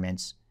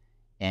requirements,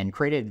 and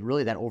created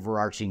really that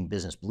overarching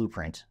business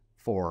blueprint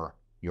for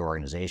your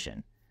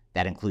organization.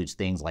 That includes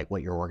things like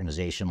what your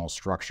organizational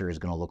structure is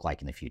going to look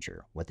like in the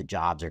future, what the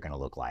jobs are going to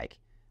look like,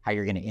 how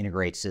you're going to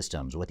integrate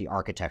systems, what the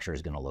architecture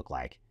is going to look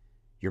like,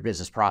 your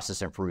business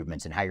process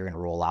improvements, and how you're going to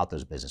roll out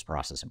those business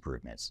process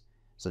improvements.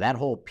 So that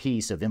whole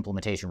piece of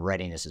implementation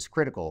readiness is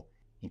critical.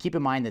 And keep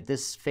in mind that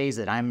this phase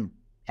that I'm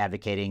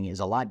advocating is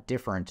a lot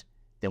different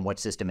than what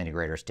system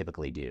integrators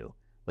typically do.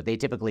 What they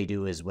typically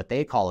do is what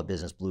they call a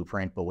business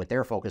blueprint, but what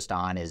they're focused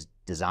on is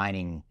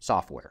designing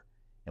software.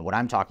 And what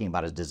I'm talking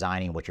about is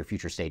designing what your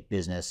future state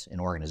business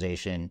and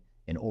organization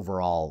and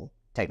overall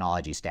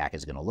technology stack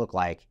is going to look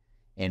like.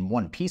 And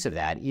one piece of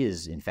that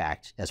is, in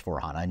fact,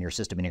 S/4HANA, and your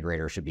system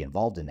integrator should be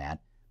involved in that.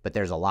 But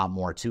there's a lot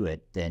more to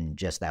it than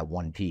just that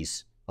one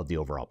piece of the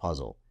overall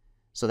puzzle.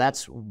 So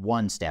that's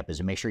one step, is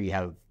to make sure you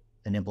have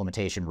an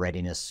implementation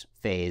readiness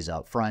phase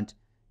up front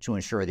to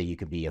ensure that you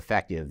can be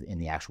effective in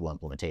the actual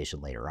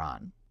implementation later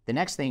on. The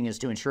next thing is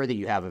to ensure that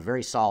you have a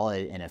very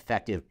solid and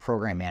effective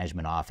program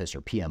management office,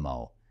 or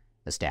PMO,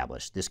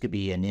 established. This could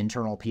be an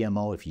internal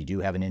PMO if you do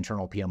have an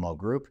internal PMO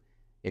group.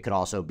 It could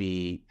also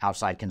be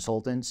outside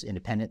consultants,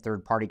 independent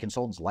third-party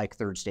consultants like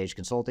Third Stage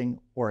Consulting,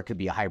 or it could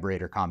be a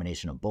hybrid or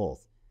combination of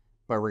both.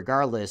 But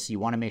regardless, you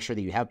want to make sure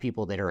that you have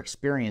people that are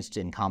experienced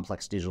in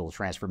complex digital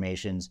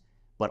transformations,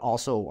 but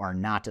also are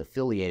not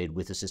affiliated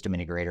with a system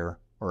integrator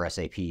or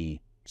SAP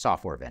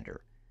software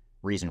vendor.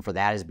 Reason for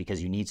that is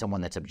because you need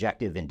someone that's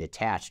objective and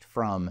detached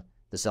from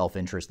the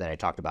self-interest that I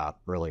talked about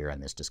earlier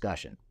in this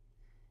discussion.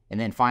 And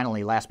then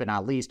finally, last but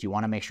not least, you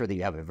want to make sure that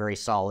you have a very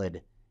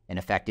solid and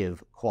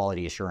effective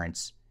quality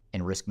assurance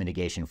and risk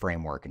mitigation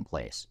framework in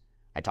place.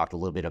 I talked a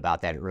little bit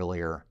about that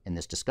earlier in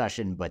this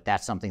discussion, but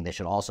that's something that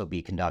should also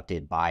be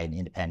conducted by an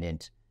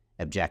independent,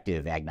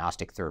 objective,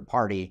 agnostic third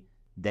party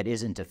that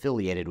isn't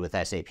affiliated with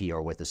SAP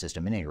or with the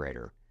system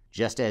integrator.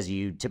 Just as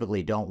you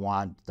typically don't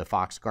want the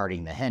fox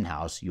guarding the hen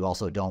house, you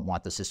also don't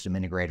want the system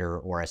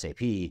integrator or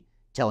SAP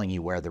telling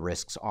you where the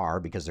risks are,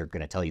 because they're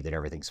going to tell you that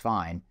everything's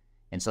fine.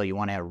 And so you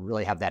want to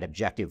really have that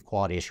objective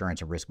quality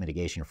assurance and risk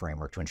mitigation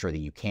framework to ensure that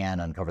you can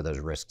uncover those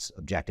risks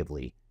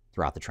objectively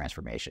throughout the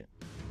transformation.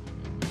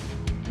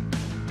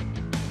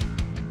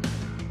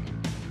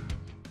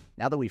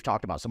 Now that we've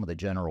talked about some of the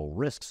general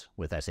risks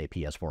with SAP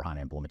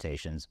S/4HANA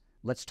implementations,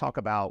 let's talk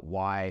about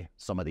why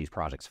some of these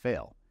projects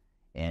fail.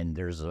 And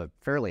there's a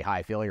fairly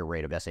high failure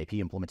rate of SAP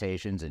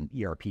implementations and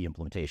ERP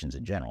implementations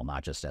in general,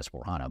 not just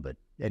S/4HANA, but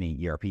any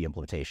ERP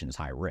implementation is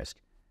high risk.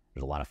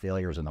 There's a lot of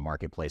failures in the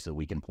marketplace that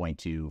we can point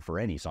to for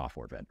any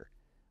software vendor.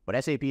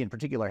 But SAP in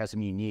particular has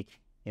some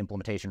unique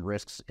implementation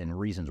risks and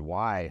reasons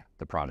why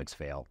the projects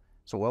fail.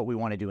 So what we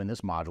want to do in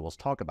this module is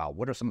talk about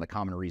what are some of the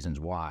common reasons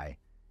why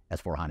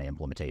S/4HANA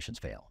implementations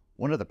fail.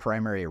 One of the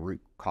primary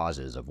root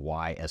causes of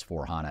why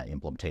S/4HANA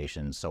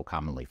implementations so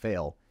commonly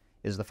fail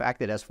is the fact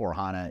that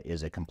S/4HANA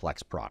is a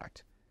complex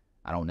product.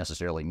 I don't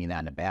necessarily mean that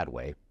in a bad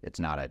way. It's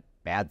not a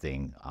bad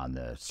thing on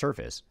the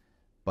surface,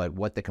 but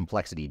what the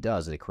complexity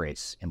does is it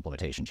creates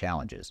implementation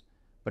challenges.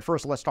 But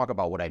first, let's talk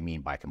about what I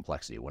mean by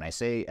complexity. When I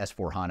say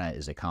S/4HANA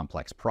is a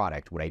complex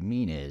product, what I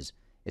mean is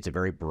it's a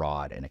very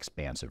broad and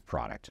expansive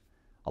product.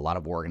 A lot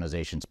of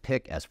organizations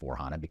pick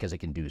S/4HANA because it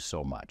can do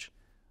so much.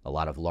 A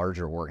lot of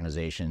larger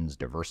organizations,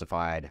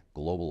 diversified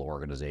global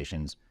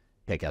organizations,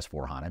 pick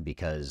S/4HANA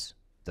because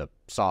the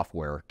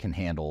software can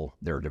handle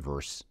their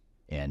diverse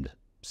and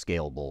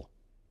scalable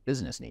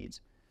business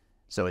needs.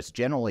 So it's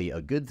generally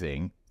a good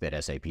thing that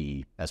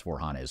SAP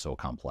S/4HANA is so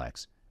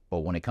complex, but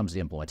when it comes to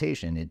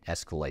implementation, it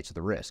escalates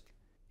the risk.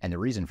 And the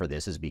reason for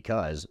this is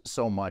because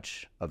so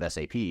much of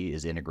SAP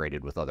is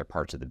integrated with other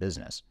parts of the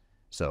business.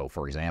 So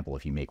for example,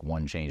 if you make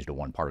one change to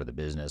one part of the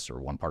business or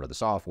one part of the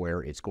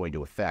software, it's going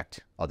to affect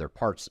other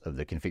parts of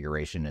the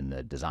configuration and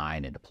the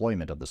design and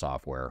deployment of the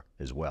software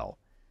as well.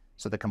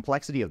 So the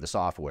complexity of the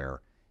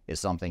software is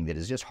something that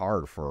is just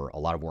hard for a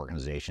lot of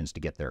organizations to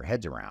get their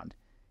heads around.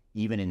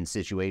 Even in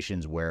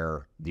situations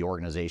where the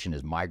organization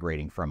is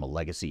migrating from a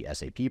legacy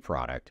SAP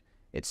product,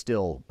 it's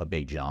still a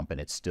big jump, and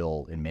it's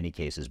still, in many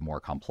cases, more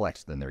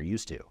complex than they're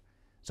used to.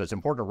 So it's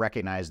important to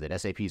recognize that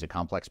SAP is a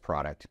complex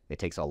product. It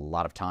takes a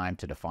lot of time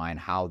to define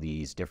how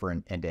these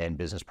different end-to-end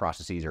business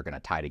processes are going to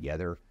tie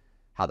together,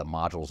 how the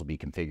modules will be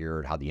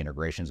configured, how the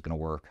integration is going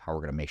to work, how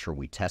we're going to make sure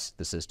we test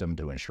the system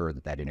to ensure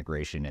that that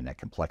integration and that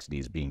complexity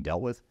is being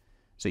dealt with.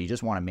 So you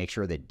just want to make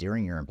sure that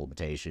during your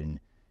implementation,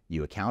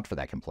 you account for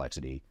that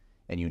complexity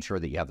and you ensure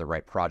that you have the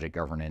right project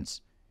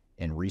governance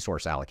and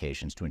resource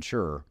allocations to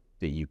ensure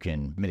that you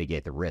can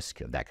mitigate the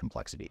risk of that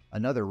complexity.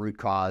 Another root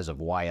cause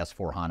of why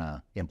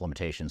S/4HANA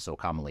implementations so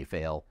commonly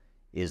fail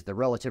is the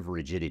relative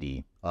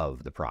rigidity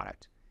of the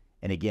product.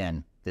 And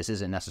again, this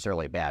isn't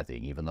necessarily a bad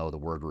thing, even though the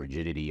word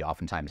rigidity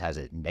oftentimes has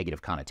a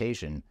negative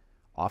connotation.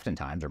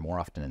 Oftentimes, or more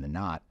often than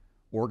not,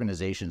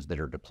 organizations that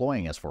are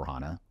deploying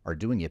S/4HANA are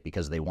doing it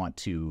because they want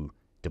to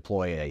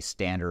deploy a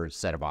standard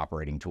set of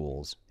operating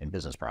tools and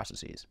business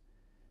processes.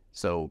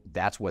 So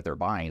that's what they're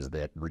buying, is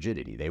that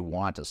rigidity. They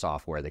want a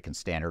software that can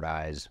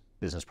standardize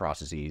business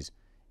processes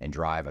and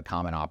drive a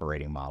common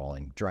operating model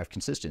and drive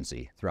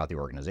consistency throughout the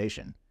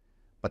organization.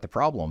 But the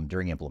problem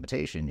during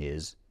implementation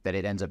is that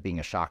it ends up being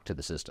a shock to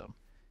the system.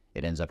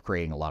 It ends up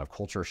creating a lot of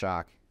culture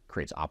shock,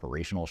 creates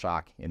operational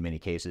shock in many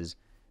cases,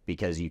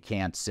 because you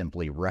can't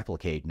simply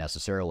replicate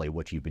necessarily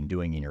what you've been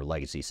doing in your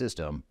legacy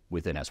system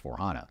within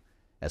S/4HANA.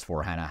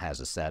 S/4HANA has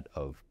a set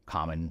of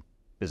common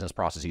business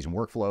processes and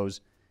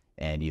workflows,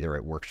 and either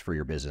it works for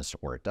your business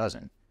or it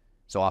doesn't.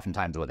 So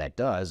oftentimes what that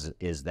does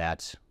is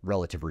that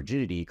relative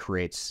rigidity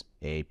creates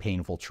a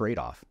painful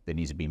trade-off that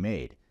needs to be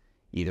made.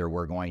 Either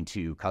we're going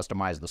to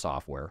customize the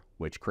software,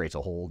 which creates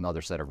a whole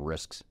nother set of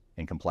risks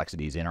and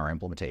complexities in our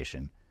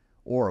implementation,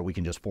 or we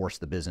can just force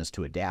the business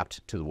to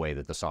adapt to the way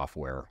that the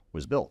software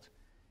was built.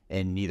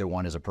 And neither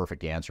one is a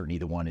perfect answer.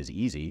 Neither one is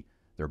easy.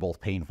 They're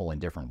both painful in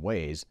different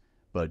ways.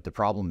 But the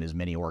problem is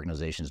many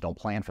organizations don't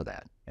plan for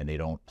that, and they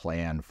don't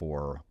plan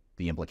for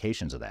the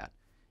implications of that.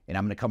 And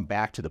I'm going to come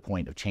back to the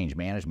point of change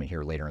management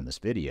here later in this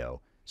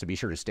video. So be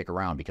sure to stick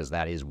around, because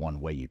that is one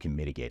way you can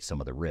mitigate some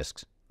of the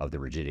risks of the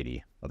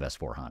rigidity of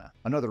S/4HANA.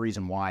 Another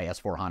reason why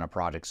S/4HANA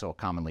projects so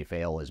commonly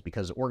fail is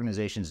because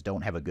organizations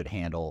don't have a good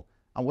handle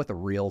on what the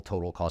real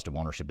total cost of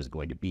ownership is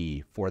going to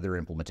be for their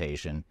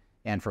implementation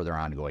and for their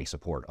ongoing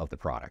support of the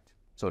product.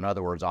 So in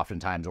other words,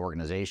 oftentimes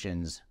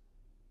organizations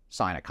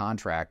sign a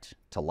contract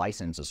to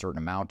license a certain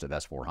amount of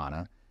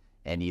S/4HANA,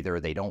 and either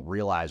they don't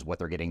realize what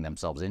they're getting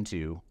themselves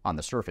into on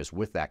the surface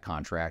with that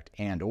contract,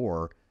 and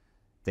or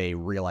they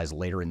realize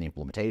later in the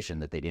implementation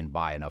that they didn't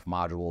buy enough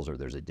modules, or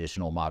there's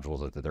additional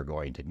modules that they're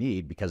going to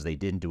need because they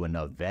didn't do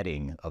enough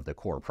vetting of the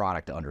core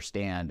product to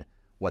understand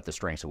what the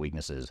strengths and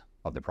weaknesses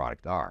of the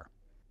product are.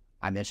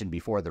 I mentioned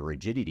before the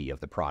rigidity of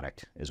the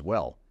product as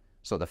well.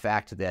 So the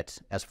fact that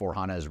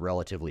S/4HANA is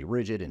relatively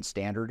rigid and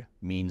standard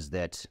means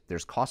that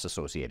there's costs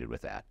associated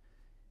with that.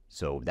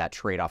 So that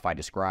trade-off I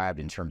described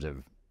in terms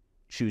of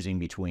choosing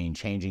between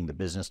changing the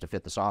business to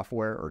fit the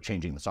software or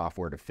changing the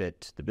software to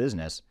fit the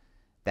business,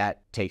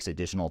 that takes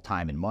additional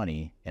time and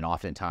money, and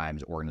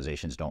oftentimes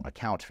organizations don't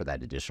account for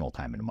that additional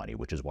time and money,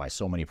 which is why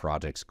so many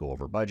projects go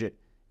over budget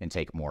and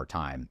take more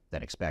time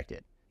than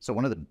expected. So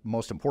one of the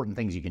most important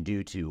things you can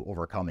do to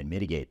overcome and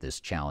mitigate this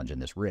challenge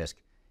and this risk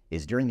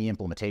is during the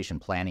implementation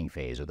planning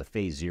phase, or the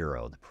phase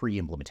 0, the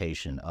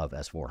pre-implementation of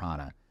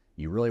S/4HANA,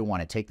 you really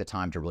want to take the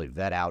time to really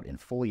vet out and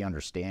fully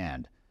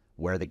understand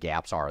where the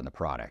gaps are in the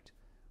product,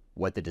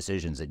 what the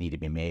decisions that need to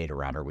be made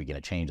around, are we going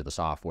to change the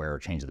software or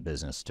change the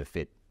business to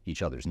fit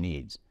each other's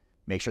needs?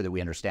 Make sure that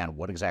we understand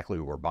what exactly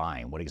we're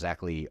buying, what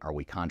exactly are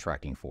we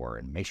contracting for,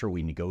 and make sure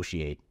we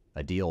negotiate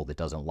a deal that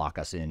doesn't lock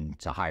us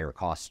into higher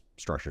cost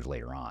structures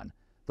later on.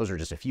 Those are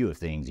just a few of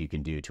things you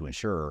can do to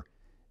ensure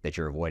that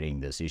you're avoiding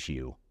this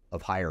issue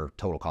of higher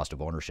total cost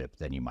of ownership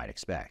than you might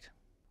expect.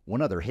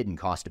 One other hidden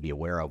cost to be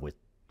aware of with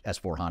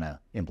S/4HANA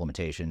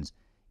implementations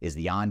is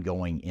the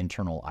ongoing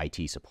internal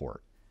IT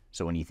support.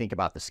 So when you think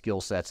about the skill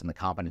sets and the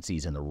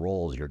competencies and the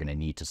roles you're going to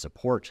need to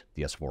support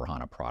the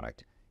S/4HANA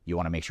product, you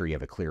want to make sure you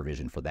have a clear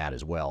vision for that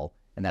as well.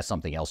 And that's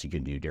something else you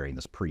can do during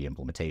this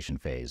pre-implementation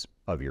phase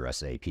of your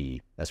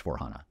SAP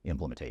S/4HANA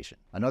implementation.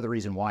 Another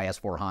reason why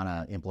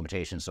S/4HANA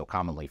implementations so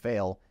commonly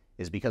fail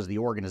is because the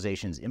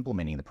organizations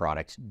implementing the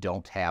product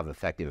don't have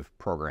effective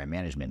program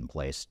management in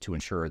place to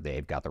ensure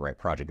they've got the right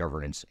project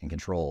governance and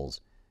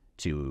controls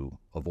to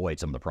avoid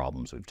some of the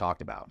problems we've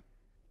talked about.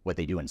 What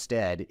they do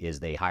instead is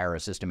they hire a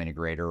system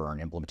integrator or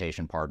an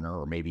implementation partner,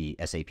 or maybe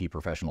SAP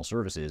professional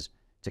services,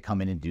 to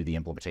come in and do the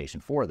implementation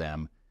for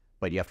them.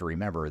 But you have to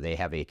remember, they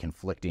have a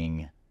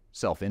conflicting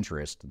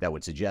self-interest that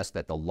would suggest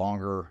that the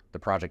longer the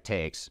project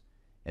takes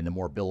and the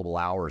more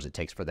billable hours it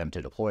takes for them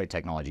to deploy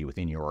technology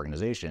within your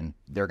organization,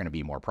 they're going to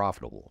be more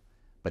profitable.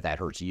 But that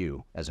hurts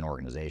you as an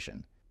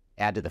organization.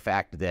 Add to the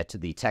fact that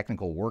the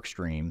technical work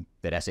stream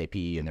that SAP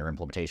and their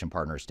implementation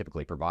partners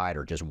typically provide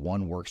are just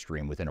one work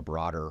stream within a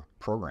broader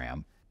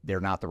program. They're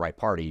not the right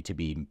party to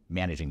be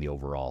managing the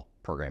overall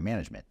program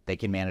management. They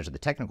can manage the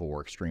technical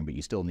work stream, but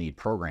you still need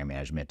program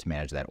management to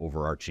manage that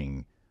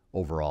overarching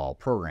overall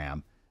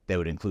program that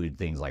would include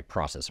things like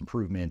process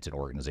improvement and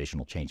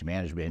organizational change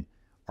management,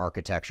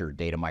 architecture,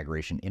 data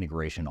migration,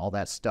 integration, all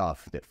that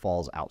stuff that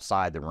falls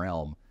outside the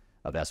realm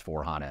of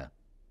S/4HANA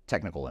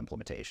technical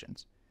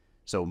implementations.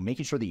 So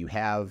making sure that you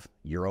have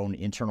your own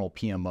internal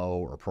PMO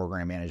or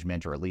program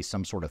management, or at least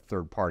some sort of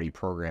third-party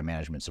program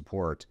management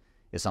support,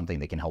 is something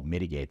that can help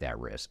mitigate that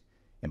risk.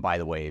 And by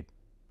the way,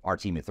 our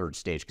team at Third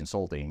Stage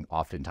Consulting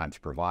oftentimes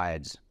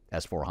provides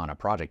S/4HANA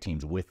project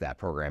teams with that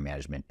program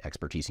management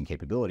expertise and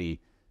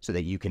capability so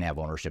that you can have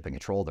ownership and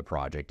control of the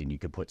project, and you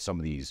can put some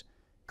of these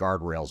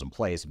guardrails in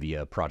place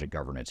via project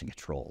governance and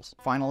controls.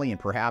 Finally, and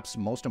perhaps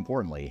most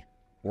importantly,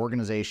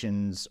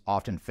 organizations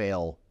often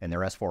fail in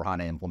their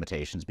S/4HANA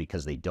implementations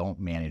because they don't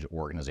manage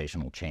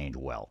organizational change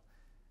well.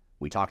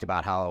 We talked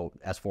about how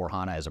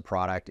S/4HANA as a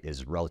product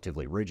is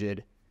relatively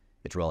rigid,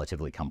 it's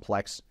relatively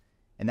complex,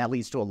 and that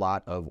leads to a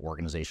lot of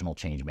organizational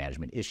change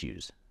management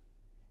issues.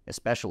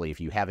 Especially if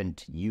you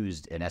haven't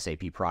used an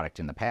SAP product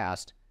in the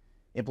past,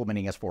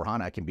 implementing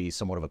S/4HANA can be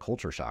somewhat of a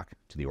culture shock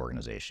to the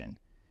organization.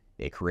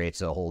 It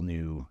creates a whole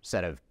new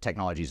set of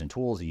technologies and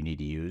tools that you need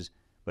to use,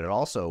 but it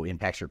also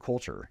impacts your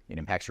culture. It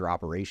impacts your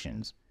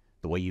operations.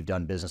 The way you've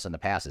done business in the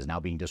past is now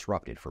being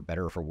disrupted, for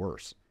better or for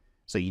worse.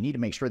 So you need to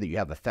make sure that you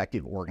have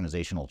effective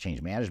organizational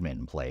change management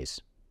in place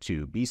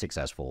to be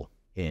successful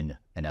in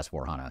an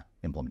S/4HANA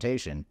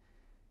implementation.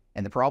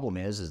 And the problem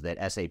is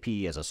that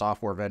SAP as a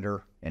software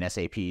vendor and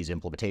SAP's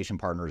implementation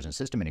partners and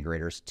system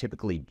integrators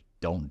typically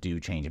don't do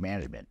change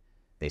management.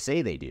 They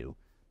say they do,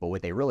 but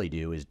what they really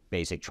do is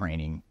basic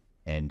training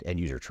and end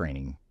user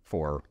training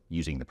for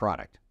using the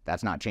product.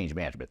 That's not change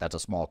management. That's a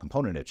small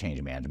component of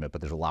change management,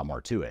 but there's a lot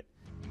more to it.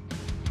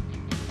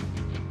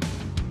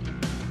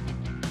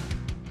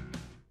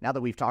 Now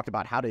that we've talked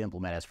about how to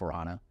implement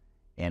S4HANA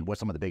and what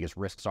some of the biggest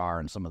risks are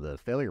and some of the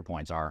failure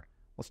points are,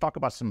 let's talk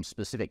about some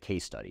specific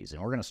case studies.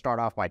 And we're going to start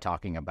off by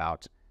talking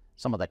about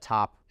some of the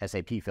top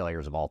SAP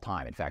failures of all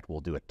time. In fact, we'll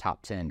do a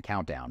top 10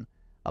 countdown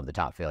of the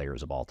top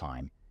failures of all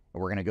time.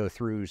 And we're going to go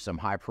through some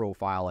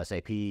high-profile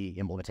SAP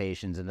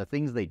implementations and the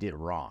things they did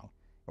wrong.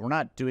 And we're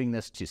not doing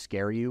this to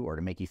scare you or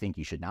to make you think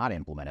you should not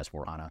implement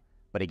S4HANA,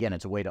 but again,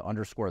 it's a way to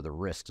underscore the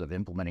risks of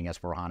implementing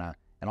S4HANA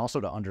and also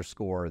to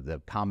underscore the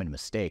common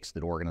mistakes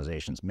that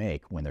organizations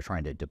make when they're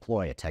trying to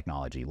deploy a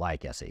technology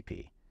like SAP.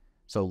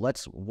 So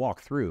let's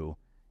walk through,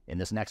 in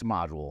this next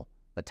module,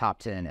 the top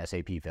 10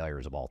 SAP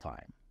failures of all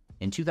time.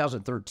 In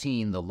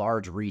 2013, the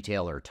large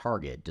retailer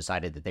Target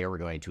decided that they were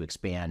going to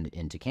expand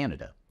into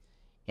Canada.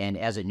 And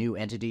as a new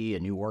entity, a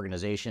new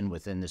organization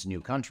within this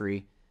new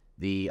country,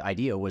 the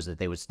idea was that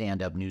they would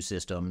stand up new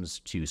systems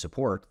to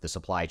support the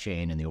supply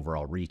chain and the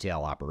overall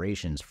retail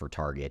operations for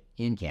Target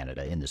in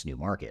Canada in this new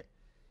market.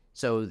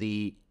 So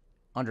the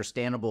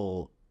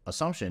understandable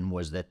assumption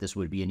was that this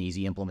would be an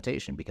easy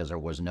implementation because there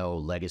was no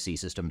legacy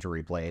system to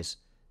replace.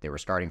 They were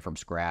starting from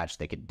scratch.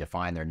 They could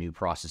define their new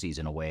processes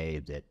in a way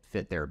that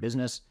fit their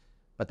business,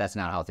 but that's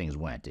not how things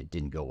went. It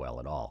didn't go well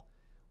at all.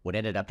 What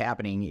ended up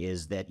happening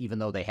is that even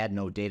though they had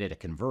no data to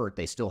convert,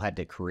 they still had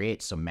to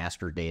create some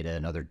master data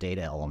and other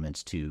data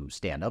elements to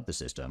stand up the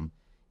system.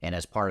 And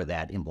as part of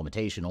that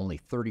implementation, only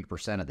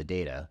 30% of the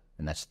data,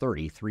 and that's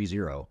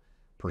 30%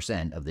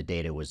 of the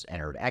data was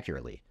entered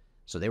accurately.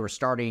 So they were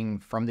starting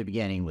from the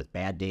beginning with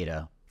bad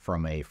data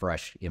from a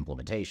fresh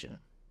implementation.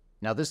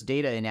 Now, this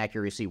data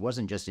inaccuracy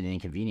wasn't just an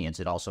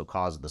inconvenience, it also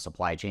caused the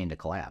supply chain to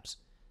collapse.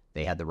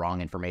 They had the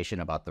wrong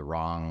information about the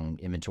wrong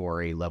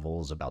inventory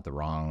levels, about the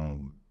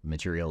wrong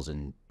materials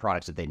and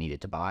products that they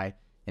needed to buy,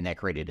 and that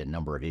created a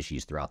number of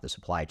issues throughout the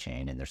supply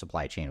chain, and their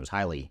supply chain was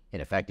highly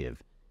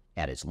ineffective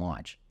at its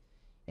launch.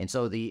 And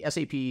so the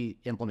SAP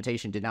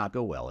implementation did not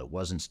go well. It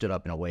wasn't stood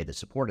up in a way that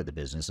supported the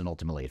business, and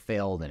ultimately it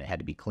failed, and it had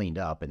to be cleaned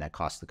up, and that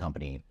cost the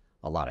company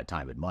a lot of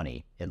time and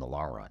money in the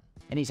long run.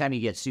 Anytime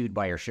you get sued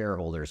by your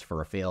shareholders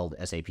for a failed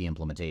SAP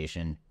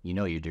implementation, you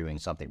know you're doing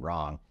something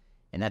wrong.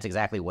 And that's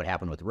exactly what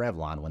happened with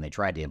Revlon when they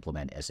tried to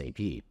implement SAP.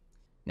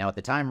 Now, at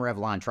the time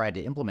Revlon tried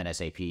to implement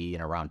SAP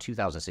in around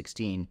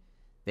 2016,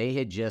 they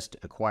had just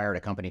acquired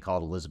a company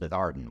called Elizabeth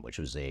Arden, which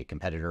was a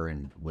competitor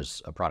and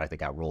was a product that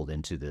got rolled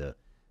into the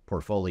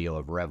portfolio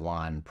of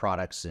Revlon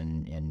products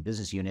and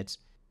business units.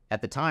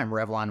 At the time,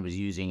 Revlon was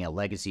using a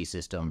legacy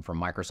system from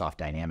Microsoft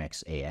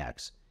Dynamics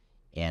AX,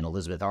 and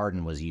Elizabeth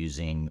Arden was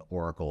using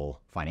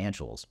Oracle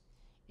Financials.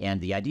 And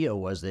the idea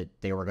was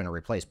that they were going to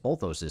replace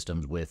both those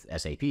systems with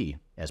SAP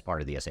as part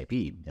of the SAP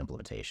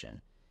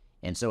implementation.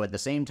 And so at the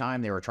same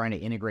time they were trying to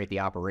integrate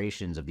the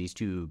operations of these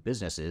two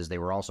businesses, they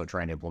were also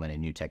trying to implement a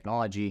new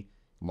technology.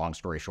 Long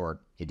story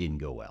short, it didn't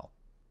go well.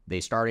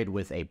 They started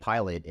with a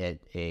pilot at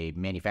a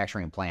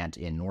manufacturing plant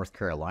in North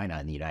Carolina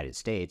in the United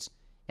States,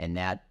 and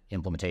that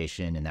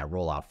implementation and that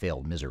rollout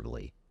failed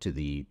miserably to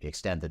the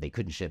extent that they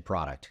couldn't ship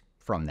product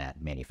from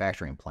that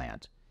manufacturing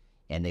plant.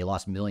 And they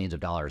lost millions of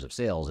dollars of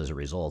sales as a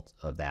result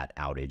of that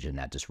outage and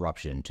that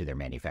disruption to their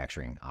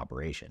manufacturing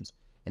operations.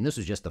 And this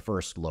was just the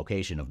first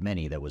location of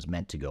many that was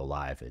meant to go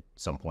live at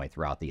some point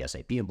throughout the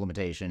SAP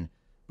implementation,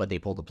 but they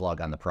pulled the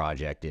plug on the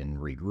project and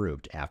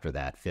regrouped after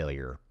that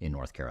failure in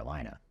North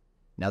Carolina.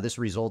 Now, this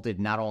resulted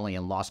not only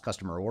in lost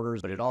customer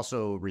orders, but it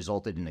also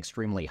resulted in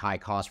extremely high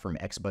costs from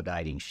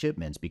expediting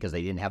shipments because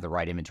they didn't have the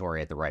right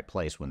inventory at the right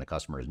place when the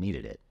customers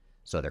needed it.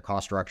 So their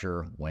cost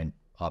structure went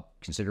up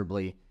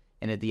considerably.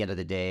 And at the end of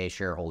the day,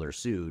 shareholders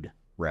sued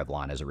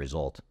Revlon as a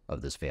result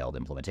of this failed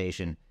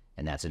implementation,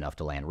 and that's enough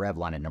to land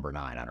Revlon at number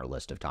 9 on our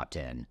list of top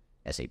 10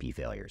 SAP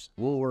failures.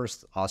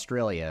 Woolworths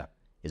Australia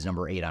is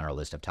number 8 on our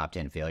list of top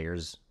 10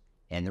 failures,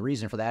 and the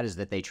reason for that is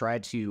that they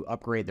tried to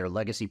upgrade their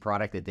legacy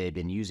product that they had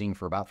been using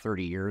for about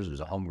 30 years. It was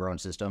a homegrown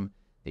system.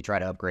 They tried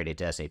to upgrade it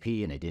to SAP,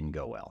 and it didn't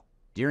go well.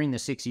 During the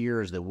 6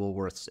 years that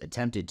Woolworths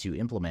attempted to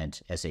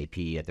implement SAP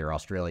at their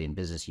Australian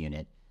business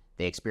unit,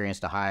 they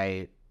experienced a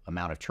high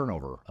amount of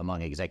turnover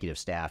among executive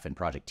staff and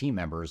project team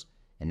members,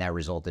 and that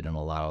resulted in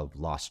a lot of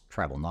lost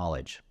tribal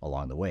knowledge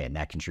along the way, and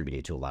that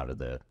contributed to a lot of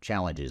the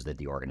challenges that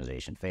the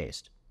organization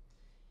faced.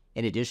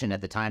 In addition,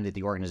 at the time that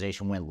the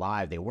organization went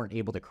live, they weren't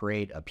able to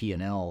create a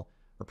P&L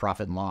or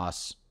profit and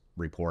loss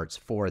reports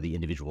for the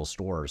individual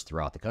stores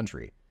throughout the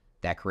country.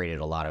 That created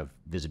a lot of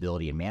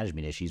visibility and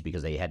management issues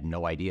because they had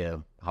no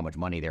idea how much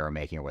money they were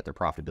making or what their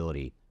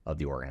profitability of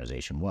the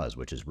organization was,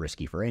 which is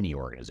risky for any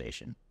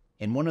organization.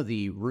 And one of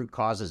the root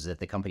causes that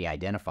the company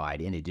identified,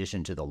 in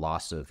addition to the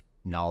loss of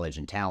knowledge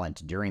and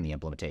talent during the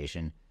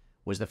implementation,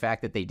 was the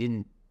fact that they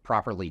didn't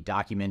properly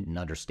document and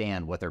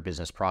understand what their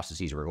business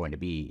processes were going to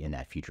be in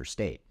that future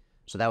state.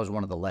 So that was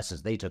one of the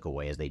lessons they took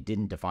away, is they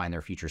didn't define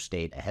their future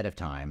state ahead of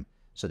time.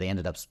 So they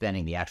ended up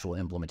spending the actual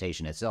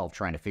implementation itself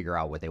trying to figure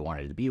out what they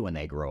wanted it to be when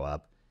they grow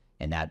up.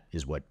 And that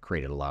is what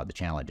created a lot of the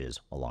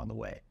challenges along the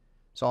way.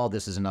 So all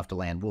this is enough to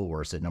land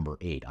Woolworths at number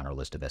 8 on our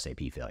list of SAP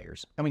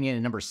failures. Coming in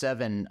at number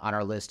 7 on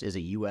our list is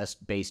a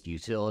US-based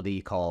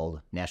utility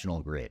called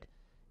National Grid.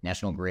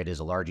 National Grid is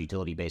a large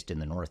utility based in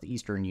the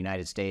northeastern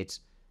United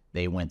States.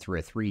 They went through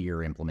a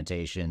 3-year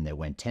implementation that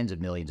went tens of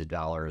millions of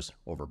dollars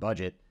over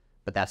budget,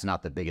 but that's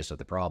not the biggest of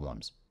the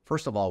problems.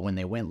 First of all, when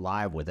they went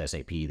live with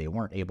SAP, they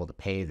weren't able to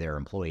pay their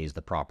employees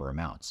the proper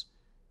amounts.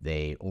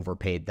 They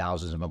overpaid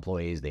thousands of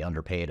employees, they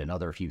underpaid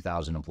another few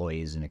thousand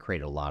employees, and it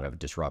created a lot of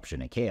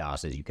disruption and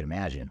chaos, as you can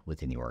imagine,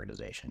 within the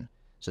organization.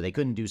 So they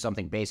couldn't do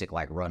something basic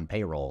like run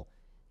payroll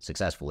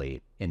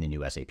successfully in the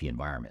new SAP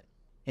environment.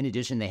 In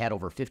addition, they had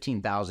over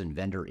 15,000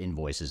 vendor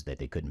invoices that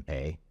they couldn't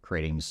pay,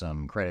 creating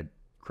some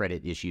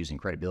credit issues and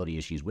credibility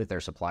issues with their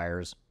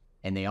suppliers.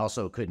 And they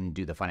also couldn't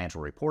do the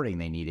financial reporting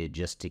they needed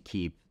just to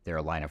keep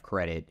their line of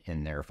credit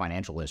and their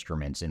financial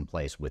instruments in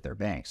place with their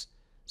banks.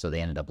 So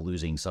they ended up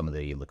losing some of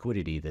the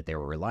liquidity that they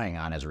were relying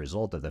on as a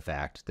result of the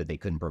fact that they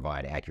couldn't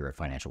provide accurate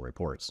financial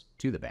reports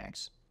to the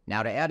banks.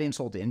 Now, to add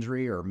insult to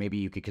injury, or maybe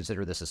you could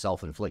consider this a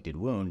self-inflicted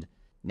wound,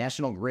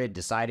 National Grid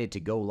decided to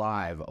go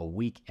live a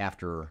week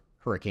after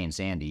Hurricane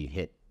Sandy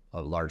hit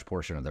a large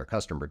portion of their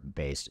customer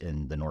base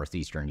in the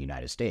northeastern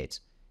United States.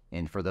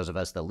 And for those of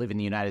us that live in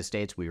the United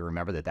States, we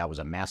remember that that was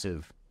a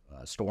massive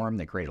storm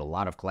that created a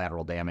lot of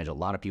collateral damage. A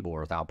lot of people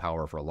were without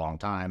power for a long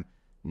time.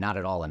 Not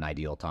at all an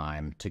ideal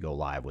time to go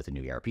live with a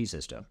new ERP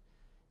system.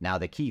 Now,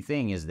 the key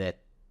thing is that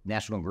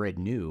National Grid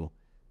knew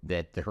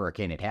that the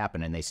hurricane had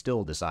happened, and they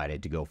still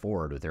decided to go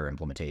forward with their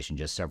implementation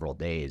just several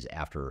days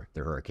after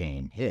the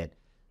hurricane hit.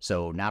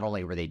 So not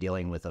only were they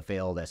dealing with a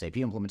failed SAP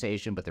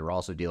implementation, but they were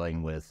also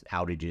dealing with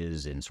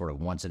outages and sort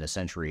of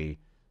once-in-a-century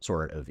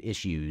sort of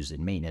issues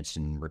and maintenance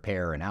and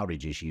repair and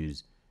outage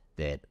issues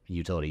that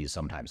utilities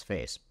sometimes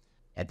face.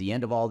 At the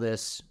end of all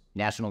this,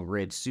 National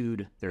Grid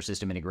sued their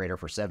system integrator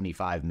for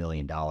 $75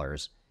 million,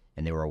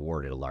 and they were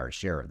awarded a large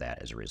share of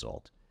that as a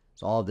result.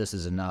 So all of this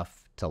is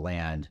enough to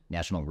land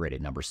National Grid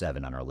at number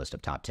 7 on our list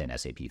of top 10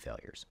 SAP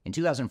failures. In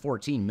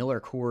 2014, Miller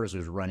Coors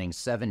was running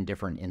 7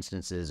 different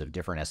instances of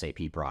different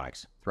SAP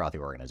products throughout the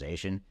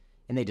organization,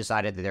 and they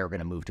decided that they were going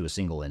to move to a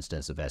single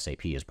instance of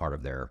SAP as part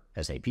of their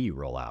SAP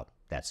rollout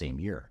that same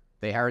year.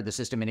 They hired the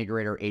system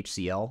integrator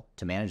HCL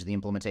to manage the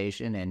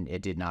implementation, and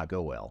it did not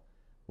go well.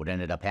 What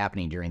ended up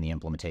happening during the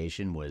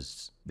implementation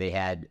was they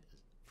had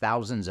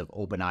thousands of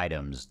open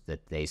items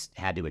that they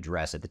had to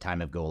address at the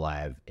time of go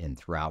live and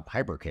throughout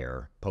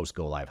hypercare,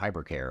 post-go live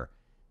hypercare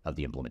of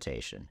the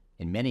implementation.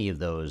 And many of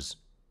those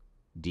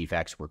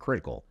defects were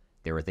critical.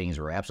 There were things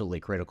that were absolutely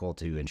critical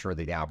to ensure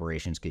that the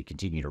operations could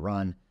continue to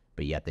run,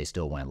 but yet they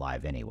still went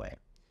live anyway.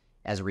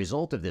 As a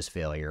result of this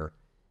failure,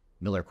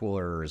 Miller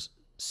Coors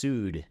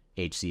sued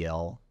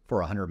HCL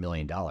for $100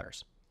 million.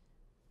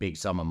 Big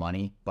sum of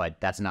money,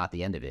 but that's not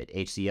the end of it.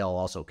 HCL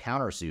also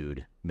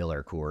countersued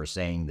Miller Coors,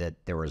 saying that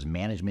there was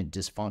management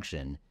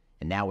dysfunction,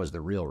 and that was the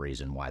real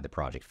reason why the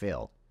project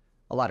failed.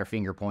 A lot of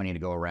finger pointing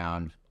to go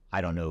around. I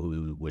don't know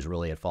who was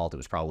really at fault. It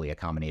was probably a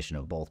combination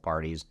of both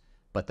parties.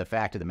 But the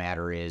fact of the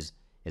matter is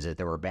that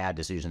there were bad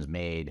decisions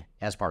made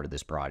as part of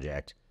this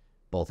project,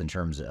 both in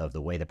terms of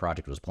the way the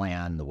project was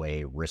planned, the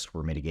way risks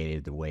were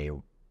mitigated, the way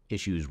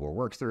issues were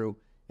worked through,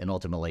 and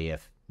ultimately,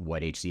 if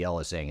what HCL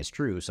is saying is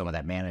true, some of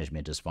that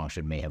management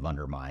dysfunction may have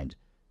undermined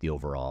the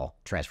overall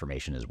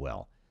transformation as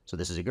well. So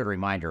this is a good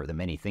reminder of the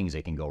many things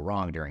that can go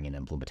wrong during an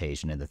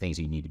implementation and the things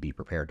you need to be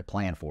prepared to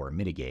plan for and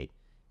mitigate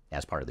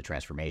as part of the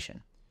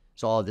transformation.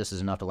 So all of this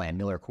is enough to land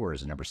Miller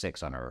Coors at number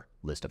 6 on our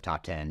list of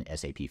top 10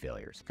 SAP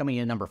failures. Coming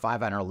in number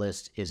 5 on our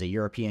list is a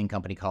European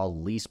company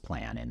called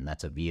LeasePlan, and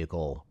that's a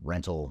vehicle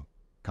rental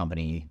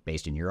company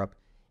based in Europe.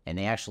 And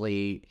they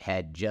actually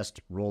had just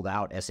rolled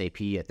out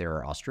SAP at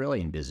their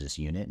Australian business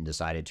unit and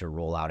decided to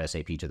roll out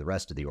SAP to the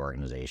rest of the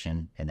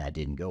organization, and that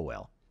didn't go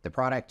well. The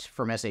product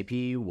from SAP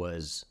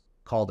was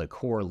called a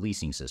core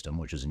leasing system,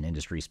 which is an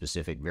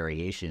industry-specific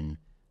variation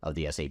of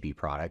the SAP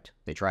product.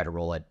 They tried to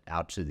roll it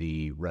out to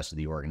the rest of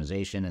the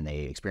organization, and they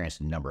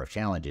experienced a number of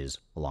challenges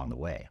along the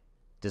way.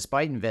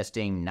 Despite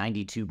investing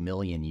 92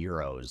 million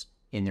euros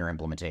in their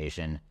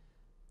implementation,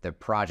 the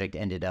project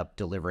ended up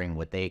delivering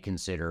what they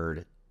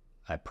considered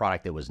a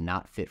product that was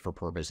not fit for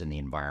purpose in the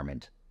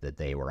environment that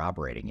they were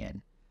operating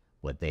in.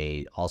 What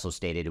they also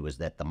stated was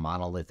that the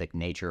monolithic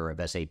nature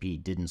of SAP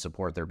didn't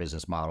support their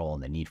business model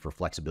and the need for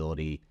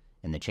flexibility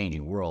in the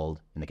changing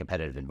world and the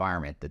competitive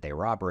environment that they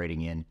were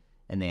operating in,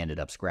 and they ended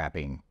up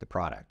scrapping the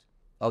product.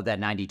 Of that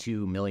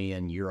 92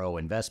 million euro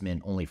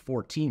investment, only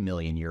 14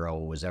 million euro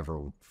was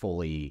ever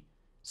fully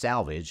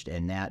salvaged,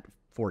 and that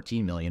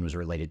 14 million was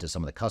related to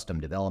some of the custom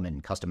development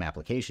and custom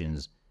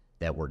applications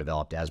that were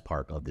developed as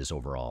part of this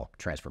overall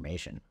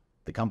transformation.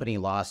 The company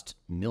lost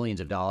millions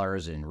of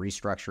dollars in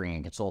restructuring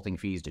and consulting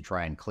fees to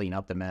try and clean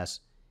up the mess,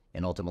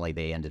 and ultimately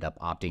they ended up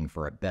opting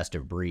for a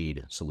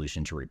best-of-breed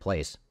solution to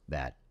replace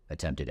that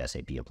attempted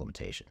SAP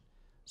implementation.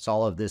 So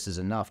all of this is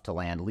enough to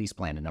land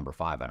LeasePlan at number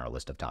 5 on our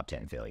list of top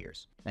 10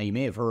 failures. Now, you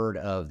may have heard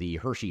of the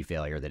Hershey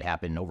failure that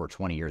happened over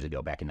 20 years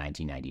ago, back in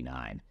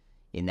 1999.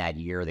 In that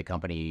year, the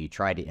company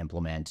tried to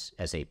implement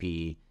SAP,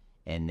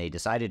 and they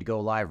decided to go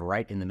live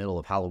right in the middle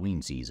of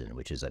Halloween season,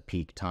 which is a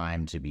peak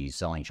time to be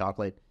selling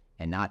chocolate,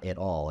 and not at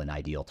all an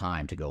ideal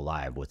time to go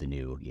live with a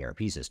new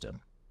ERP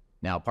system.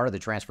 Now, part of the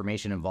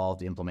transformation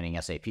involved implementing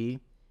SAP,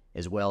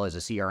 as well as a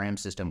CRM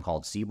system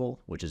called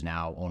Siebel, which is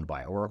now owned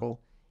by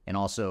Oracle, and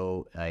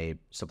also a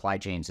supply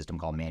chain system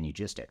called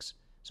Manugistics.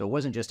 So it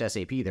wasn't just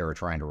SAP they were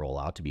trying to roll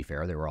out, to be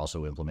fair. They were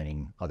also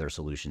implementing other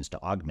solutions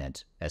to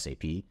augment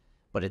SAP.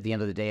 But at the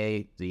end of the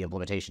day, the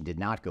implementation did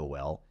not go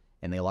well,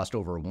 and they lost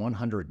over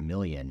 100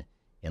 million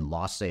in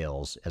lost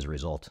sales as a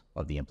result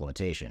of the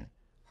implementation.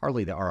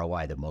 Hardly the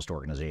ROI that most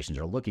organizations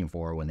are looking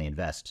for when they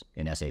invest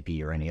in SAP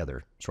or any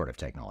other sort of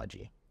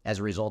technology. As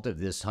a result of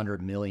this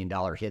 $100 million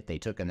hit they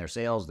took in their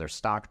sales, their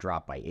stock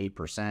dropped by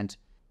 8%.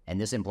 And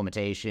this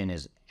implementation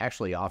is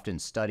actually often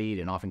studied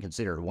and often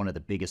considered one of the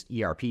biggest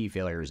ERP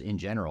failures in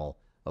general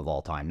of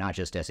all time, not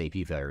just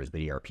SAP failures,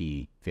 but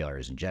ERP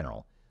failures in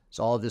general.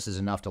 So all of this is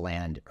enough to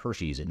land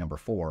Hershey's at number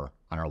 4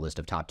 on our list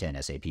of top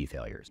 10 SAP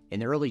failures. In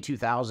the early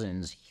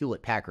 2000s,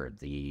 Hewlett-Packard,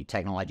 the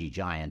technology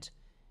giant,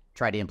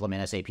 tried to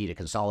implement SAP to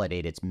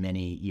consolidate its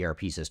many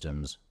ERP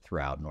systems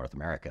throughout North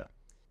America.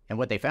 And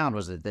what they found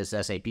was that this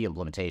SAP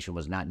implementation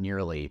was not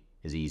nearly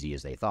as easy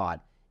as they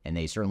thought, and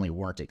they certainly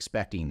weren't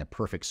expecting the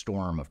perfect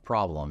storm of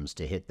problems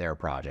to hit their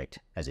project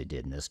as it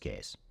did in this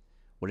case.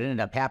 What ended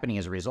up happening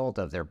as a result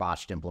of their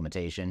botched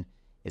implementation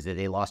is that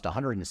they lost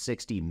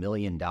 $160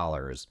 million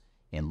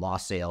in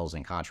lost sales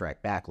and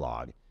contract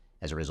backlog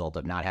as a result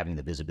of not having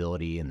the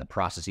visibility and the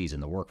processes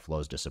and the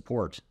workflows to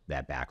support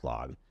that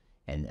backlog.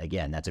 And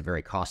again, that's a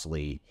very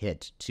costly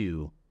hit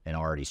to an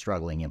already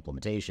struggling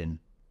implementation.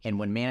 And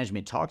when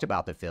management talked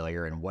about the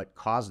failure and what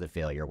caused the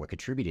failure, what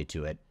contributed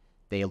to it,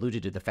 they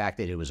alluded to the fact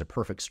that it was a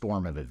perfect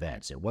storm of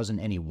events. It wasn't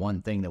any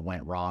one thing that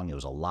went wrong. It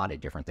was a lot of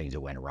different things that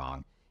went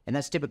wrong. And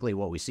that's typically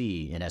what we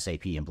see in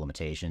SAP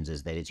implementations,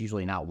 is that it's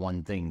usually not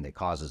one thing that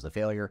causes the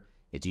failure.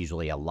 It's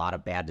usually a lot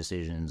of bad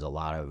decisions, a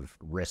lot of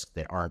risks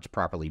that aren't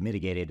properly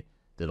mitigated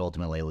that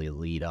ultimately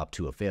lead up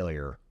to a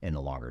failure in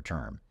the longer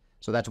term.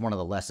 So that's one of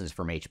the lessons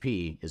from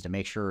HP, is to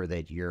make sure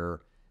that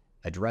you're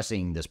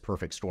addressing this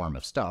perfect storm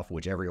of stuff,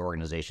 which every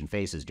organization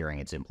faces during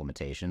its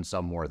implementation,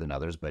 some more than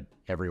others, but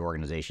every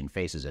organization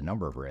faces a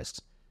number of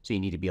risks. So you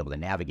need to be able to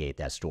navigate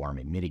that storm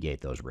and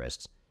mitigate those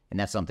risks. And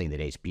that's something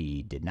that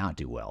HP did not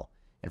do well.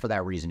 And for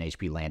that reason,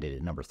 HP landed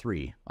at number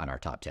 3 on our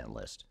top 10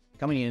 list.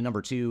 Coming in at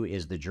number 2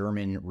 is the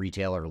German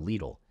retailer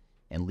Lidl.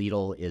 And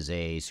Lidl is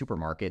a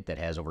supermarket that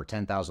has over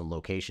 10,000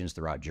 locations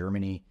throughout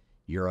Germany,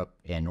 Europe,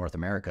 and North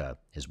America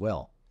as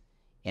well.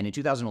 And in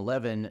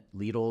 2011,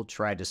 Lidl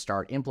tried to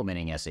start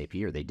implementing SAP,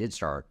 or they did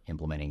start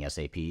implementing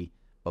SAP,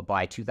 but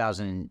by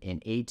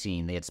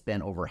 2018, they had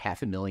spent over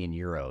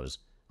 €500,000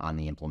 on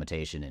the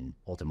implementation and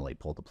ultimately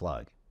pulled the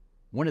plug.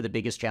 One of the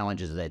biggest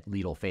challenges that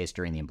Lidl faced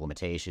during the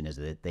implementation is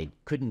that they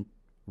couldn't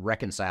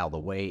reconcile the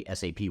way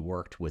SAP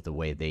worked with the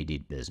way they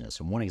did business.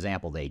 And one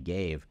example they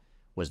gave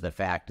was the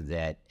fact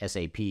that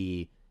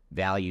SAP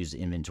values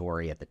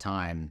inventory at the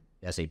time.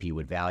 SAP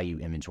would value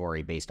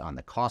inventory based on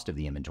the cost of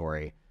the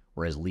inventory,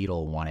 whereas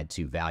Lidl wanted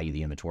to value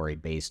the inventory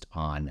based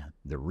on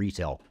the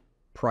retail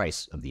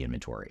price of the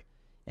inventory.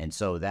 And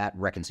so that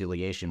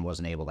reconciliation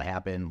wasn't able to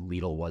happen.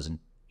 Lidl wasn't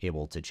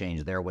able to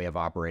change their way of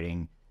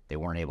operating. They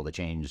weren't able to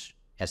change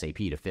SAP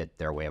to fit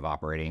their way of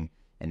operating,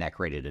 and that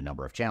created a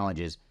number of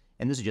challenges.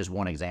 And this is just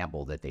one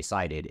example that they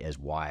cited as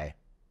why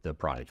the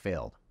product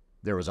failed.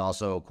 There was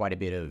also quite a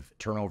bit of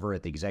turnover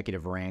at the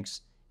executive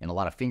ranks and a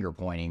lot of finger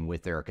pointing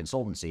with their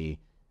consultancy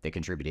that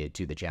contributed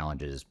to the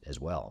challenges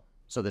as well.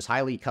 So this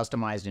highly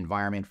customized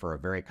environment for a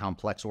very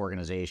complex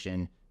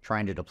organization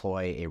trying to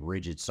deploy a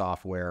rigid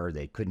software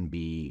that couldn't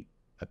be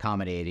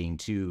accommodating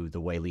to the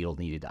way Lidl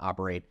needed to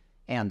operate,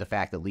 and the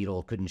fact that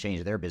Lidl couldn't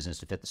change their business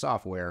to fit the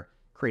software,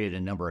 created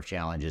a number of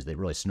challenges that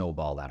really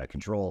snowballed out of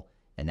control,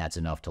 and that's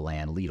enough to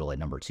land Lidl at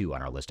number 2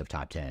 on our list of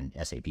top 10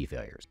 SAP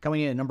failures.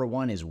 Coming in at number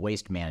 1 is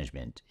Waste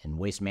Management, and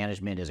Waste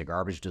Management is a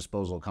garbage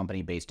disposal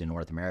company based in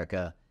North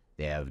America.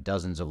 They have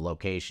dozens of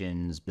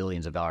locations,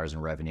 billions of dollars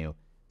in revenue.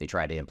 They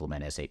tried to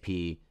implement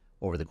SAP.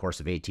 Over the course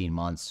of 18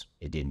 months,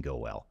 it didn't go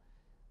well.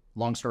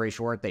 Long story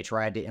short, they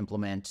tried to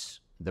implement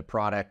the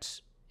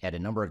product at a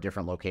number of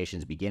different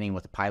locations, beginning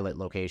with a pilot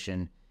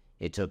location.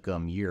 It took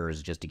them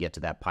years just to get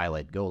to that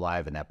pilot go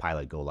live, and that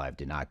pilot go live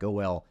did not go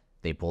well.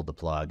 They pulled the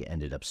plug,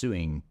 ended up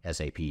suing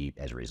SAP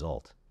as a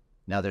result.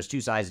 Now, there's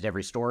two sides to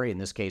every story. In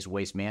this case,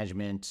 Waste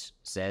Management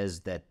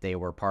says that they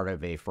were part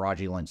of a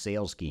fraudulent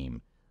sales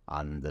scheme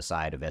on the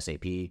side of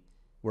SAP,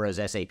 whereas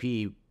SAP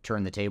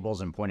turned the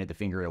tables and pointed the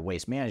finger at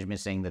Waste Management,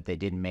 saying that they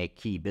didn't make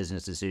key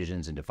business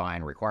decisions and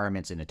define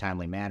requirements in a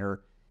timely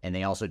manner, and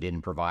they also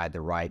didn't provide the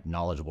right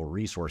knowledgeable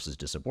resources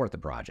to support the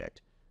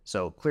project.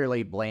 So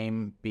clearly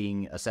blame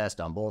being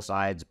assessed on both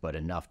sides, but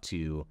enough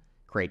to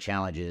create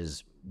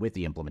challenges with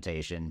the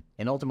implementation.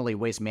 And ultimately,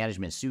 Waste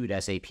Management sued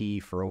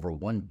SAP for over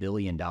 $1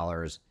 billion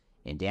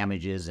in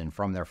damages, and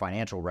from their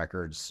financial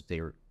records,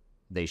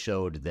 they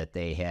showed that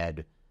they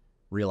had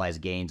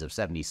realized gains of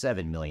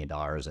 $77 million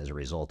as a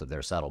result of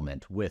their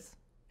settlement with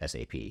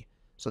SAP.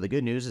 So the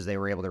good news is they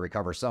were able to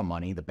recover some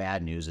money. The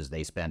bad news is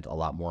they spent a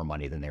lot more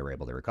money than they were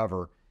able to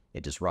recover.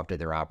 It disrupted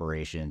their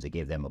operations. It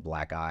gave them a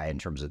black eye in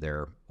terms of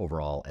their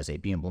overall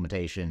SAP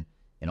implementation,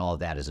 and all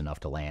of that is enough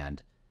to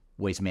land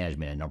Waste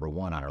Management at number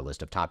 1 on our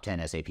list of top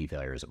 10 SAP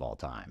failures of all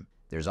time.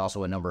 There's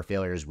also a number of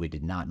failures we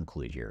did not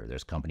include here.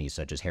 There's companies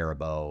such as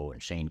Haribo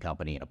and Shane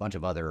Company and a bunch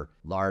of other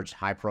large,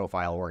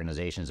 high-profile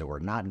organizations that were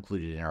not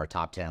included in our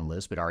top 10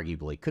 list, but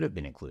arguably could have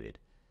been included.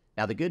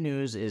 Now, the good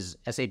news is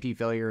SAP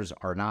failures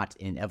are not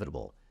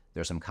inevitable.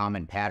 There's some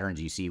common patterns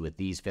you see with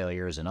these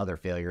failures and other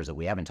failures that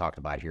we haven't talked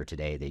about here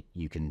today that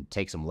you can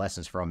take some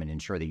lessons from and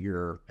ensure that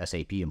your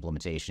SAP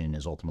implementation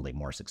is ultimately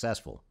more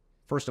successful.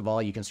 First of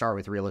all, you can start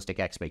with realistic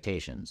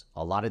expectations.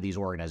 A lot of these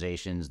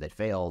organizations that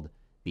failed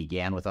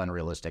began with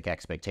unrealistic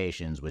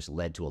expectations, which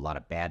led to a lot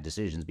of bad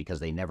decisions because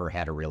they never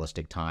had a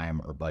realistic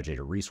time or budget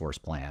or resource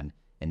plan,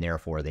 and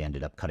therefore they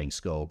ended up cutting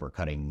scope or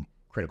cutting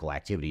critical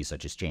activities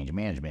such as change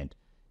management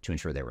to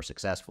ensure they were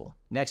successful.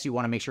 Next, you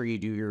want to make sure you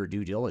do your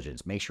due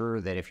diligence. Make sure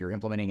that if you're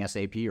implementing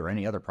SAP or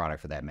any other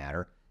product for that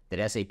matter,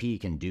 that SAP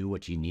can do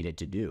what you need it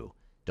to do.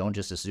 Don't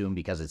just assume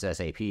because it's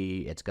SAP,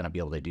 it's going to be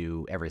able to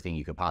do everything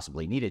you could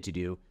possibly need it to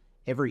do.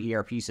 Every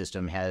ERP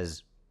system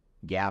has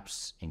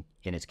gaps in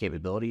its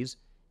capabilities,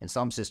 and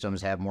some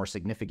systems have more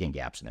significant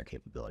gaps in their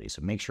capabilities.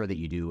 So make sure that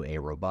you do a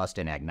robust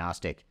and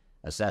agnostic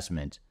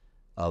assessment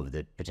of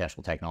the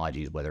potential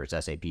technologies, whether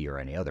it's SAP or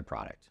any other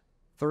product.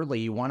 Thirdly,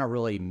 you want to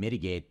really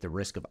mitigate the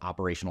risk of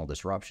operational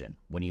disruption.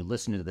 When you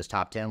listen to this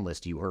top 10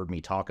 list, you heard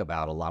me talk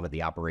about a lot of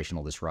the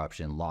operational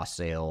disruption, lost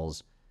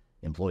sales,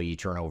 employee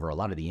turnover, a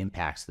lot of the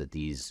impacts that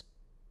these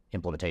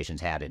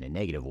implementations had in a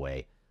negative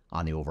way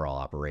on the overall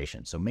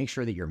operation. So make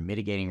sure that you're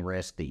mitigating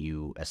risk, that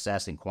you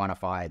assess and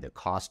quantify the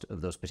cost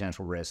of those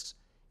potential risks,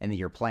 and that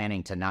you're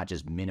planning to not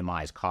just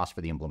minimize cost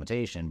for the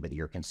implementation, but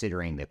you're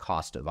considering the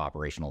cost of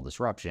operational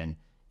disruption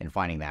and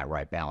finding that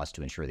right balance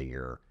to ensure that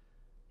you're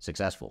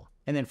successful.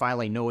 And then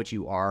finally, know what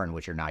you are and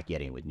what you're not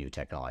getting with new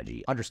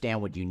technology.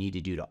 Understand what you need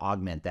to do to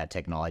augment that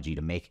technology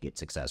to make it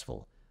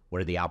successful. What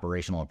are the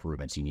operational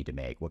improvements you need to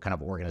make? What kind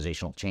of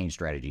organizational change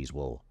strategies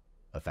will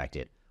affect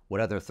it?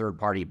 What other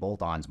third-party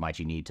bolt-ons might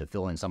you need to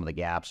fill in some of the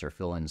gaps or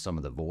fill in some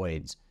of the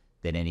voids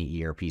that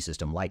any ERP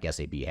system like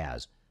SAP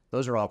has?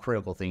 Those are all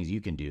critical things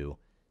you can do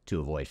to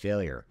avoid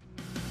failure.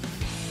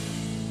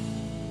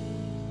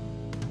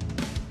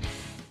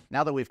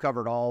 Now that we've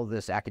covered all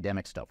this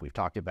academic stuff, we've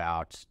talked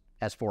about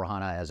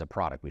S/4HANA as a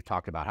product. We've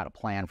talked about how to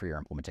plan for your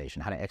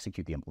implementation, how to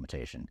execute the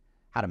implementation,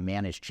 how to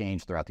manage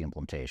change throughout the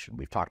implementation.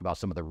 We've talked about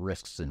some of the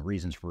risks and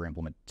reasons for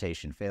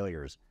implementation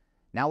failures.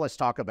 Now let's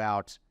talk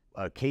about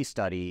a case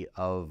study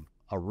of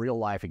a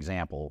real-life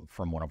example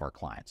from one of our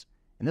clients.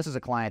 And this is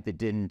a client that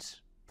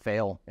didn't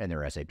fail in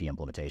their SAP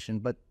implementation,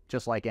 but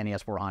just like any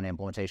S/4HANA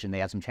implementation, they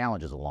had some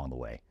challenges along the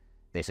way.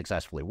 They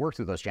successfully worked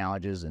through those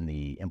challenges, and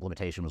the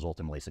implementation was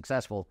ultimately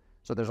successful.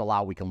 So there's a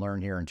lot we can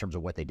learn here in terms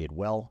of what they did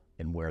well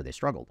and where they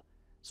struggled.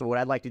 So what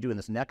I'd like to do in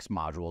this next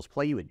module is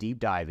play you a deep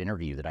dive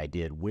interview that I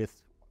did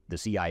with the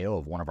CIO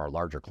of one of our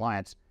larger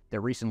clients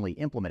that recently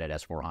implemented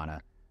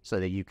S/4HANA, so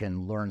that you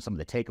can learn some of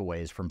the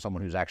takeaways from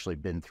someone who's actually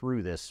been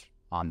through this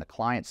on the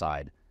client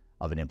side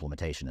of an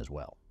implementation as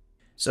well.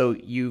 So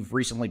you've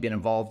recently been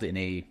involved in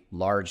a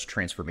large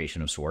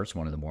transformation of sorts,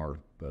 one of the more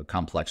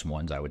complex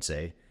ones, I would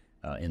say,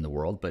 in the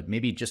world. But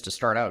maybe just to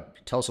start out,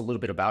 tell us a little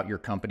bit about your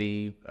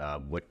company,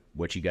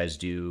 what you guys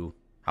do,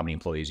 how many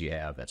employees you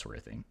have, that sort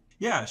of thing.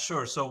 Yeah,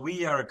 sure. So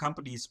we are a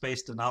company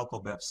based in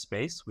alcohol bev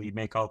space. We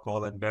make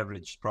alcohol and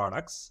beverage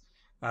products,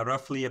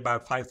 roughly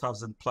about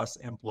 5,000 plus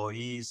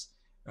employees,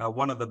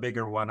 one of the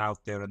bigger one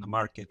out there in the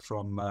market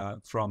from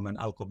an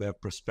alcohol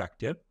bev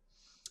perspective.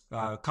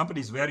 Company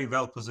is very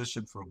well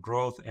positioned for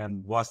growth,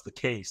 and was the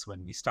case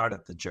when we started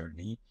the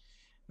journey.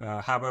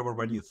 However,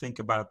 when you think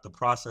about the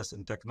process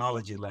and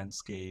technology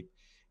landscape,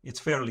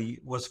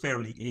 was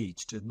fairly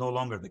aged. It's no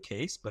longer the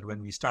case, but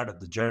when we started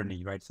the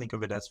journey, right, think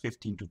of it as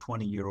 15 to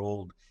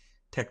 20-year-old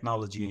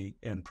technology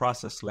and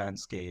process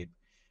landscape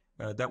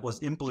that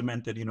was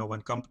implemented,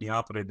 when company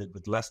operated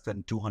with less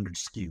than 200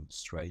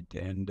 SKUs, right?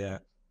 And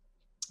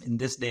in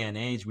this day and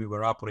age, we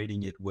were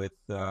operating it with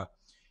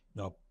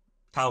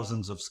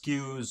thousands of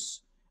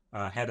SKUs,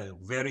 had a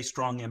very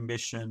strong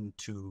ambition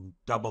to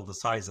double the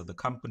size of the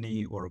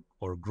company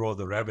or grow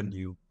the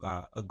revenue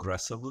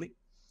aggressively.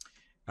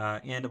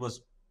 And it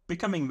was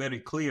becoming very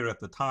clear at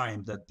the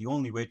time that the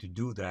only way to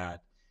do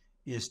that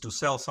is to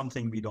sell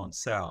something we don't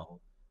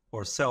sell,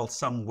 or sell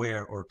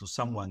somewhere or to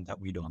someone that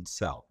we don't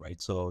sell,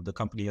 right? So the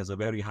company has a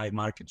very high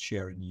market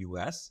share in the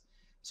US.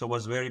 So it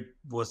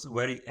was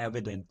very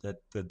evident that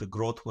the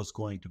growth was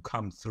going to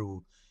come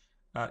through,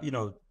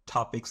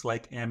 topics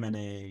like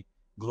M&A,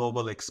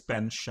 global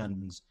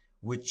expansions,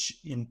 which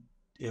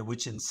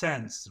in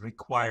sense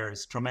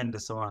requires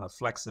tremendous amount of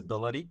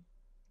flexibility,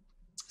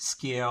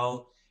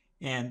 scale,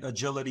 and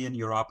agility in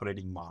your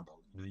operating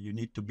model. You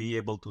need to be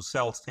able to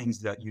sell things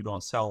that you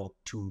don't sell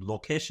to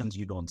locations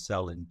you don't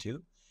sell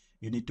into.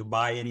 You need to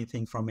buy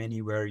anything from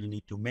anywhere. You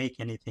need to make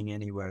anything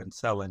anywhere and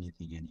sell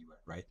anything anywhere,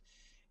 right?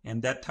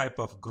 And that type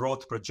of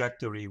growth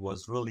trajectory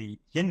was really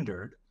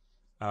hindered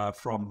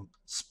from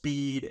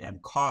speed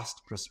and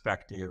cost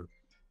perspective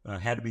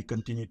had we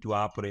continued to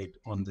operate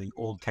on the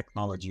old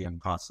technology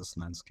and process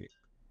landscape.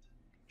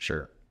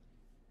 Sure.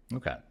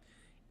 Okay.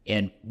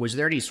 And was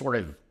there any sort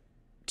of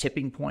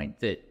tipping point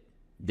that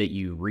that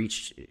you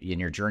reached in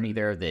your journey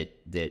there that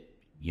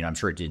I'm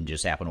sure it didn't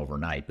just happen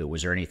overnight, but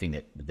was there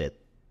anything that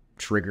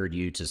triggered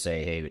you to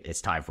say, hey,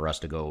 it's time for us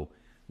to go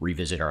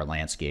revisit our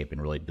landscape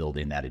and really build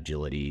in that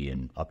agility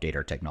and update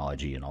our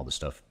technology and all the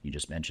stuff you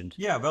just mentioned?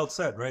 Yeah, well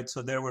said, right?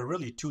 So there were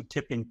really two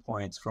tipping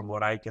points from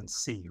what I can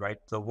see, right?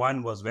 The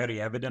one was very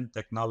evident.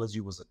 Technology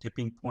was a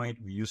tipping point.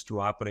 We used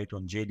to operate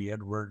on JD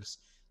Edwards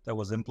that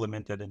was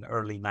implemented in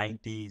early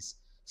 90s,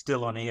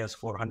 still on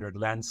AS400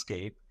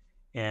 landscape.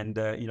 And,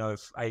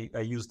 if I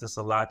use this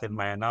a lot in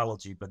my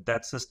analogy, but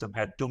that system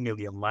had 2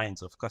 million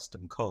lines of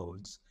custom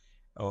codes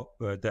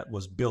that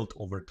was built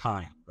over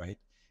time, right?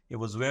 It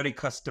was very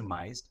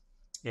customized,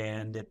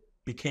 and it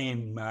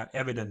became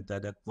evident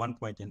that at one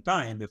point in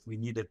time, if we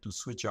needed to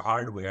switch a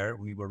hardware,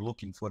 we were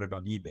looking for it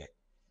on eBay.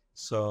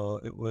 So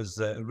it was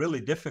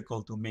really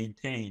difficult to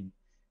maintain,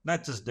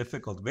 not just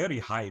difficult, very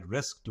high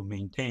risk to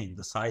maintain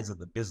the size of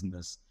the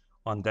business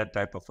on that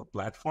type of a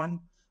platform,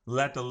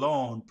 let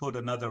alone put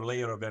another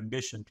layer of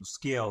ambition to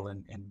scale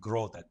and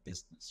grow that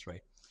business,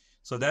 right?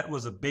 So that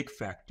was a big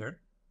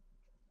factor.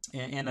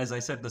 And as I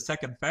said, the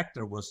second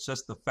factor was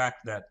just the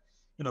fact that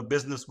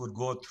business would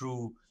go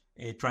through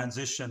a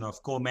transition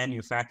of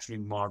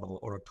co-manufacturing model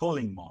or a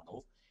tolling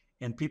model,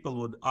 and people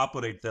would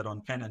operate that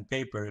on pen and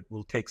paper. It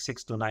will take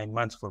 6 to 9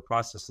 months for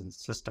processing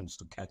systems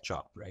to catch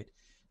up, right?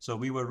 So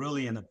we were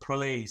really in a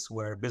place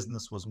where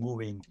business was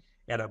moving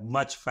at a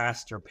much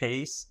faster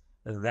pace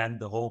than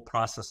the whole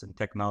process and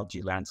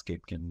technology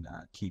landscape can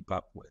keep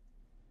up with.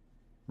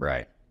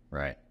 Right.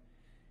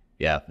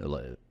 Yeah,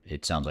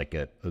 it sounds like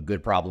a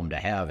good problem to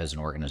have as an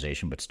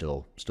organization, but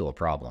still a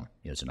problem.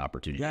 It's an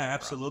opportunity. Yeah,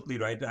 absolutely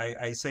right.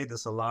 I say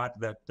this a lot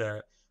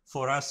that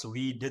for us,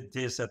 we did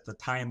this at the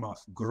time of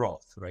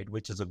growth, right?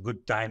 Which is a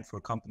good time for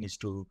companies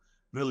to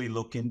really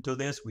look into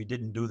this. We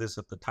didn't do this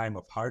at the time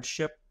of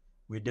hardship.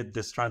 We did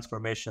this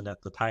transformation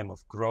at the time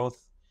of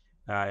growth.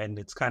 And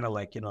it's kind of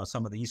like,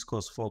 some of the East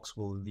Coast folks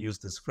will use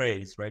this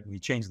phrase, right? We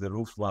changed the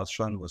roof while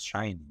sun was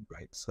shining,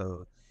 right?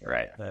 So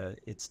right.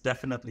 It's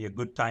definitely a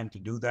good time to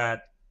do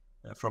that.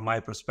 From my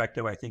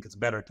perspective, I think it's a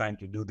better time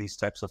to do these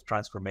types of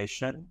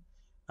transformation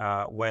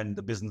when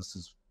the business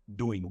is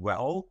doing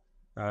well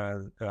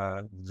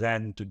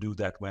than to do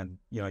that when,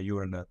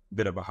 you're in a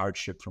bit of a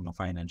hardship from a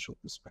financial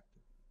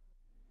perspective.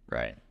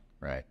 Right.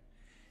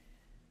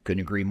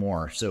 Couldn't agree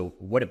more. So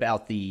what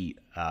about the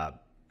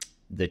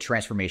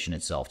transformation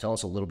itself? Tell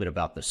us a little bit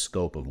about the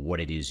scope of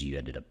what it is you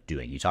ended up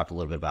doing. You talked a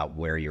little bit about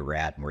where you're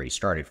at and where you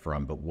started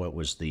from, but what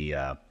was the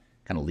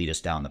kind of lead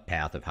us down the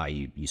path of how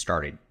you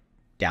started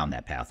down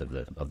that path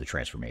of the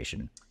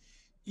transformation?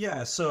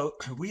 Yeah, so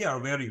we are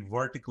a very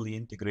vertically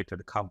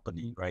integrated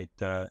company, right?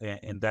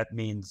 And that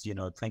means,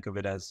 think of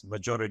it as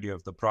majority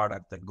of the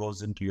product that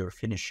goes into your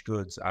finished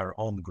goods are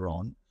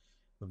homegrown.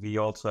 We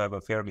also have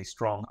a fairly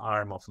strong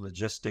arm of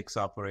logistics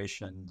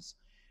operations.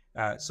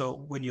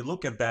 So when you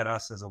look at that,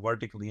 us as a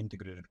vertically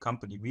integrated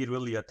company, we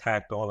really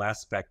attacked all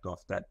aspects of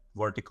that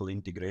vertical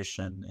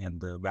integration and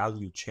the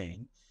value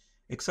chain,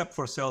 except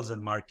for sales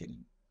and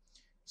marketing.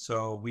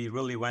 So we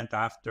really went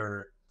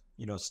after,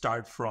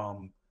 start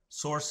from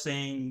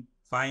sourcing,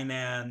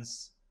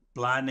 finance,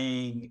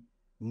 planning,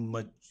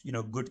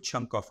 good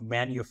chunk of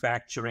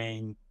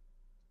manufacturing,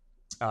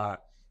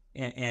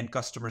 and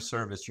customer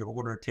service, your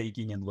order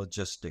taking and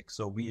logistics.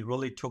 So we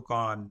really took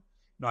on,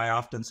 I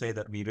often say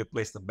that we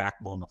replaced the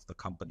backbone of the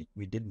company.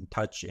 We didn't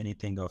touch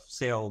anything of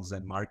sales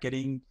and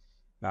marketing,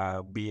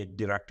 be it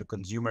direct to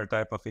consumer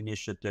type of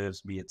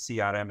initiatives, be it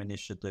CRM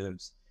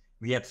initiatives.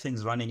 We had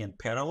things running in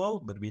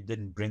parallel, but we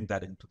didn't bring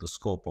that into the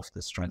scope of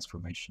this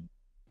transformation.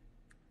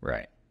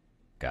 Right.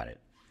 Got it.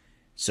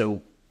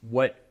 So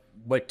what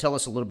tell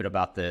us a little bit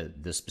about the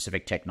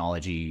specific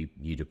technology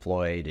you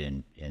deployed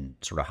and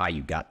sort of how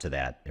you got to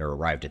that or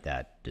arrived at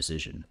that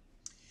decision.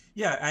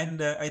 Yeah,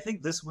 and I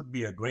think this would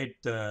be a great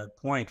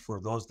point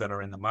for those that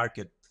are in the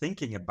market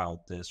thinking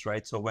about this,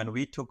 right? So when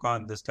we took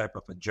on this type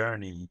of a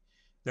journey,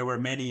 there were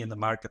many in the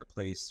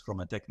marketplace from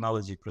a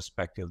technology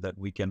perspective that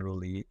we can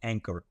really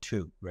anchor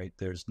to, right?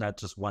 There's not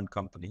just one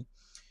company.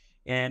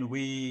 And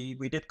we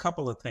did a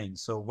couple of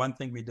things. So one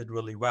thing we did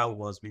really well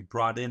was we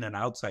brought in an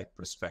outside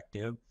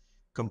perspective,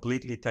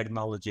 completely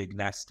technology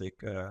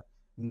agnostic,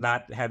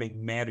 not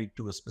having married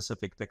to a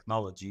specific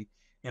technology,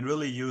 and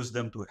really use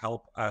them to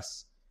help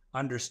us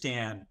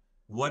understand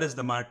what is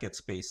the market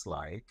space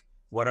like,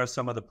 what are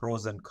some of the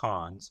pros and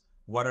cons,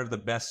 what are the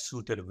best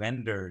suited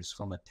vendors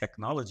from a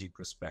technology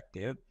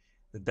perspective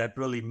that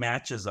really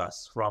matches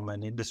us from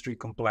an industry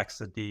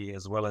complexity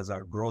as well as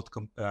our growth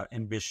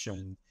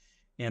ambition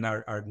and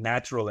our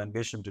natural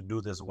ambition to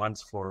do this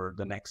once for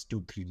the next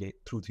two,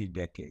 three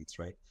decades,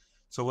 right?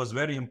 So it was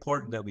very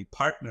important that we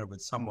partner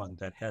with someone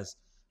that has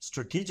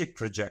strategic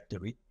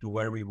trajectory to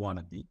where we want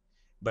to be,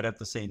 but at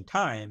the same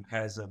time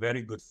has a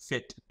very good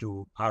fit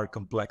to our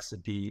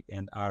complexity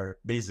and our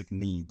basic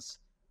needs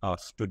of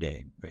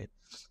today, right?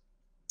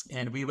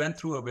 And we went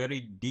through a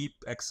very deep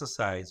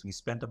exercise. We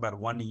spent about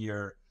 1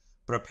 year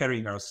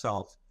preparing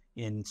ourselves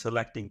in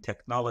selecting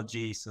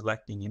technology,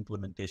 selecting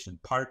implementation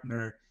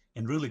partner,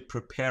 and really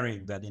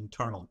preparing that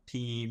internal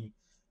team,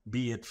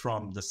 be it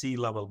from the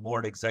C-level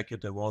board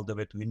executive all the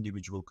way to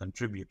individual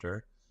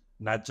contributor,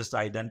 not just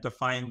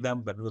identifying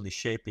them, but really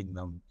shaping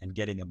them and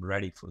getting them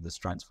ready for this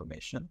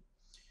transformation.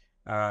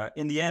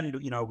 In the end,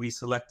 we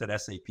selected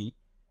SAP,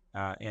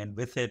 and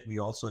with it, we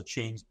also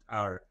changed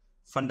our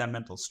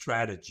fundamental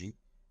strategy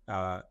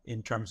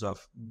in terms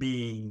of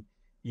being,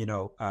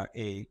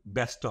 a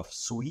best of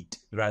suite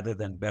rather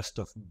than best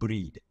of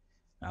breed.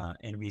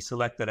 And we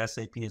selected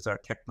SAP as our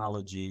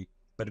technology,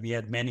 but we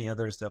had many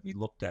others that we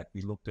looked at.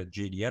 We looked at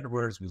JD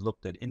Edwards, we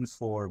looked at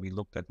Infor, we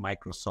looked at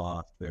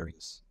Microsoft,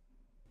 various.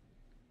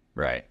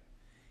 Right.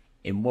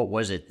 And what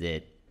was it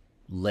that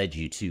led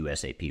you to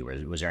SAP?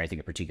 Was there anything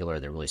in particular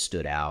that really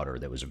stood out or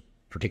that was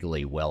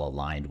particularly well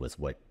aligned with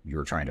what you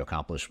were trying to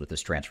accomplish with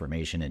this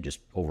transformation and just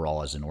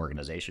overall as an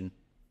organization?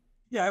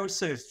 Yeah, I would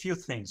say a few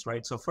things,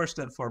 right? So first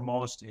and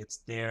foremost, it's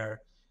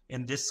there,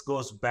 and this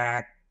goes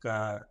back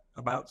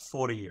about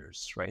 4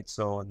 years, right?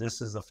 So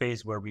this is a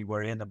phase where we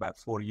were in about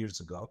 4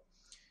 years ago.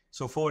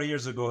 So 4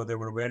 years ago, they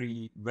were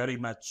very, very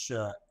much,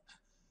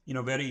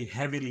 very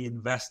heavily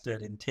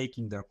invested in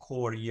taking their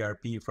core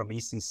ERP from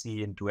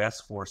ECC into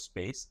S4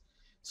 space.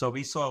 So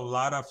we saw a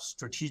lot of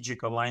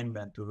strategic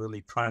alignment to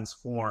really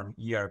transform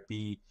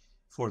ERP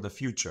for the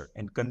future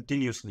and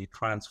continuously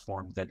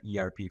transform that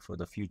ERP for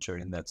the future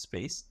in that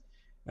space.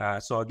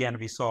 So again,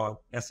 we saw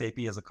SAP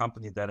as a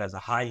company that has a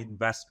high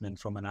investment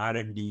from an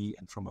R&D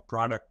and from a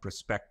product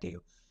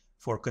perspective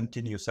for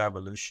continuous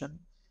evolution.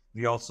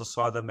 We also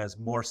saw them as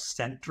more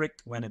centric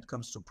when it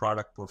comes to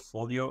product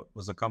portfolio. It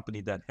was a company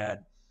that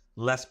had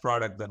less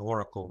product than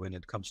Oracle when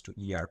it comes to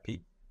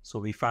ERP. So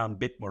we found a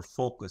bit more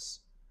focus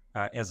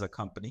as a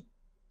company.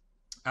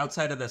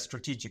 Outside of the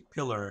strategic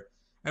pillar,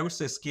 I would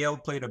say scale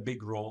played a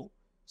big role.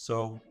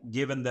 So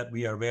given that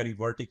we are very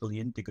vertically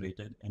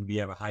integrated and we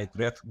have a high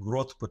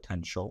growth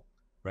potential,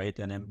 right,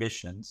 and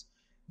ambitions,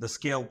 the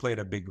scale played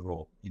a big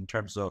role in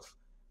terms of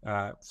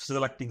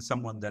selecting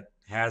someone that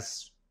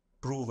has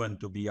proven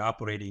to be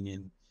operating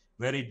in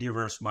very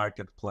diverse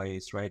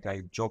marketplace, right?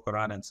 I joke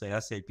around and say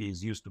SAP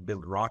is used to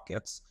build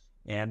rockets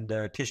and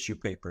tissue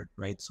paper,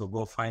 right? So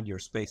go find your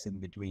space in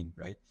between,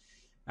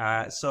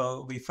 right?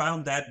 So we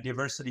found that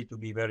diversity to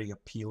be very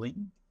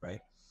appealing,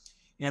 right?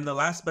 And the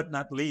last but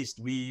not least,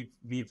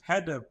 we've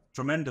had a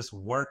tremendous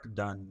work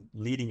done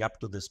leading up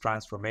to this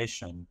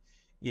transformation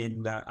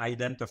in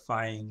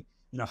identifying,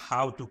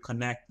 how to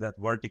connect that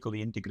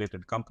vertically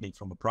integrated company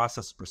from a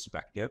process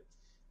perspective.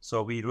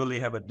 So we really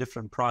have a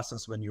different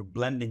process when you're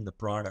blending the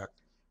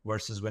product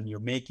versus when you're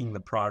making the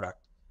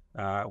product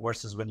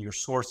versus when you're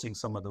sourcing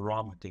some of the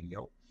raw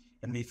material.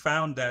 And we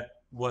found that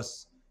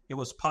it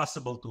was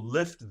possible to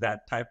lift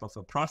that type of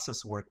a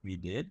process work we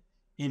did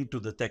into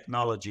the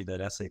technology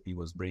that SAP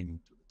was bringing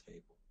to the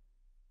table.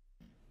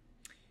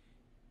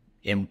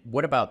 And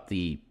what about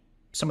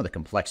some of the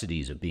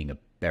complexities of being a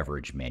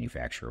beverage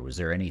manufacturer? Was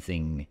there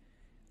anything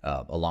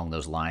along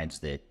those lines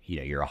that,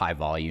 you're a high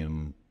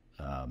volume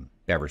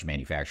beverage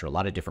manufacturer, a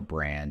lot of different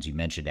brands. You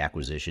mentioned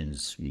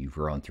acquisitions you've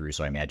grown through,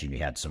 so I imagine you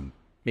had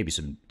maybe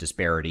some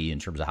disparity in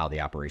terms of how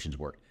the operations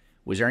worked.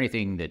 Was there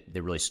anything that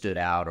really stood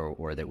out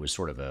or that was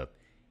sort of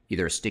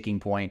either a sticking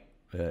point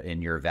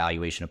in your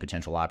evaluation of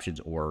potential options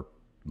or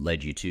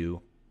led you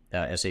to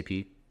SAP?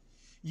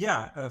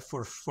 Yeah,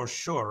 for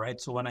sure, right?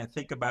 So when I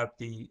think about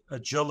the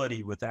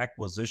agility with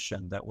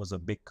acquisition, that was a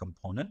big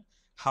component.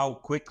 How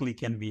quickly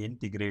can we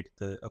integrate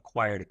the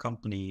acquired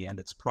company and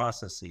its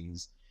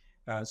processes?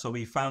 So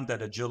we found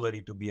that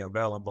agility to be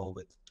available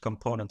with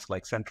components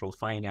like central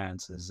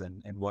finances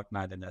and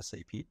whatnot in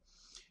SAP.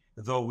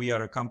 Though we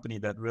are a company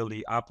that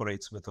really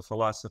operates with a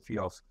philosophy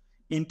of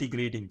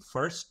integrating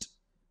first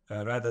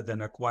rather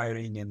than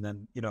acquiring and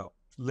then,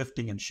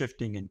 lifting and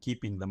shifting and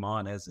keeping them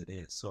on as it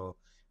is. So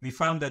we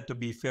found that to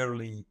be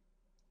fairly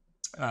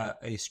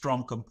a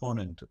strong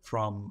component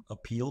from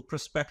appeal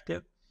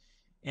perspective.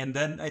 And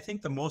then I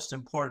think the most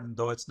important,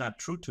 though it's not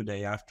true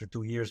today, after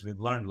 2 years, we've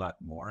learned a lot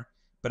more.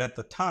 But at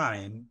the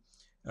time,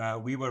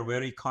 we were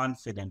very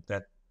confident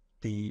that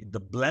the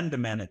blend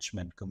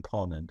management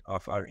component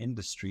of our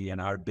industry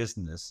and our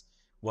business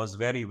was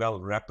very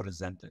well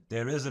represented.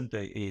 There isn't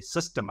a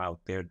system out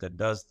there that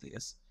does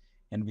this.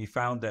 And we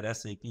found that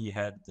SAP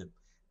had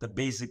the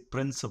basic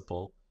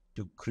principle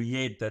to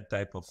create that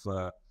type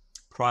of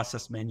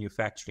process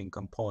manufacturing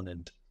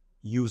component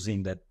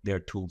using their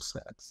tool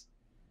sets.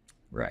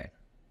 Right.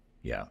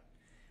 Yeah.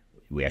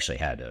 We actually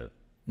had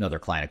another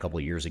client a couple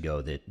of years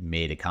ago that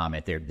made a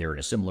comment. They're in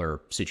a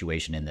similar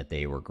situation in that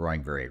they were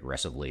growing very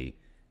aggressively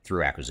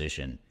through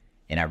acquisition.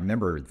 And I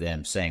remember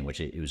them saying,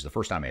 which it was the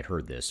first time I had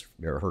heard this,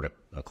 or heard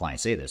a client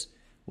say this,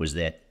 was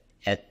that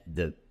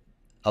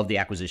of the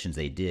acquisitions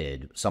they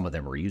did, some of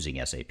them were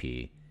using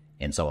SAP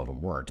and some of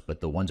them weren't. But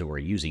the ones that were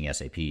using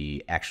SAP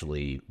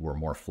actually were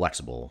more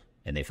flexible,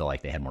 and they felt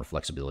like they had more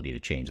flexibility to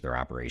change their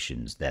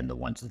operations than the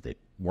ones that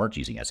weren't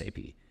using SAP.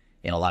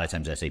 And a lot of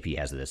times SAP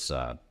has this,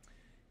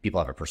 people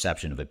have a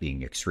perception of it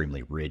being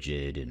extremely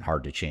rigid and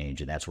hard to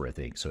change and that sort of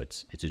thing. So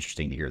it's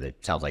interesting to hear that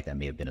it sounds like that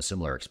may have been a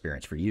similar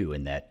experience for you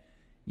in that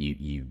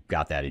you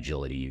got that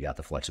agility, you got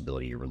the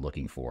flexibility you were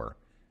looking for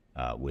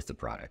with the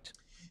product.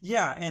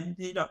 Yeah, and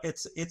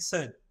it's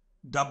a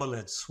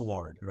double-edged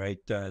sword, right?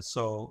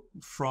 So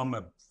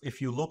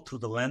if you look through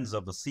the lens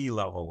of the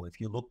C-level, if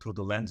you look through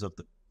the lens of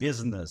the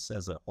business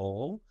as a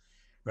whole,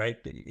 right,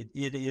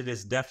 it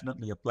is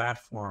definitely a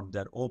platform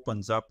that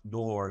opens up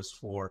doors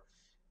for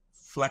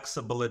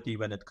flexibility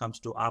when it comes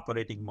to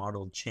operating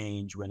model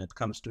change, when it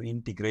comes to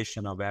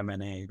integration of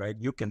M&A, right?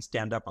 You can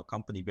stand up a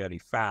company very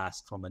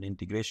fast from an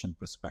integration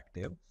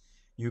perspective.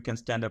 You can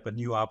stand up a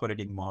new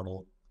operating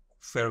model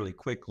fairly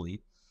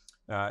quickly.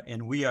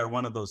 And we are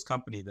one of those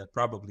companies that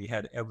probably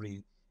had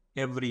every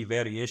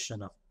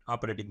variation of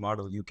operating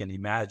model you can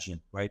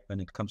imagine, right? When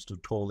it comes to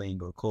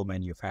tolling or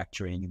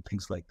co-manufacturing and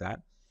things like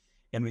that.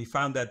 And we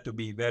found that to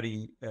be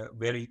very,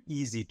 very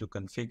easy to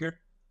configure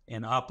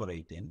and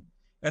operate in.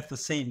 At the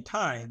same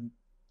time,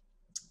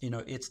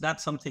 it's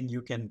not something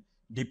you can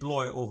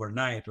deploy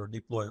overnight or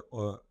deploy,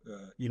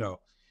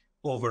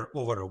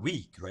 over a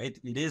week, right?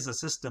 It is a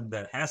system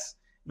that has,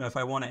 if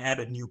I want to add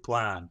a new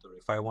plant or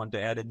if I want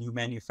to add a new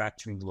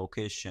manufacturing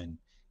location,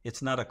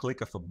 it's not a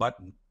click of a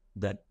button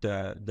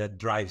that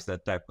drives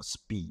that type of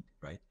speed,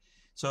 right?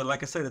 So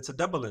like I said, it's a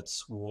double-edged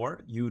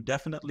sword. You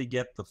definitely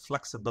get the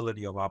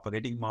flexibility of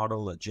operating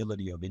model,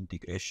 agility of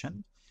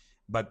integration,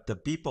 but the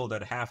people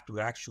that have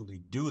to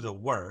actually do the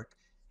work,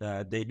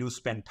 they do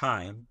spend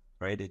time,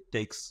 right? It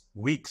takes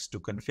weeks to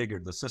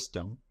configure the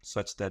system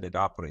such that it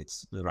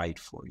operates right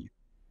for you.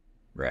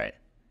 Right.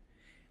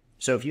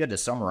 So if you had to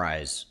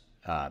summarize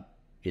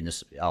in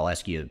this, I'll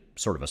ask you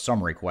sort of a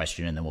summary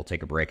question, and then we'll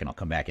take a break, and I'll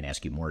come back and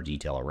ask you more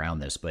detail around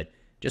this. But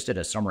just at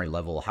a summary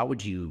level, how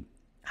would you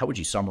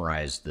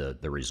summarize the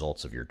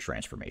results of your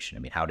transformation?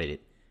 I mean, how did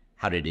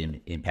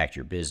it impact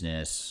your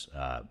business?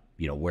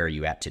 Where are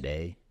you at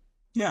today?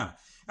 Yeah,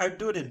 I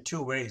do it in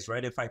two ways,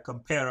 right? If I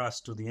compare us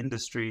to the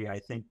industry, I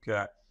think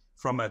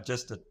from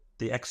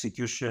the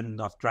execution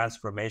of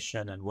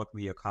transformation and what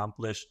we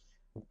accomplished,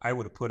 I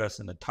would put us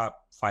in the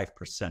top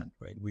 5%,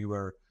 right? We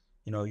were,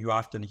 you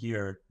often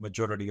hear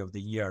majority of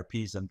the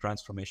ERPs and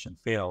transformation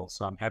fail.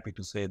 So I'm happy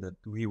to say that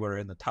we were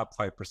in the top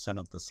 5%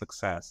 of the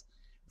success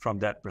from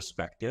that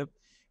perspective.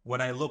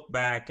 When I look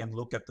back and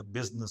look at the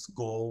business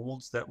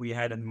goals that we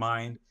had in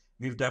mind,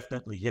 we've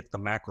definitely hit the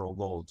macro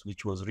goals,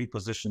 which was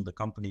reposition the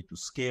company to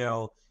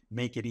scale,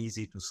 make it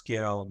easy to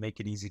scale, make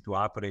it easy to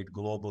operate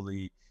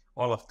globally.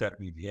 All of that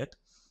we've hit.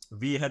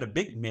 We had a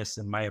big miss,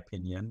 in my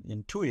opinion,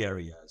 in two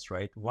areas,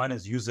 right? One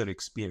is user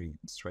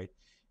experience, right?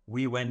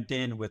 We went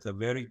in with a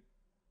very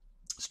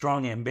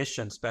strong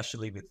ambition,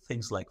 especially with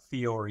things like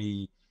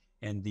Fiori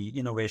and the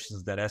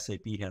innovations that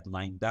SAP had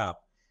lined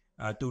up,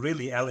 to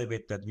really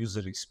elevate that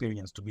user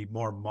experience to be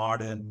more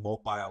modern,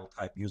 mobile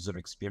type user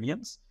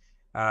experience.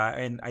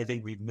 And I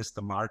think we've missed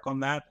the mark on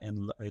that,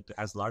 and it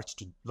has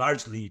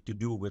largely to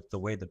do with the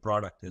way the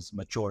product is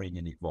maturing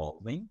and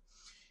evolving.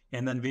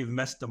 And then we've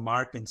missed the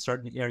mark in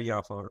certain area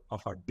of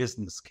our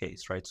business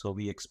case, right? So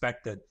we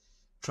expected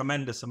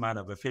tremendous amount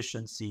of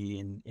efficiency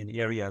in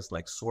areas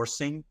like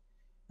sourcing,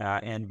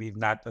 and we've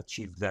not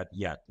achieved that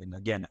yet. And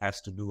again, it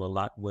has to do a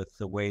lot with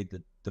the way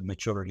that the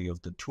maturity of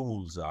the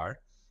tools are,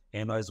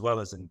 and as well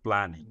as in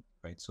planning,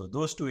 right? So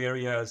those two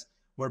areas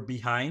were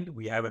behind.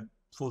 We haven't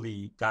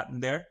fully gotten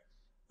there.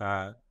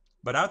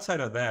 But outside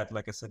of that,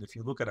 like I said, if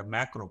you look at a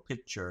macro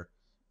picture,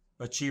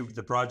 achieved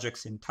the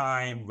projects in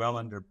time, well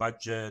under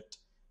budget,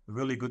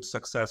 really good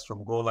success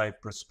from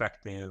go-live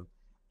perspective.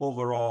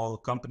 Overall,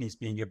 companies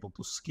being able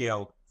to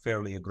scale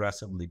fairly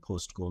aggressively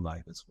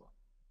post-go-live as well.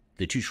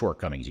 The two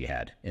shortcomings you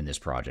had in this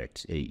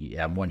project,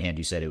 on one hand,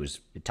 you said it was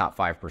top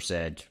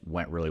 5%,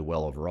 went really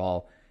well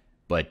overall,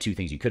 but two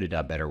things you could have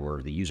done better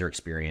were the user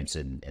experience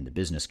and the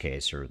business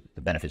case, or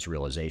the benefits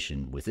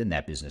realization within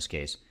that business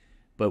case.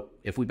 But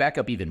if we back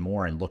up even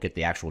more and look at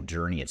the actual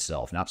journey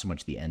itself, not so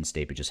much the end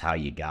state, but just how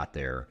you got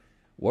there,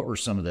 what were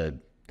some of the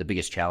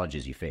biggest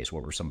challenges you faced?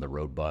 What were some of the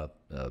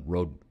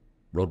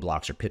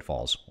roadblocks or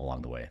pitfalls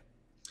along the way?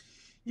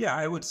 Yeah,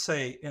 I would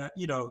say,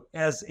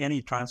 as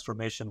any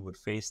transformation would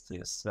face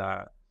this,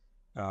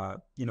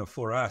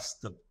 for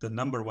us, the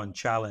number one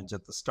challenge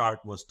at the start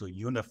was to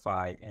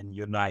unify and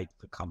unite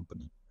the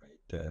company,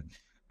 right?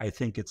 I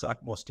think it's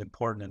utmost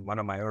important. And one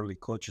of my early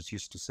coaches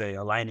used to say,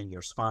 aligning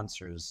your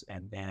sponsors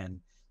and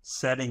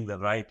setting the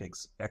right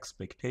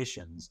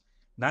expectations,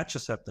 not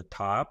just at the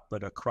top,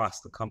 but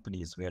across the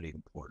company is very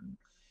important.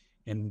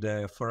 And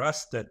for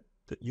us, that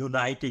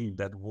uniting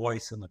that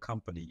voice in the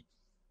company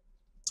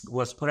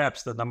was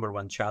perhaps the number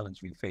one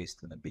challenge we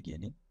faced in the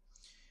beginning.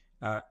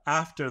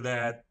 After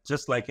that,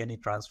 just like any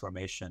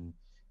transformation,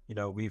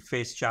 we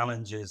face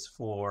challenges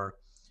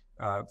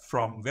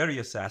from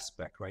various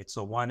aspects, right?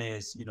 So one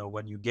is,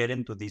 when you get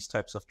into these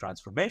types of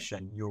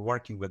transformation, you're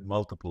working with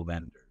multiple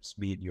vendors,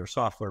 be it your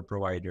software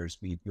providers,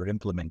 be it your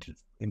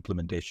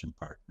implementation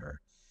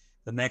partner.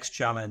 The next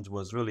challenge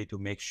was really to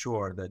make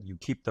sure that you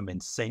keep them in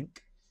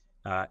sync,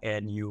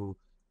 and you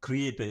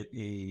create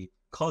a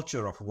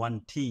culture of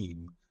one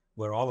team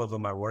where all of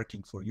them are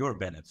working for your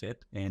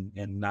benefit and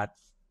not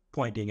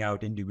pointing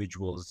out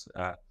individuals,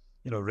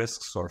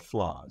 risks or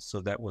flaws.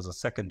 So that was a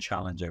second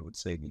challenge I would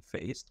say we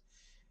faced.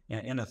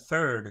 And a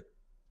third,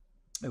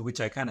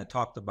 which I kind of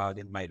talked about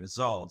in my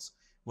results,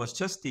 was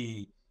just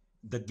the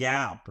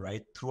gap,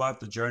 right? Throughout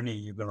the journey,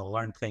 you're going to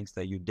learn things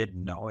that you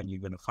didn't know, and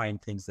you're going to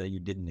find things that you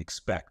didn't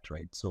expect,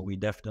 right? So we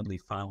definitely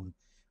found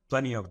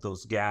plenty of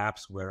those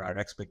gaps where our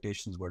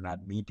expectations were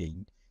not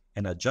meeting,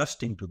 and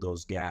adjusting to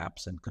those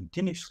gaps and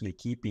continuously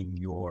keeping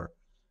your,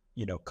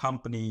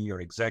 company, your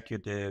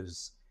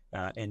executives,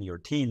 and your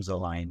teams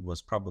aligned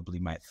was probably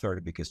my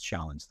third biggest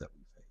challenge that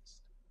we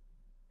faced.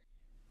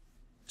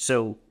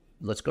 So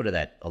let's go to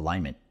that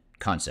alignment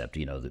concept,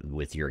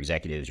 with your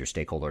executives, your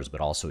stakeholders,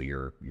 but also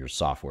your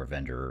software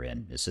vendor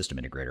and the system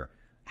integrator.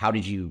 How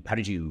did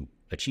you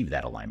achieve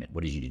that alignment?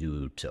 What did you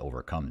do to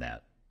overcome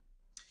that?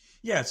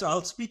 Yeah, so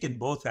I'll speak in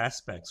both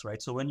aspects,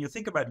 right? So when you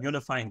think about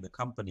unifying the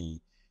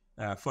company,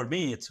 for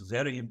me, it's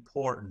very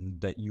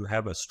important that you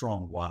have a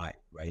strong why,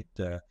 right?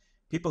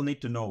 People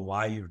need to know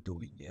why you're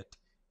doing it,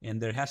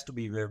 and there has to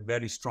be a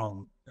very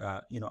strong,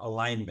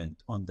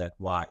 alignment on that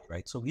why,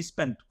 right? So we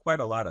spent quite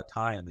a lot of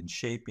time in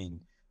shaping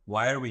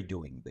why are we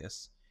doing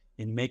this,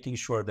 in making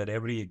sure that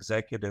every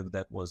executive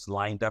that was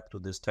lined up to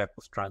this type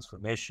of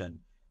transformation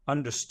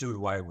understood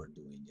why we're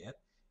doing it,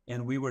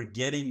 and we were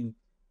getting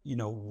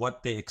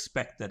what they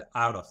expected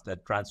out of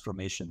that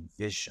transformation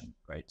vision,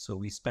 right? So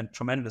we spent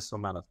tremendous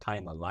amount of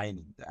time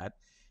aligning that.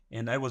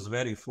 And I was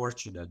very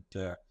fortunate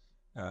to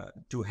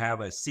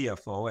have a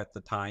CFO at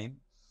the time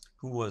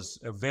who was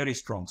a very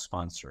strong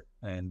sponsor.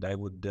 And I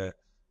would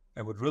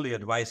really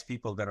advise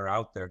people that are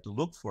out there to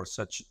look for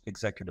such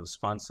executive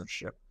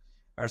sponsorship.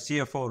 Our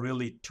CFO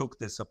really took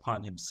this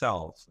upon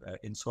himself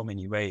in so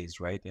many ways,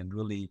 right? And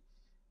really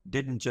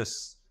didn't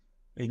just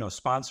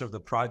sponsor the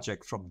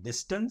project from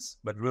distance,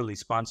 but really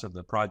sponsor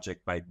the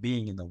project by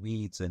being in the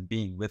weeds and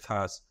being with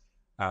us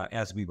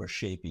as we were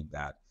shaping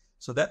that.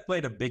 So that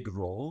played a big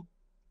role.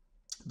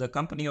 The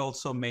company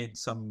also made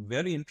some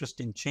very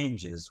interesting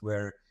changes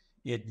where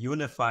it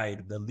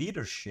unified the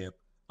leadership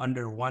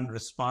under one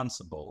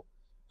responsible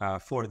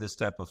for this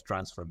type of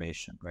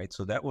transformation, right?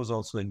 So that was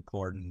also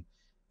important,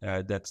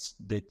 that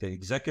the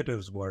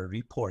executives were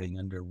reporting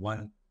under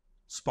one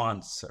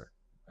sponsor.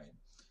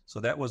 So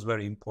that was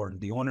very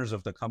important. The owners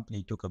of the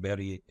company took a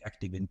very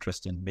active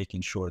interest in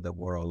making sure that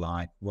we're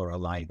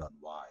aligned on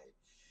why.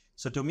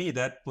 So to me,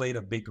 that played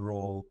a big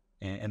role.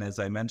 And as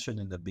I mentioned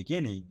in the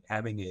beginning,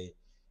 having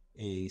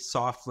a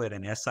software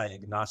and SI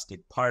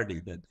agnostic party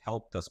that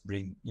helped us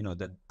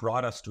that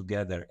brought us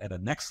together at a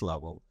next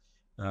level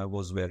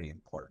was very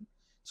important.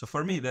 So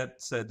for me,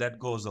 that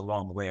goes a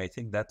long way. I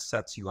think that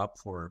sets you up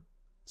for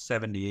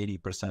 70,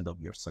 80%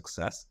 of your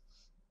success.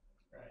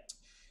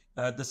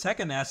 The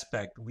second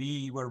aspect,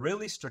 we were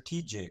really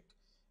strategic.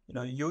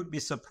 You'd be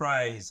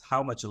surprised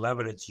how much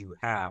leverage you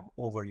have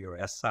over your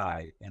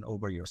SI and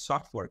over your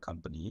software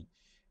company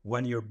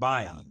when you're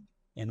buying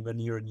and when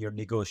you're in your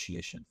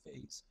negotiation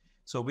phase.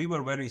 So we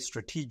were very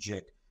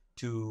strategic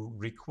to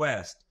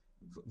request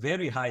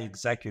very high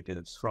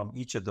executives from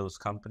each of those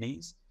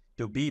companies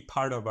to be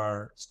part of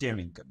our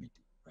steering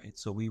committee, right?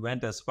 So we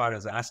went as far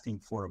as asking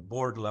for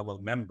board level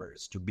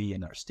members to be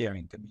in our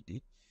steering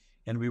committee,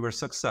 and we were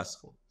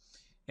successful.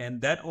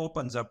 And that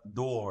opens up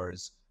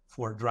doors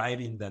for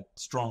driving that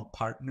strong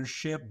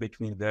partnership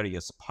between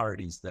various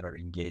parties that are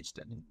engaged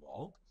and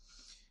involved.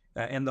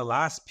 And the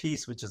last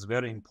piece, which is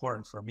very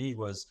important for me,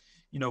 was,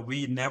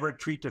 we never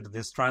treated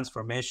this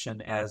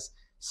transformation as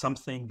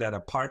something that a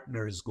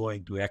partner is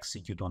going to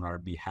execute on our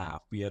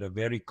behalf. We had a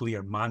very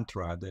clear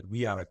mantra that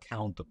we are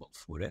accountable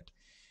for it.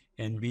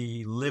 And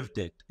we lived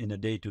it in a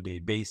day-to-day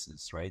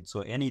basis, right?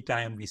 So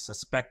anytime we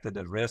suspected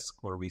a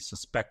risk or we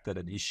suspected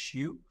an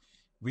issue,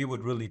 we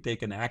would really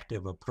take an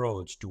active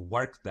approach to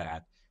work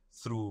that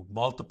through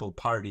multiple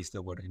parties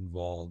that were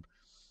involved,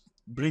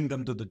 bring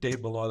them to the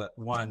table all at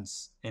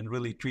once, and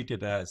really treat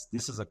it as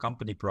this is a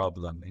company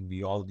problem and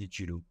we all need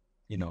you to,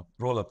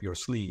 roll up your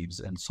sleeves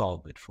and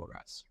solve it for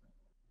us.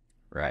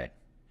 Right.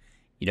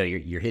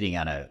 You're hitting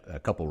on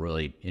a couple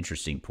really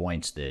interesting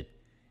points that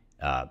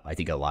I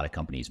think a lot of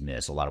companies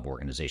miss, a lot of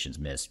organizations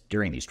miss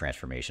during these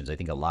transformations. I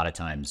think a lot of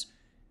times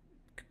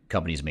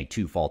companies make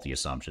two faulty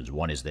assumptions.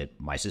 One is that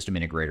my system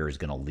integrator is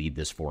going to lead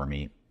this for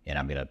me and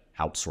I'm going to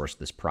outsource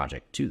this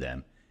project to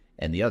them.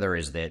 And the other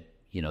is that,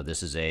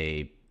 this is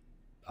a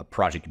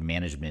project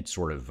management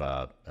sort of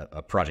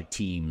a project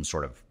team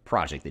sort of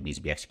project that needs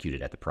to be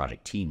executed at the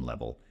project team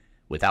level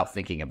without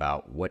thinking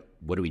about what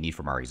do we need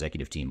from our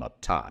executive team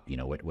up top?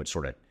 What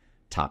sort of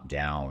top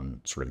down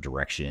sort of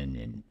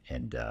direction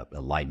and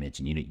alignment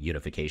and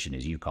unification,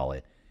 as you call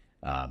it,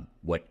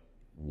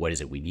 what is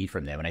it we need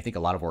from them? And I think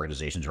a lot of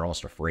organizations are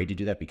almost afraid to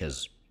do that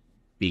because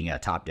being a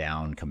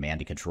top-down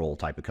command and control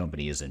type of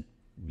company isn't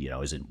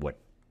what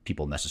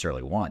people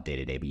necessarily want day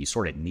to day, but you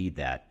sort of need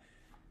that,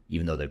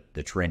 even though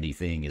the trendy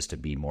thing is to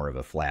be more of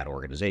a flat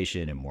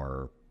organization and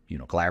more,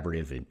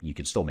 collaborative, and you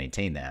can still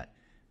maintain that,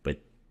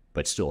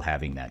 but still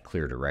having that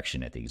clear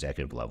direction at the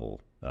executive level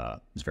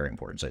is very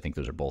important. So I think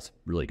those are both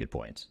really good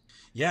points.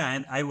 Yeah,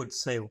 and I would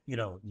say,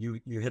 you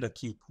hit a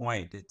key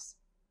point. It's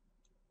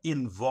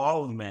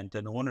involvement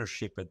and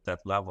ownership at that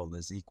level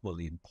is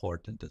equally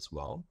important as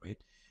well, right?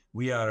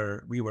 we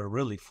were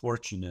really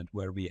fortunate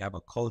where we have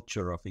a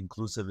culture of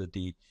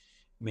inclusivity.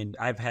 I mean,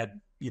 I've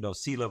had,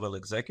 C-level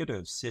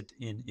executives sit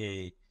in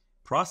a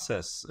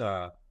process,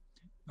 I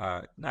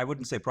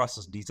wouldn't say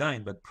process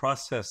design, but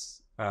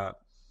process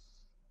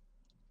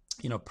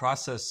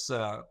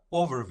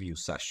overview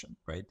session,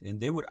 right? And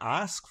they would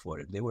ask for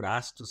it. They would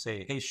ask to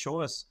say, hey,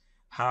 show us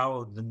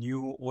how the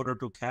new order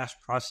to cash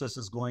process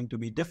is going to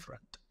be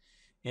different.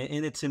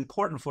 And it's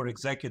important for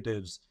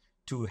executives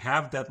to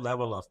have that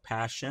level of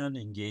passion,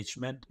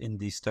 engagement in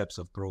these types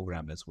of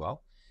program as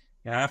well.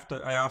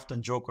 I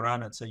often joke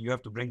around and say, you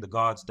have to bring the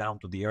gods down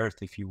to the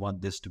earth if you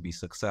want this to be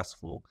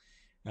successful.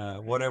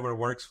 Whatever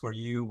works for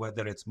you,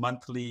 whether it's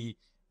monthly,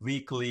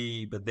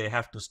 weekly, but they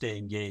have to stay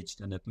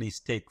engaged and at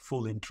least take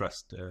full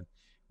interest,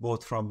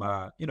 both from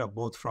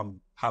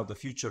how the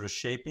future is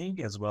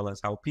shaping as well as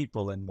how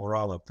people and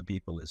morale of the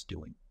people is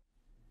doing.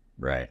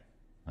 Right.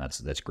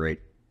 That's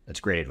great. That's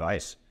great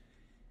advice.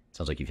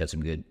 Sounds like you've had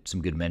some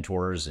good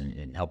mentors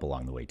and help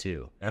along the way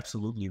too.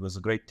 Absolutely. It was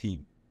a great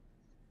team.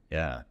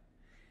 Yeah.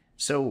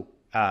 So,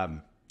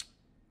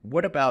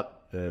 what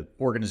about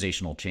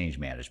organizational change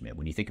management?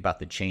 When you think about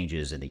the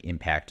changes and the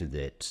impact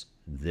that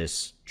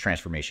this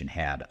transformation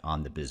had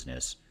on the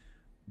business,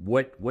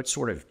 what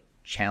sort of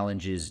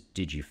challenges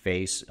did you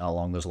face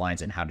along those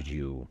lines, and how did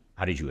you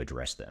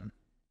address them?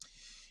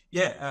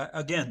 Yeah,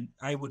 again,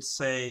 I would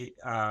say,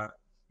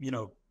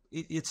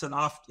 it's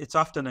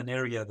often an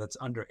area that's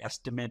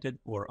underestimated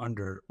or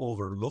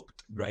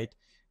overlooked, right?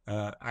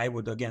 I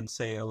would again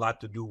say a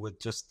lot to do with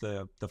just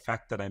the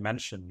fact that I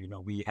mentioned.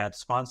 We had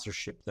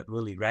sponsorship that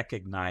really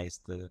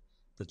recognized the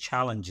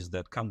challenges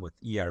that come with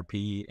ERP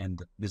and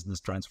the business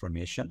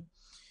transformation.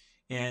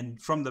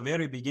 And from the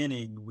very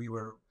beginning, we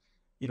were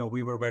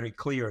very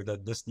clear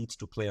that this needs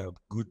to play a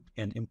good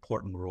and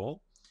important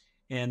role.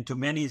 And to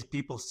many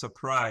people's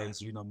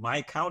surprise,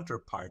 my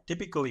counterpart,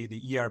 typically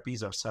the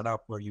ERPs are set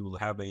up where you will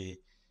have a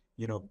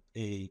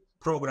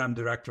program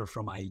director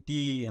from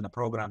IT and a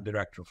program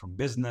director from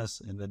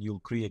business, and then you'll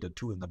create a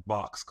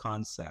two-in-the-box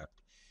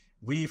concept.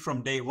 We,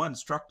 from day one,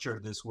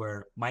 structured this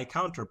where my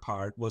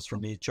counterpart was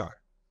from HR.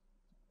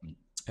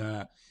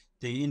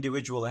 The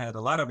individual had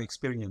a lot of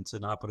experience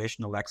in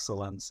operational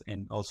excellence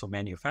and also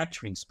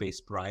manufacturing space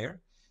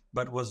prior,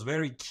 but was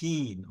very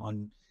keen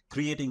on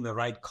creating the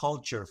right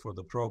culture for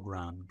the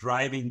program,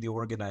 driving the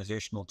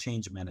organizational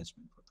change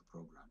management for the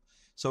program.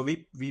 So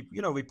we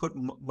put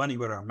money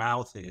where our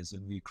mouth is,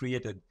 and we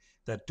created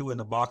that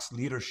two-in-the-box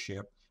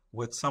leadership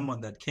with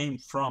someone that came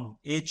from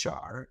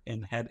HR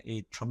and had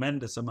a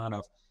tremendous amount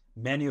of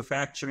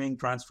manufacturing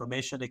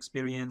transformation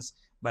experience,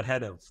 but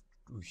had a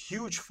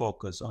huge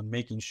focus on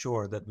making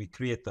sure that we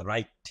create the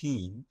right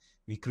team,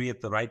 we create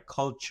the right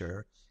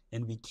culture,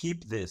 and we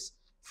keep this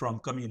from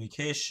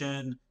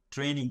communication,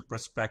 training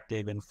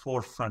perspective in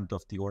forefront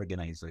of the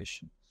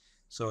organization.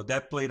 So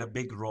that played a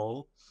big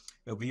role.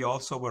 We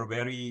also were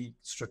very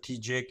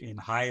strategic in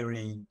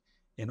hiring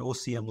an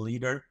OCM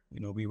leader.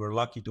 We were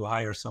lucky to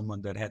hire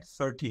someone that had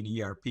 12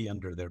 ERP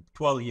under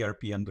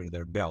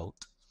their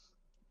belt.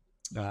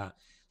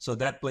 So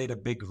that played a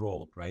big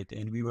role, right?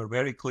 And we were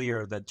very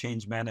clear that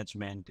change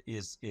management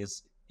is,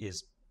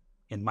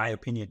 in my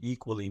opinion,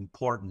 equally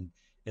important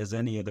as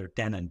any other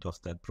tenet of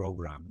that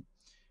program.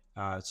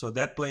 So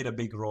that played a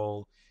big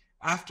role.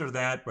 After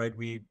that, right,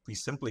 we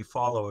simply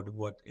followed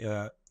what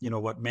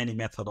many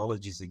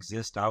methodologies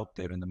exist out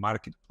there in the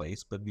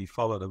marketplace, but we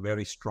followed a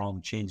very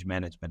strong change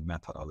management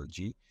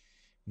methodology.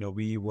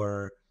 We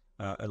were,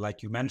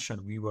 like you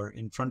mentioned, we were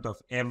in front of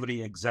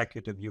every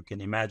executive you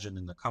can imagine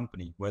in the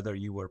company, whether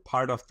you were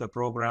part of the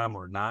program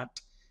or not,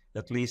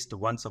 at least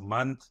once a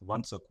month,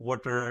 once a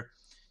quarter,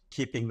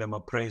 keeping them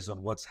appraised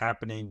on what's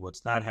happening,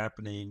 what's not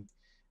happening.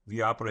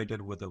 We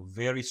operated with a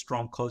very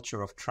strong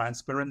culture of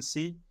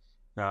transparency.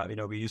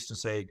 We used to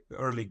say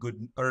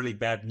early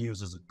bad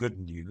news is good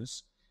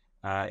news.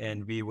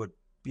 And we would,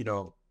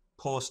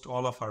 post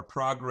all of our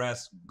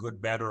progress,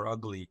 good, bad, or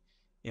ugly,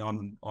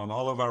 on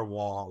all of our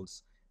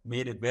walls,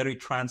 made it very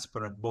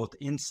transparent, both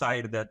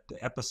inside that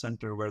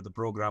epicenter where the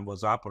program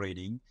was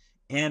operating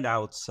and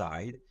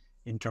outside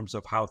in terms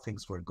of how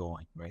things were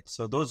going, right?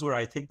 So those were,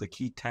 I think, the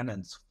key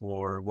tenets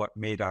for what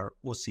made our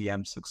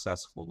OCM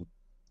successful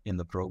in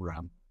the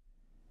program.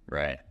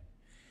 Right.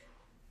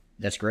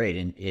 That's great.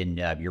 And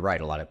you're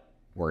right. A lot of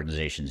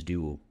organizations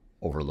do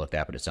overlook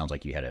that, but it sounds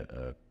like you had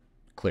a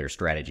clear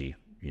strategy,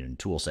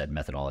 tool set,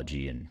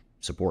 methodology, and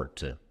support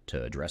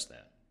to address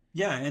that.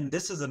 Yeah. And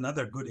this is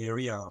another good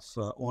area of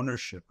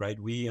ownership, right?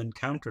 We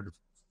encountered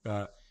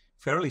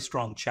fairly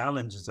strong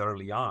challenges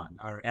early on.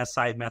 Our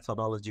SI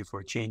methodology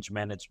for change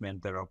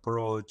management, their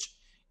approach,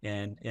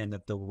 and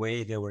the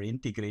way they were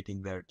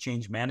integrating their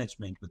change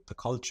management with the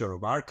culture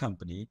of our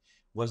company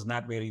was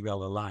not very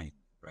well aligned,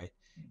 right?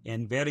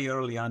 And very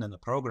early on in the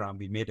program,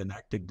 we made an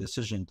active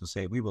decision to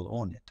say, we will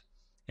own it.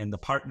 And the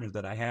partner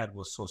that I had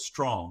was so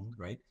strong,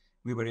 right?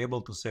 We were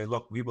able to say,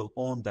 look, we will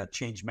own that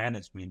change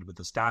management with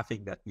the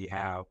staffing that we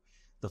have,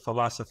 the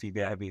philosophy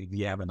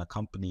we have in a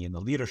company, and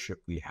the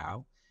leadership we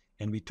have.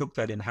 And we took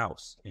that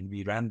in-house and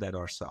we ran that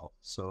ourselves.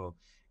 So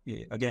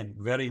Again,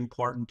 very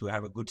important to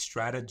have a good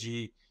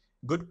strategy,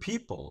 good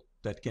people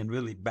that can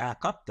really back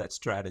up that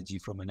strategy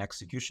from an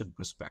execution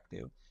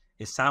perspective,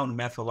 a sound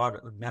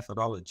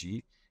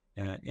methodology,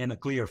 and a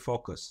clear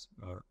focus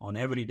on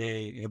every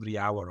day, every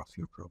hour of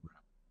your program.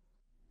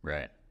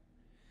 Right.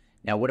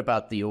 Now, what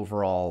about the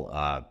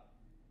overall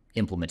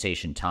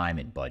implementation time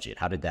and budget?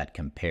 How did that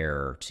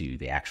compare to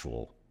the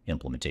actual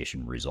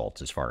implementation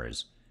results as far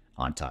as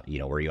on time?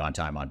 Were you on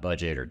time, on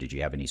budget, or did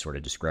you have any sort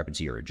of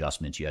discrepancy or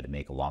adjustments you had to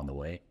make along the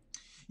way?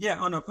 Yeah,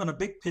 on a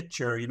big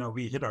picture,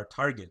 we hit our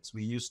targets.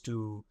 We used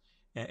to,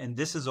 and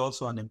this is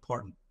also an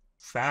important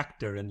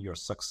factor in your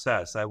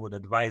success. I would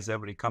advise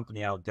every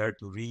company out there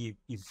to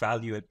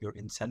reevaluate your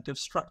incentive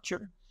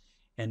structure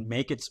and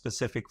make it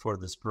specific for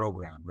this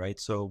program, right?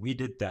 So we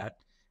did that.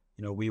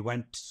 We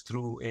went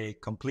through a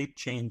complete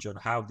change on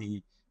how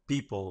the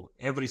people,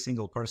 every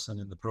single person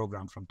in the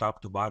program from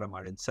top to bottom,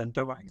 are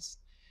incentivized.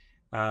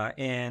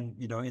 And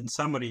in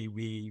summary,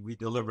 we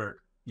delivered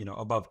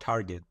above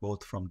target,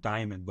 both from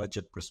time and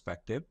budget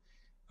perspective.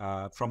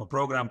 From a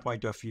program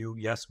point of view,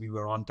 yes, we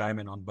were on time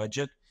and on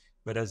budget,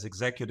 but as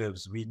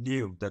executives, we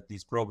knew that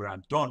these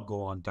programs don't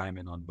go on time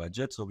and on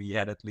budget. So we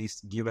had at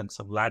least given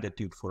some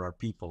latitude for our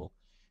people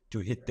to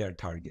hit their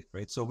target,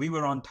 right? So we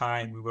were on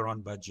time, we were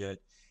on budget.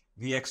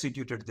 We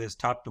executed this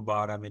top to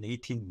bottom in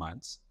 18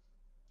 months.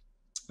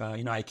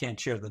 I can't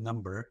share the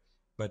number,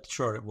 but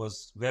sure, it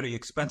was very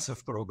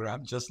expensive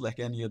program, just like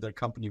any other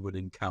company would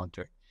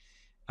encounter.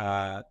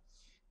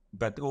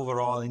 But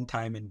overall, in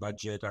time and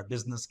budget, our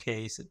business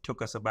case, it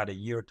took us about a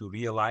year to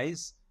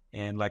realize.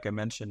 And like I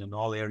mentioned, in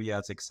all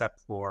areas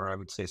except for, I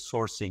would say,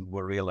 sourcing,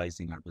 we're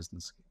realizing our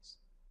business case.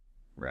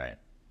 Right.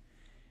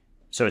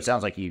 So it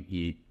sounds like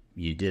you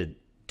did,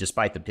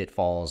 despite the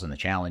pitfalls and the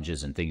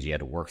challenges and things you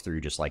had to work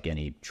through, just like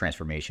any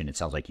transformation, it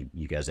sounds like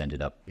you guys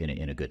ended up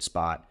in a good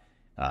spot.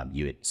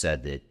 You had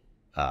said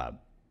that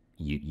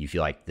you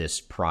feel like this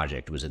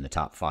project was in the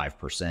top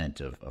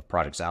 5% of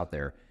projects out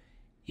there.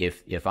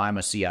 If I'm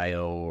a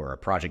CIO or a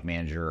project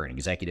manager or an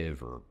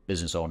executive or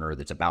business owner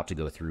that's about to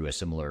go through a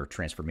similar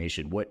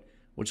transformation, what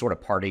sort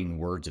of parting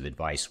words of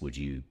advice would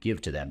you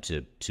give to them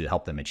to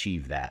help them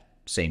achieve that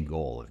same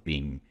goal of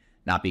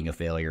not being a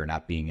failure,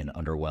 not being an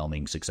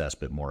underwhelming success,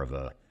 but more of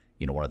a,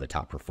 one of the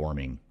top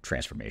performing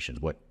transformations?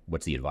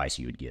 What's the advice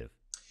you would give?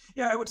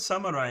 Yeah, I would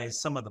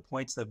summarize some of the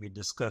points that we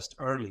discussed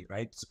early,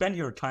 right? Spend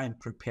your time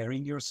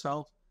preparing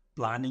yourself,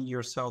 planning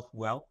yourself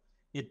well.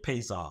 It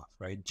pays off,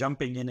 right?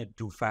 Jumping in it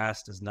too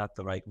fast is not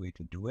the right way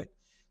to do it.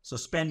 So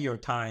spend your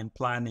time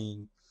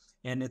planning,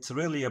 and it's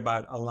really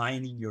about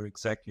aligning your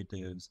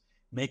executives,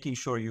 making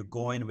sure you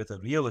go in with a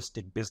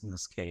realistic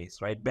business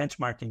case, right?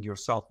 Benchmarking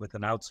yourself with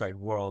an outside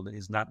world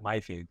is not my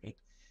favorite,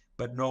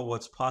 but know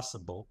what's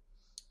possible.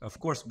 Of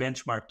course,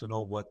 benchmark to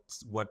know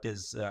what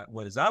is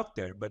out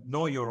there, but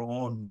know your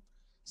own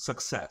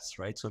success,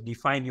 right? So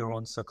define your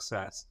own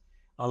success,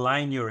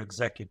 align your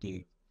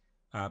executive,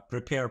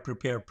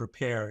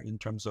 prepare in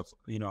terms of,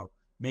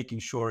 making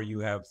sure you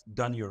have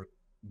done your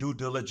due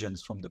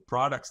diligence from the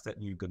products that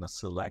you're going to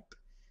select,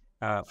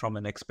 from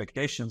an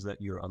expectations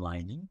that you're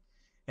aligning.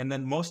 And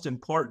then most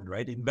important,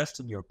 right?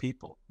 Invest in your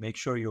people. Make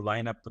sure you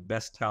line up the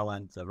best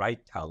talent, the right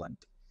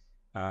talent.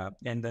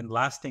 And then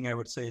last thing I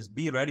would say is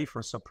be ready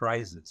for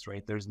surprises,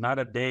 right? There's not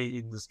a day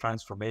in this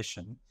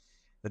transformation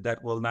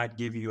that will not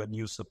give you a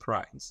new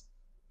surprise.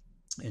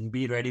 And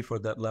be ready for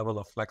that level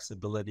of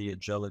flexibility,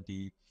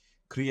 agility.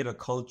 Create a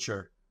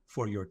culture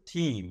for your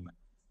team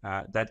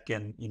that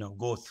can,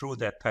 go through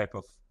that type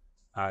of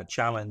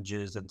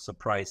challenges and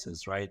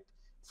surprises, right?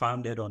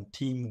 Founded on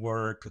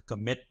teamwork,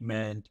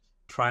 commitment,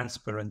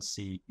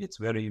 transparency. It's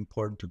very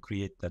important to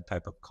create that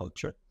type of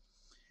culture.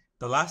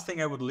 The last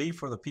thing I would leave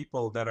for the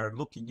people that are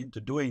looking into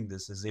doing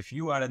this is if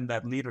you are in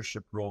that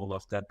leadership role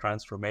of that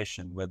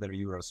transformation, whether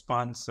you're a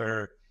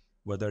sponsor,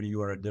 whether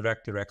you are a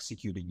director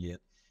executing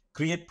it,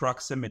 create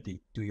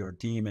proximity to your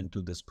team and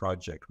to this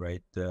project,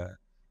 right?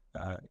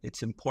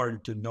 It's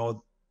important to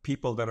know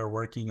people that are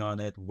working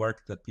on it,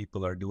 work that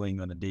people are doing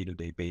on a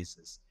day-to-day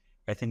basis.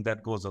 I think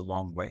that goes a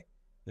long way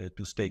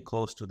to stay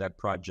close to that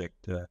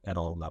project at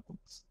all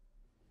levels.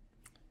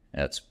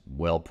 That's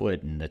well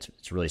put, and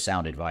it's really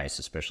sound advice,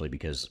 especially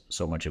because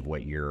so much of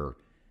what you're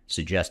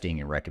suggesting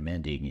and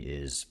recommending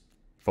is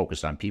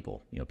focused on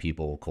people,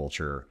 people,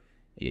 culture.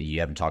 You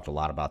haven't talked a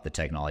lot about the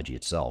technology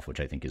itself, which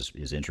I think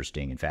is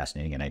interesting and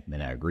fascinating,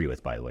 and I agree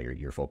with, by the way.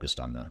 You're focused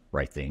on the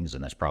right things,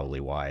 and that's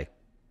probably why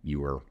you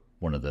were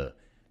one of the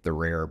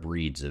rare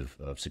breeds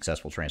of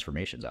successful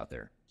transformations out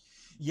there.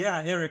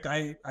 Yeah, Eric,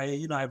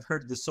 I've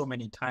heard this so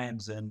many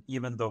times, and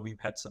even though we've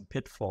had some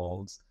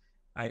pitfalls,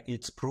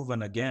 it's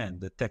proven again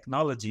that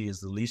technology is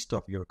the least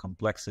of your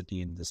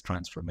complexity in this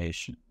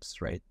transformations,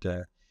 right?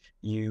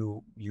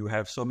 You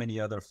have so many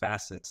other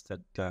facets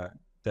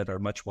that are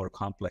much more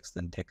complex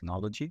than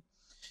technology.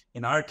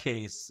 In our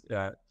case,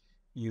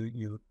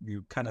 you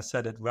kind of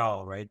said it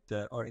well, right?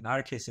 Or in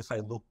our case, if I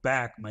look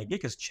back, my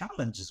biggest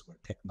challenges were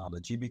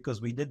technology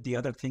because we did the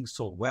other things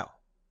so well,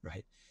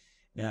 right?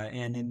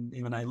 And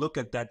when I look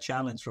at that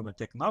challenge from a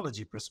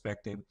technology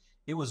perspective,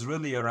 it was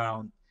really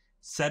around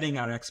setting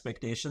our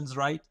expectations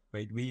right?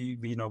 We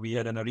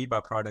had an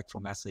Ariba product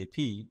from SAP,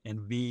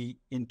 and we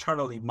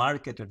internally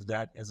marketed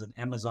that as an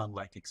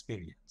Amazon-like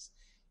experience.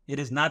 It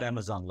is not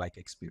Amazon-like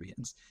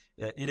experience.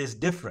 It is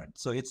different.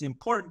 So it's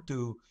important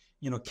to,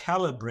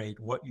 calibrate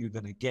what you're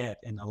going to get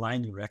and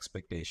align your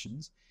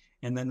expectations.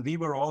 And then we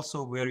were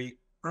also very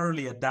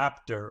early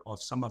adapter of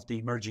some of the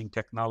emerging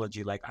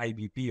technology like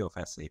IBP of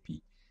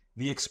SAP.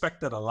 We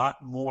expected a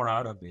lot more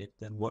out of it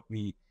than what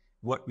we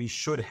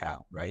should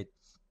have, right?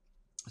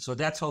 So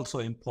that's also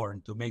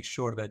important to make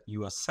sure that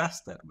you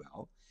assess that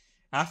well.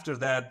 After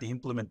that, the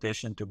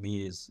implementation to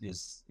me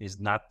is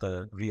not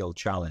the real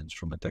challenge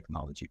from a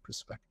technology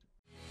perspective.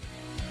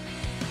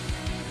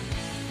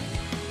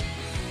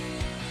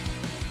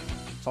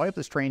 So I hope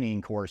this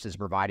training course has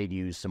provided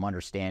you some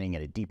understanding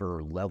at a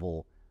deeper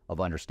level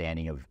of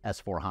understanding of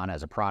S/4HANA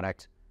as a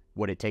product,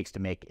 what it takes to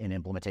make an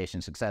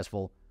implementation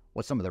successful,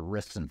 what some of the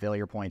risks and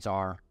failure points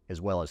are, as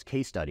well as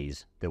case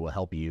studies that will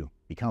help you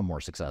become more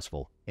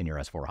successful in your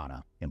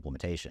S/4HANA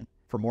implementation.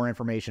 For more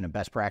information and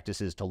best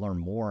practices to learn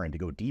more and to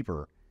go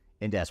deeper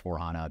into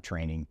S/4HANA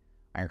training,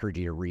 I encourage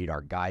you to read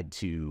our Guide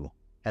to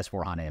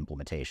S/4HANA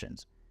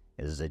Implementations.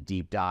 This is a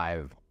deep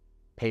dive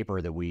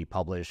paper that we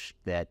publish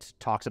that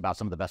talks about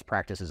some of the best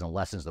practices and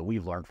lessons that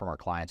we've learned from our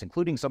clients,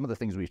 including some of the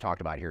things we've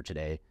talked about here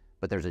today,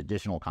 but there's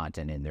additional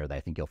content in there that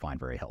I think you'll find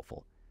very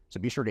helpful. So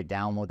be sure to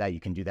download that. You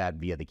can do that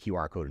via the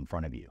QR code in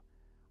front of you.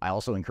 I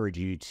also encourage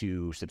you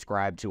to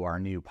subscribe to our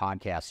new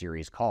podcast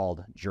series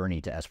called Journey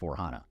to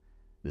S/4HANA.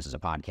 This is a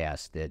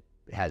podcast that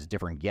has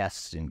different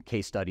guests and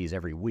case studies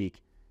every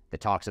week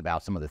that talks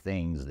about some of the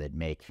things that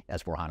make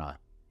S/4HANA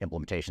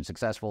implementation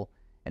successful.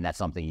 And that's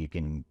something you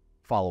can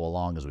follow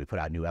along as we put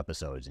out new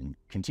episodes and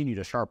continue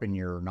to sharpen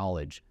your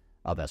knowledge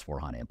of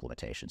S/4HANA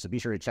implementation. So be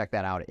sure to check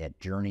that out at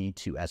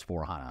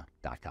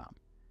journeytosforhana.com.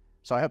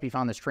 So I hope you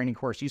found this training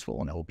course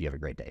useful, and I hope you have a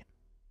great day.